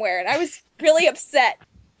somewhere, and I was really upset.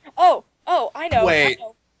 Oh, I know. Wait. I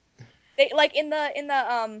know. They, like, in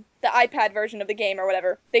the iPad version of the game or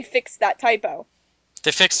whatever, they fixed that typo.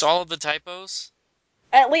 They fixed all of the typos?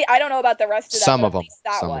 At least I don't know about the rest of them. Some but of at them. least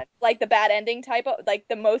that Some. one, like the bad ending typo, like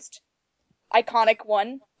the most iconic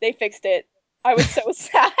one. They fixed it. I was so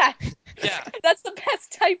sad. Yeah. That's the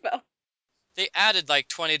best typo. They added like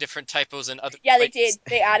 20 different typos in other Yeah, they places. did.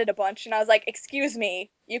 They added a bunch, and I was like, "Excuse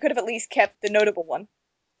me, you could have at least kept the notable one.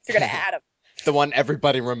 If you're gonna add them, The one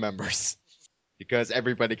everybody remembers. Because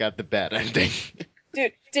everybody got the bad ending.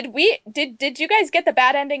 dude. Did you guys get the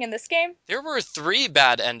bad ending in this game? There were 3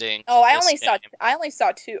 bad endings. Oh, in I this only game.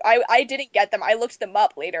 saw 2. I didn't get them. I looked them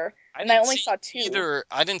up later, and I didn't only see saw 2. Either.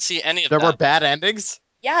 I didn't see any of There that. were bad endings?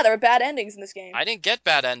 Yeah, there were bad endings in this game. I didn't get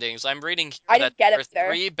bad endings. I'm reading here I didn't that get there it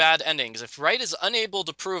are either. 3 bad endings. If Wright is unable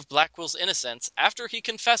to prove Blackwell's innocence after he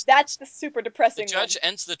confessed, That's the super the depressing judge one.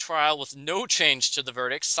 ends the trial with no change to the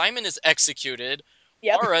verdict. Simon is executed.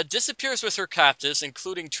 Yep. Laura disappears with her captives,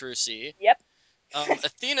 including Trucy. Yep.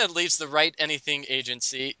 Athena leaves the Write Anything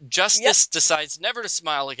agency. Justice decides never to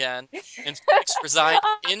smile again, and Phoenix resigns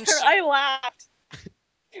in I laughed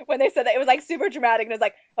when they said that. It was like super dramatic, and it was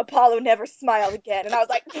like Apollo never smiled again, and I was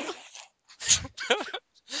like,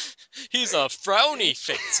 He's a frowny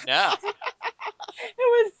face now. It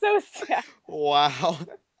was so sad. Wow.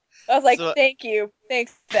 I was like, So- thank you.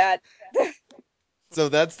 Thanks, Pat. So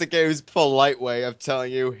that's the game's polite way of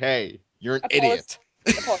telling you, hey, you're an idiot.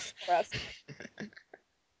 Apologies for us.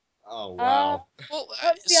 Oh, wow. Well,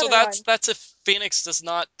 What's the so other that's if Phoenix does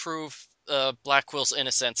not prove Blackwill's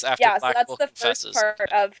innocence after Yeah, so that's Blackwill the confesses. first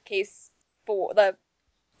part of case 4. The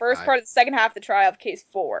first Five. part of the second half of the trial of case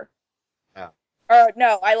 4. Yeah. Or,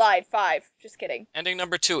 no, I lied. 5. Just kidding. Ending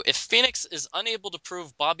number 2. If Phoenix is unable to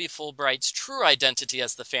prove Bobby Fulbright's true identity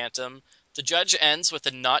as the Phantom, the judge ends with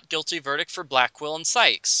a not guilty verdict for Blackwill and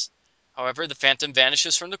Sykes. However, the Phantom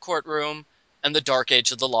vanishes from the courtroom, and the Dark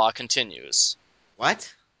Age of the Law continues.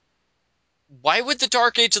 What? Why would the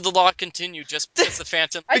Dark Age of the Law continue just because the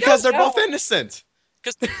Phantom... Because they're don't both know. innocent.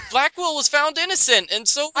 Because Blackwell was found innocent, and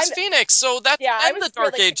so was I'm- Phoenix, so that's Yeah, I end was the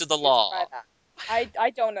Dark really Age of the confused Law. by that. I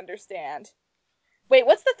don't understand. Wait,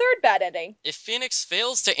 what's the third bad ending? If Phoenix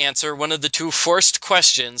fails to answer one of the 2 forced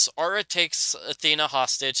questions, Aura takes Athena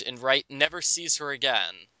hostage and Wright never sees her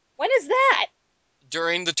again. When is that?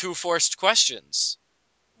 During the 2 forced questions.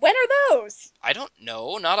 When are those? I don't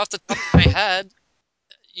know, not off the top of my head.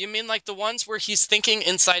 You mean like the ones where he's thinking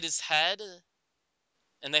inside his head?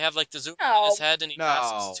 And they have like the zoom in No. his head and he No.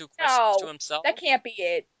 asks 2 questions No, to himself? that can't be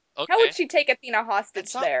it. Okay. How would she take Athena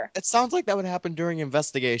hostage there? It sounds like that would happen during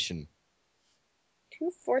investigation.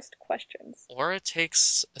 2 forced questions. Aura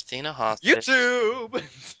takes Athena hostage. YouTube!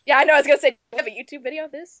 Yeah, I know. I was gonna say, do you have a YouTube video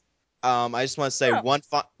of this? I just want to say Oh.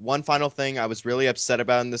 one final thing I was really upset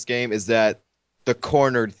about in this game is that the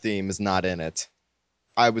cornered theme is not in it.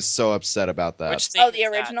 I was so upset about that. Which theme Oh, the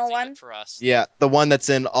is that? original Save it one? for us. Yeah, the one that's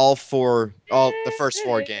in all the first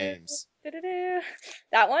 4 games.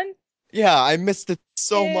 That one? Yeah, I missed it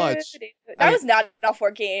so much. That was not all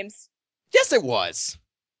 4 games. Yes, it was.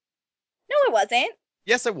 No, it wasn't.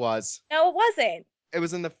 Yes, it was. No, it wasn't. It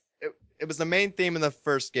was in the. It was the main theme in the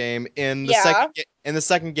first game. In the Yeah.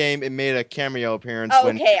 second game, it made a cameo appearance Oh,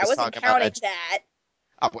 when okay, he I was wasn't talking about counting Edge. that.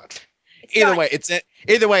 Oh, well, It's either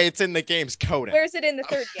not- way, it's in the game's coding. Where's it in the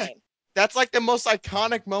third game? That's like the most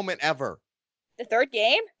iconic moment ever. The third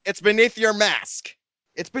game? It's beneath your mask.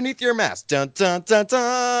 It's beneath your mask. Dun dun dun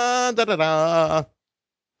dun da da da.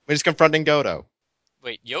 When he's confronting Godo.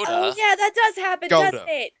 Wait, Yoda? Oh yeah, that does happen, Godo. doesn't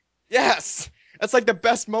it? Yes, that's like the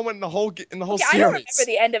best moment in the whole Okay, series. I don't remember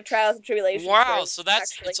the end of Trials and Tribulations. Wow, very so well,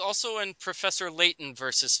 it's also in Professor Layton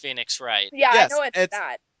versus Phoenix Wright. Yeah, Yes, I know it's it's-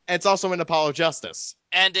 that. And it's also in Apollo Justice.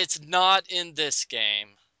 And it's not in this game.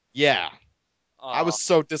 Yeah, I Aw. was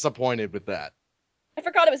so disappointed with that. I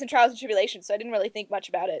forgot it was in Trials and Tribulations, so I didn't really think much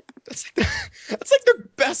about it. That's like the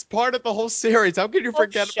best part of the whole series. How can you Oh,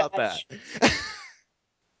 forget about shush. that?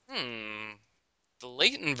 The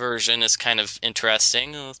Layton version is kind of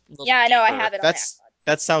interesting. a little Yeah, I know, I deeper. have it on That's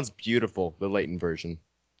that sounds beautiful. The Leighton version.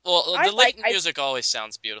 Well, I the Layton like- music always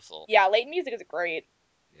sounds beautiful. Yeah, Leighton music is great.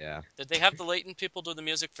 Yeah. Did they have the Layton people do the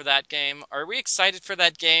music for that game? Are we excited for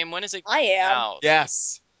that game? When is it I am. out?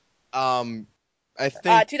 Yes. I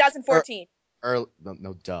think 2014. early.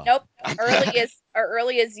 No, duh. Nope.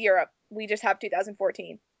 Early is Europe. We just have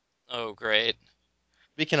 2014. Oh, great.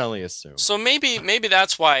 We can only assume. So maybe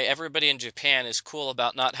that's why everybody in Japan is cool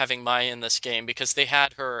about not having Maya in this game, because they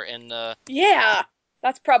had her in the... Yeah,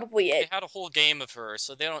 that's probably They it. had a whole game of her,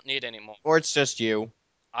 so they don't need any more. Or it's just you.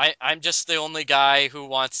 I'm just the only guy who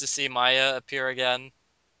wants to see Maya appear again.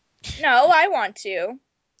 No, I want to,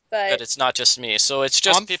 But but it's not just me, so it's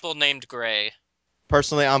just I'm- people named Gray.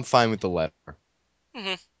 Personally, I'm fine with the letter.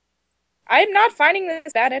 I'm not finding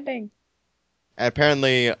this bad ending. And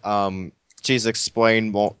apparently, she's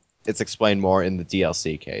explained more. It's explained more in the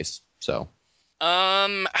DLC case. So.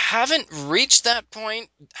 Haven't reached that point.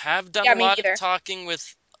 Have done Yeah, a me lot either. of talking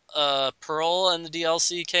with Pearl in the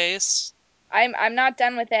DLC case. I'm not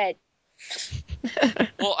done with it.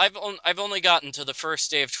 Well, I've only gotten to the first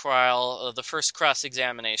day of trial, the first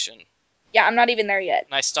cross-examination, Yeah, I'm not even there yet.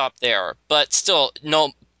 and I stopped there. But still,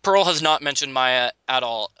 no, Pearl has not mentioned Maya at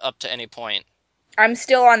all up to any point. I'm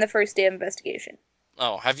still on the first day of investigation.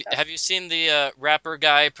 Oh, have you seen the rapper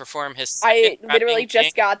guy perform his I second literally rapping just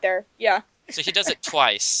gig? got there. Yeah. So he does it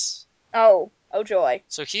twice. Oh joy.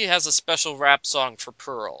 So he has a special rap song for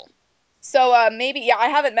Pearl. So maybe I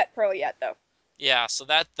haven't met Pearl yet though. Yeah, so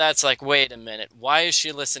that's like, wait a minute, why is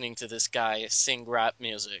she listening to this guy sing rap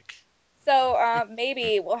music? So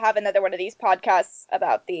maybe we'll have another one of these podcasts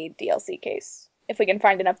about the DLC case if we can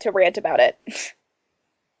find enough to rant about it.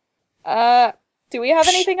 Do we have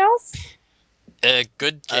anything else?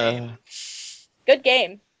 Good game. Good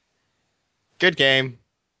game. Good game.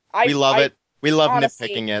 I We love it. We love honestly-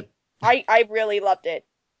 nitpicking it. I really loved it.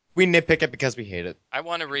 We nitpick it because we hate it. I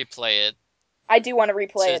want to replay it I do want to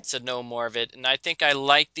replay it. to know more of it, and I think I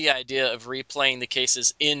like the idea of replaying the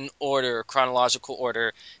cases in order, chronological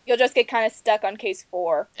order, You'll just get kind of stuck on case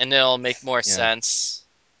 4. and it'll make more Yeah. sense.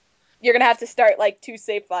 You're gonna have to start like 2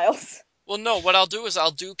 save files. Well, no, what I'll do is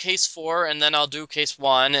I'll do case 4, and then I'll do case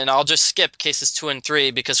 1, and I'll just skip cases 2 and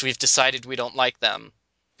 3 because we've decided we don't like them.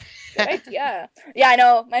 Good idea. Yeah, I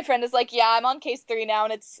know. My friend is like, yeah, I'm on case 3 now,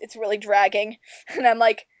 and it's really dragging. And I'm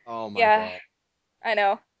like, Oh my yeah, god. I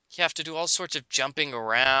know. You have to do all sorts of jumping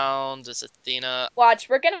around as Athena. Watch,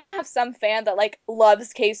 we're gonna have some fan that like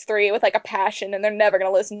loves case 3 with like a passion, and they're never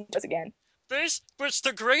gonna listen to us again. This was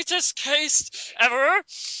the greatest case ever.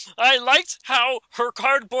 I liked how her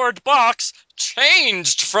cardboard box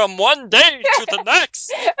changed from one day to the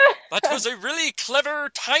next. That was a really clever,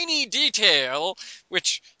 tiny detail,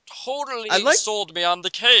 which totally sold me on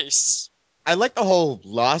the case. I like the whole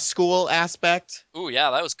law school aspect. Ooh,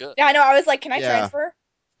 yeah, that was good. Yeah, I know. I was like, can I Yeah. transfer?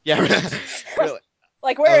 Yeah, really.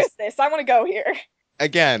 Like, where is this? I want to go here.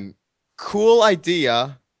 Again, cool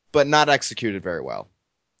idea, but not executed very well.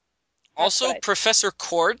 Also, what I- Professor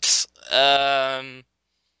Quartz,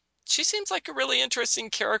 she seems like a really interesting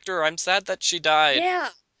character. I'm sad that she died. Yeah,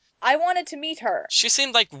 I wanted to meet her. She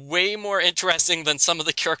seemed like way more interesting than some of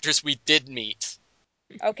the characters we did meet.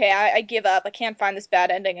 Okay, I give up. I can't find this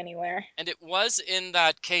bad ending anywhere. And it was in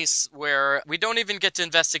that case where we don't even get to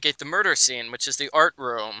investigate the murder scene, which is the art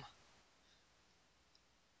room.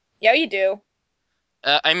 Yeah, you do.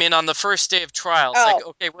 I mean, on the first day of trial, it's Oh, like,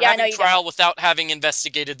 okay, we're yeah, no, having you trial don't. without having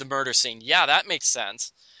investigated the murder scene. Yeah, that makes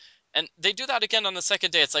sense. And they do that again on the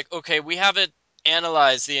second day. It's like, okay, we haven't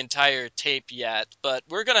analyzed the entire tape yet, but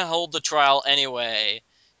we're going to hold the trial anyway,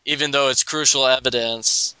 even though it's crucial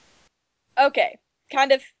evidence. Okay,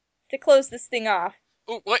 kind of to close this thing off.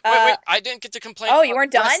 Ooh, wait. I didn't get to complain Oh, about you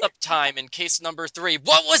weren't dress done? up time in case number 3.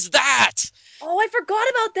 What was that? Oh, I forgot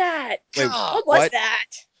about that. Wait, God. What was what? that?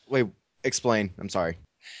 Wait, explain. I'm sorry.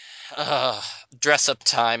 Dress up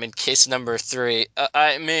time in case number 3.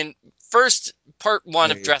 I mean, first part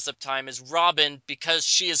 1 of Wait. dress up time is Robin, because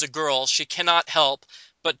she is a girl, she cannot help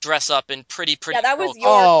but dress up in pretty Yeah, that was girl- your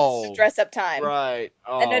Oh, version of dress up time. Right.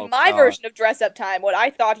 Oh, And then my version of dress up time, what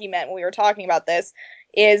I thought he meant when we were talking about this,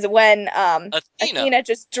 is when Athena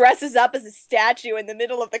just dresses up as a statue in the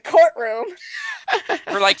middle of the courtroom.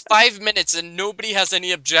 for like 5 minutes, and nobody has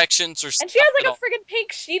any objections or And stuff she has at like all. a friggin'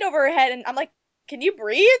 pink sheet over her head, and I'm like, can you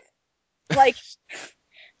breathe? Like,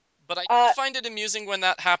 But I did find it amusing when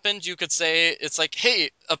that happened. You could say, it's like,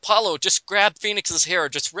 hey, Apollo, just grab Phoenix's hair,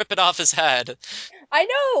 just rip it off his head. I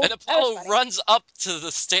know. And That was Apollo funny. runs up to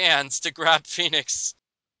the stands to grab Phoenix.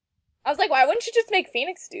 I was like, why wouldn't you just make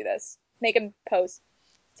Phoenix do this? Make him pose.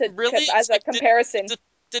 Really? As a Like, comparison.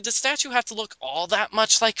 Did the statue have to look all that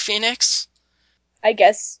much like Phoenix? I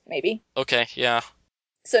guess, maybe. Okay, yeah.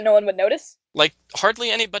 So no one would notice? Like, hardly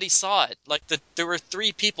anybody saw it. Like, there were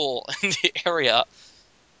 3 people in the area.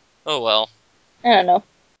 Oh well. I don't know.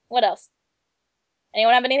 What else?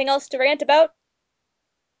 Anyone have anything else to rant about?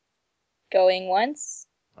 Going once?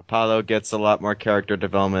 Apollo gets a lot more character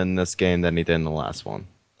development in this game than he did in the last one.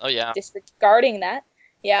 Oh yeah. Disregarding that.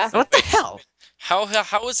 Yeah. What the hell?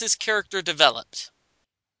 How is his character developed?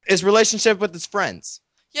 His relationship with his friends.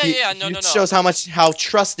 Yeah, no. It shows how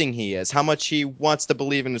trusting he is, how much he wants to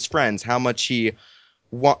believe in his friends, how much he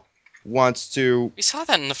wants to. We saw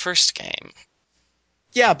that in the first game.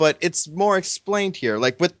 Yeah, but it's more explained here,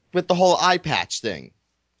 like with the whole eye patch thing.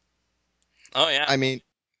 Oh yeah. I mean,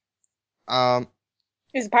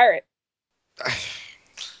 He's a pirate.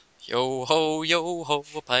 Yo ho,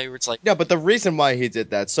 a pirate's like. yeah, but the reason why he did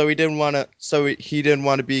that, so he didn't want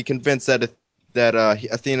to be convinced that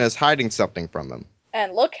Athena is hiding something from him.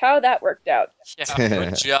 And look how that worked out. Yeah,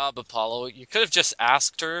 good job, Apollo. You could have just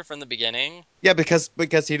asked her from the beginning. Yeah, because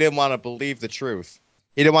he didn't want to believe the truth.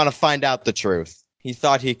 He didn't want to find out the truth. He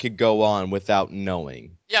thought he could go on without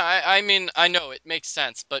knowing. Yeah, I mean, I know it makes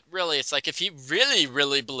sense, but really, it's like if he really,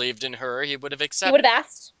 really believed in her, he would have He accepted. would have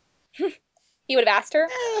asked. He would have asked her.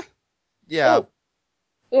 Yeah.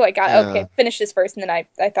 Ooh, I got Yeah. okay. Finish this first, and then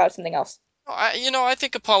I thought of something else. I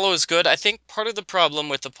think Apollo is good. I think part of the problem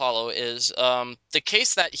with Apollo is the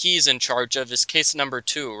case that he's in charge of is case number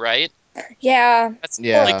 2, right? Yeah. That's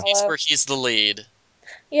Yeah. the case where he's the lead.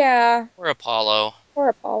 Yeah. Or Apollo. Poor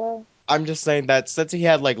Apollo. I'm just saying that since he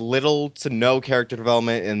had like little to no character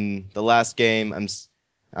development in the last game,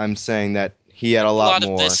 I'm saying that he had a lot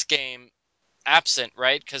more. Of this game absent,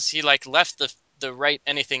 right? Because he like left the Wright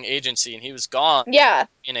anything agency and he was gone. Yeah.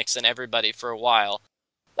 Phoenix and everybody for a while.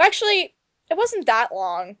 Actually, it wasn't that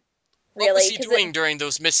long. Really. What was he 'cause doing during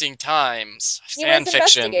those missing times? he Fan was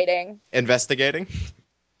fiction. investigating. Investigating?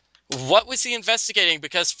 What was he investigating?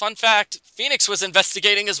 Because, fun fact, Phoenix was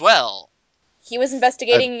investigating as well. He was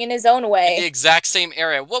investigating in his own In the way. exact same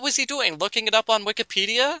area. What was he doing? Looking it up on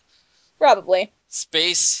Wikipedia? Probably.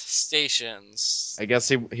 Space stations. I guess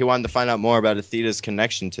he wanted to find out more about Athena's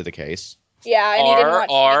connection to the case. Yeah, and he didn't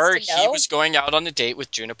want Or Phoenix to know. he was going out on a date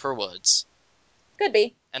with Juniper Woods. Could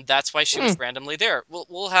be. And that's why she was randomly there.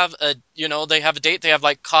 We'll have a, they have a date, they have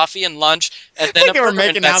like coffee and lunch, and then a They were murder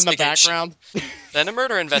making out in the investigation. background. Then a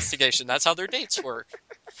murder investigation. That's how their dates work.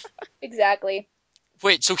 Exactly.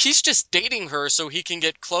 Wait, so he's just dating her so he can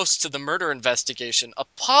get close to the murder investigation.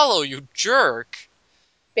 Apollo, you jerk.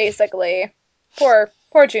 Basically. Poor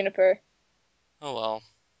Juniper. Oh well.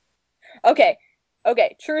 Okay.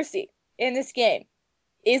 Trucy in this game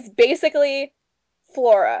is basically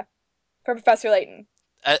Flora for Professor Layton.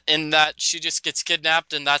 In that she just gets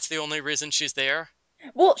kidnapped and that's the only reason she's there?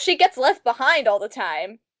 Well, she gets left behind all the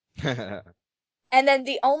time. And then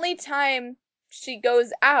the only time she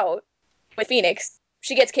goes out with Phoenix,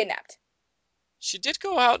 she gets kidnapped. She did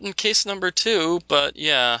go out in case number 2, but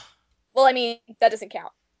yeah. Well, I mean, that doesn't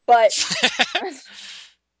count. But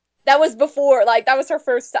that was before, that was her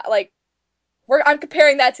first, I'm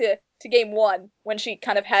comparing that to game 1, when she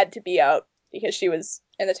kind of had to be out because she was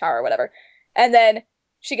in the tower or whatever. And then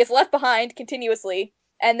she gets left behind continuously,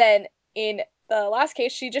 and then in the last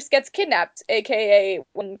case, she just gets kidnapped, aka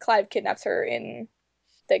when Clive kidnaps her in...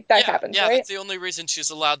 That happens, yeah, right? that's the only reason she's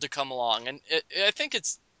allowed to come along. And I think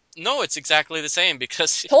it's exactly the same,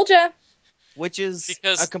 because... Told ya! Which is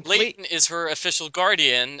because a complete... Layton is her official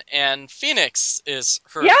guardian, and Phoenix is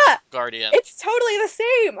her guardian. It's totally the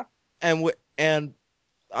same! And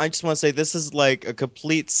I just want to say this is like a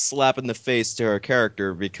complete slap in the face to her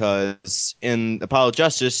character, because in Apollo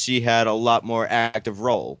Justice she had a lot more active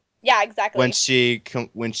role. Yeah, exactly.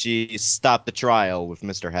 When she stopped the trial with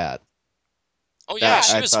Mr. Hat. Oh yeah,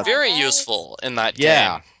 she I was thought- very useful in that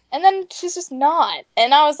Yeah. game. And then she's just not.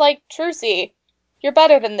 And I was like, Trucy, you're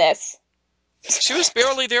better than this. She was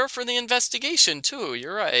barely there for the investigation too.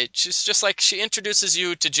 You're right. She's just like, she introduces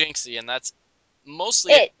you to Jinxie, and that's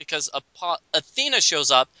mostly It. because Athena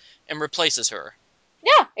shows up and replaces her.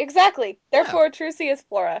 Yeah, exactly. Therefore, Trucy is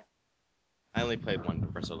Flora. I only played one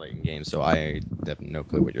Professor Layton game, so I have no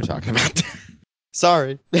clue what you're talking about.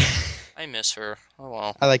 Sorry. I miss her. Oh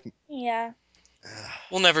well. I like... Yeah.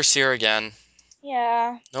 We'll never see her again.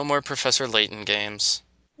 Yeah. No more Professor Layton games.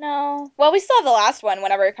 No. Well, we still have the last one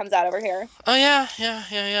whenever it comes out over here. Oh yeah.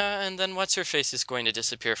 And then what's-her-face is going to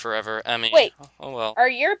disappear forever. Emmy. Wait. Oh well. Are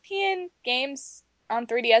European games on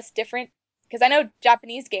 3DS different? Because I know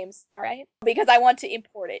Japanese games, right? Because I want to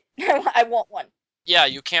import it. I want one. Yeah,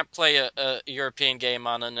 you can't play a European game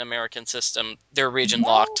on an American system. They're region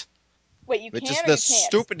locked. Wait, you Which can is or the you can't?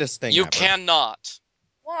 stupidest thing You ever. cannot,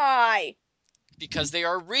 Why? because they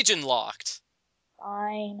are region locked.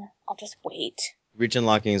 Fine. I'll just wait. Region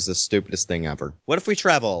locking is the stupidest thing ever. What if we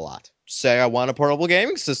travel a lot? Say I want a portable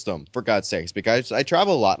gaming system, for God's sakes, because I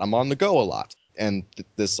travel a lot. I'm on the go a lot. And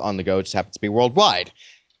this on the go just happens to be worldwide.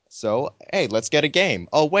 So, hey, let's get a game.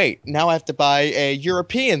 Oh, wait, now I have to buy a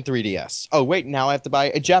European 3DS. Oh, wait, now I have to buy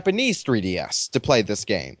a Japanese 3DS to play this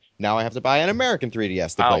game. Now I have to buy an American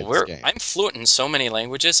 3DS to play this game. I'm fluent in so many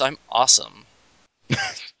languages. I'm awesome.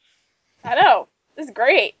 I know. This is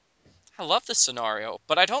great. I love this scenario,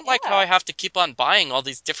 but I don't like Yeah. how I have to keep on buying all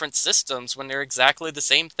these different systems when they're exactly the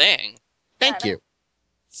same thing. Thank you.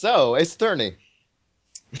 So, it's Turney.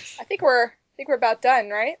 I think we're about done,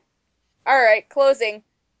 right? Alright, closing.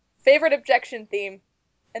 Favorite objection theme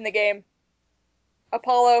in the game?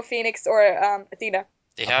 Apollo, Phoenix, or Athena?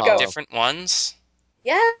 They have Apollo. different ones.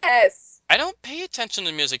 Yes! I don't pay attention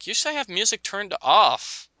to music. Usually I have music turned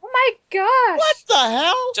off. Oh my gosh! What the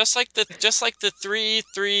hell? Just like the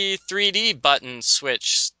 3D button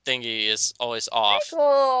switch thingy is always off.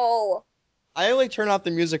 Michael! I only turn off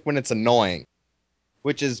the music when it's annoying.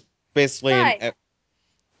 Which is basically... Fine.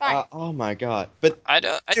 Fine. Oh my god. But I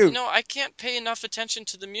Dude. can't pay enough attention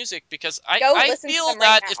to the music because I Go listen to feel them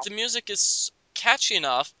right that if now. the music is catchy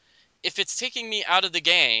enough, if it's taking me out of the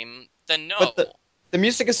game, then no. But the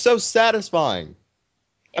music is so satisfying.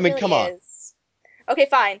 I mean, It come really on. is. Okay,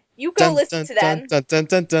 fine. You go listen to them. And Rizzy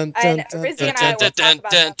and I will talk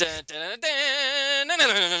about them.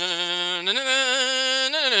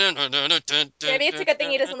 Maybe it's a good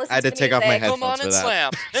thing he doesn't listen I had to to the take off my music. Come on headphones for and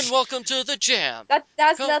that. slam, and welcome to the jam. That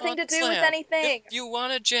has Come nothing on to and do with slam. anything. If you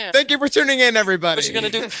want to jam, Thank you for tuning in, everybody. what you gonna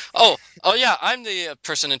do? Oh yeah, I'm the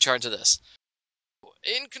person in charge of this.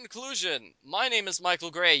 In conclusion, my name is Michael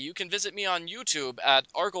Gray. You can visit me on YouTube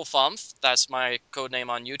at Arglefumf. That's my code name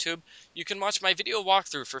on YouTube. You can watch my video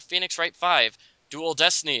walkthrough for Phoenix Wright 5. Dual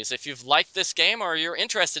Destinies. If you've liked this game or you're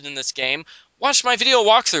interested in this game, watch my video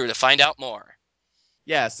walkthrough to find out more.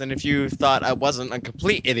 Yes, and if you thought I wasn't a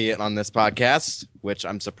complete idiot on this podcast, which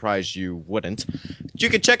I'm surprised you wouldn't, you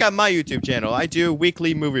can check out my YouTube channel. I do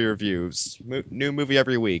weekly movie reviews, new movie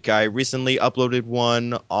every week. I recently uploaded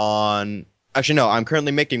one on... Actually, no, I'm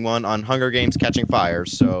currently making one on Hunger Games Catching Fire,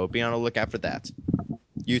 so be on the lookout for that.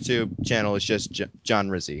 YouTube channel is just John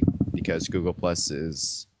Rizzi, because Google Plus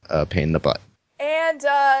is a pain in the butt. And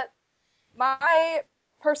my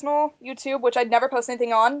personal YouTube, which I'd never post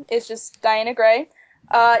anything on, is just Diana Gray.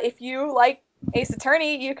 If you like Ace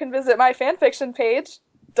Attorney, you can visit my fanfiction page,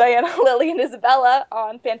 Diana, Lily, and Isabella,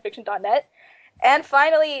 on fanfiction.net. And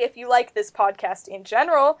finally, if you like this podcast in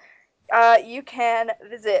general, you can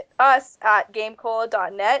visit us at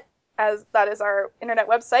gamecola.net, as that is our internet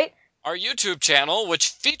website. Our YouTube channel, which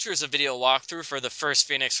features a video walkthrough for the first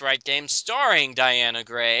Phoenix Wright game starring Diana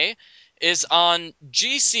Gray, is on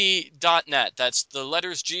gc.net. That's the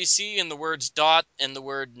letters GC and the words dot and the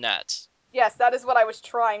word net. Yes, that is what I was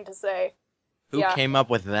trying to say. Who came up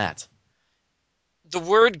with that? The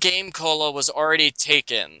word Game Cola was already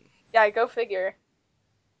taken. Yeah, go figure.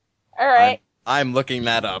 Alright. I'm looking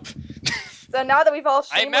that up. So now that we've all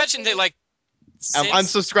I imagine they, like... I'm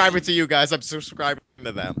subscribing to you guys. I'm subscribing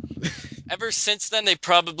to them. Ever since then, they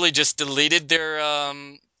probably just deleted their,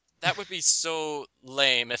 That would be so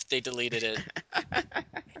lame if they deleted it.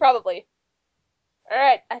 Probably.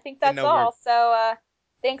 Alright, I think that's No, all. So,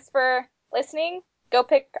 thanks for listening. Go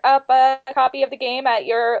pick up a copy of the game at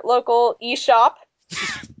your local eShop.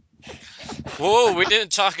 Whoa, we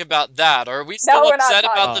didn't talk about that. Are we still we're not upset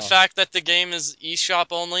talking. about the fact that the game is eShop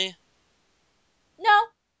only? No.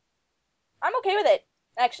 I'm okay with it,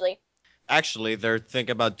 actually. Actually, they're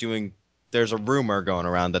thinking about doing... There's a rumor going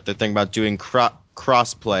around that they're thinking about doing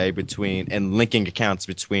cross-play between... and linking accounts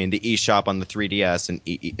between the eShop on the 3DS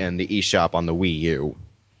and the eShop on the Wii U.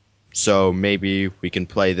 So maybe we can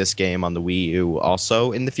play this game on the Wii U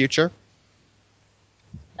also in the future?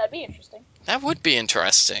 That'd be interesting. That would be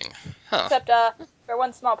interesting. Huh. Except, for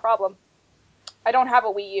one small problem. I don't have a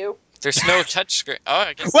Wii U. There's no touchscreen. Oh,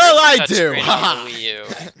 I guess Well, there's I a do! touchscreen on the Wii U.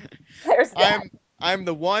 There's that. I'm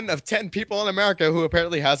the one of 10 people in America who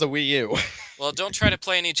apparently has a Wii U. Well, don't try to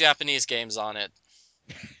play any Japanese games on it.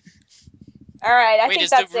 Alright, I Wait, think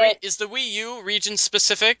that's it. is the Wii U region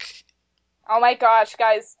specific? Oh my gosh,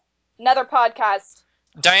 guys. Another podcast.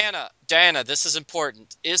 Diana, this is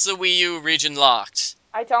important. Is the Wii U region locked?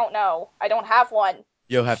 I don't know. I don't have one.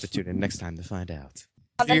 You'll have to tune in next time to find out.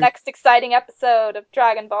 On the next exciting episode of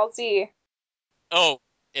Dragon Ball Z. Oh,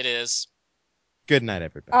 it is. Good night,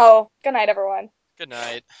 everybody. Oh, good night, everyone. Good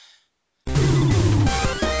night.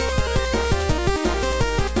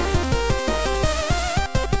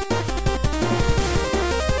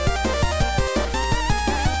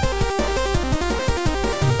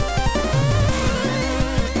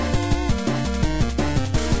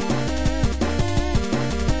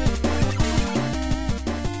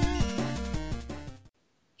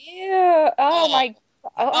 Ew. Oh my.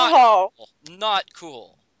 Oh. Not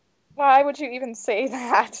cool. Why would you even say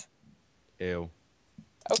that? Ew.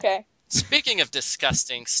 Okay. Speaking of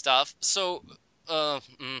disgusting stuff, so,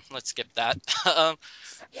 let's skip that.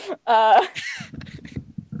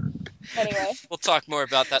 Anyway. We'll talk more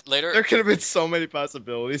about that later. There could have been so many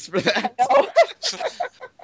possibilities for that. I know.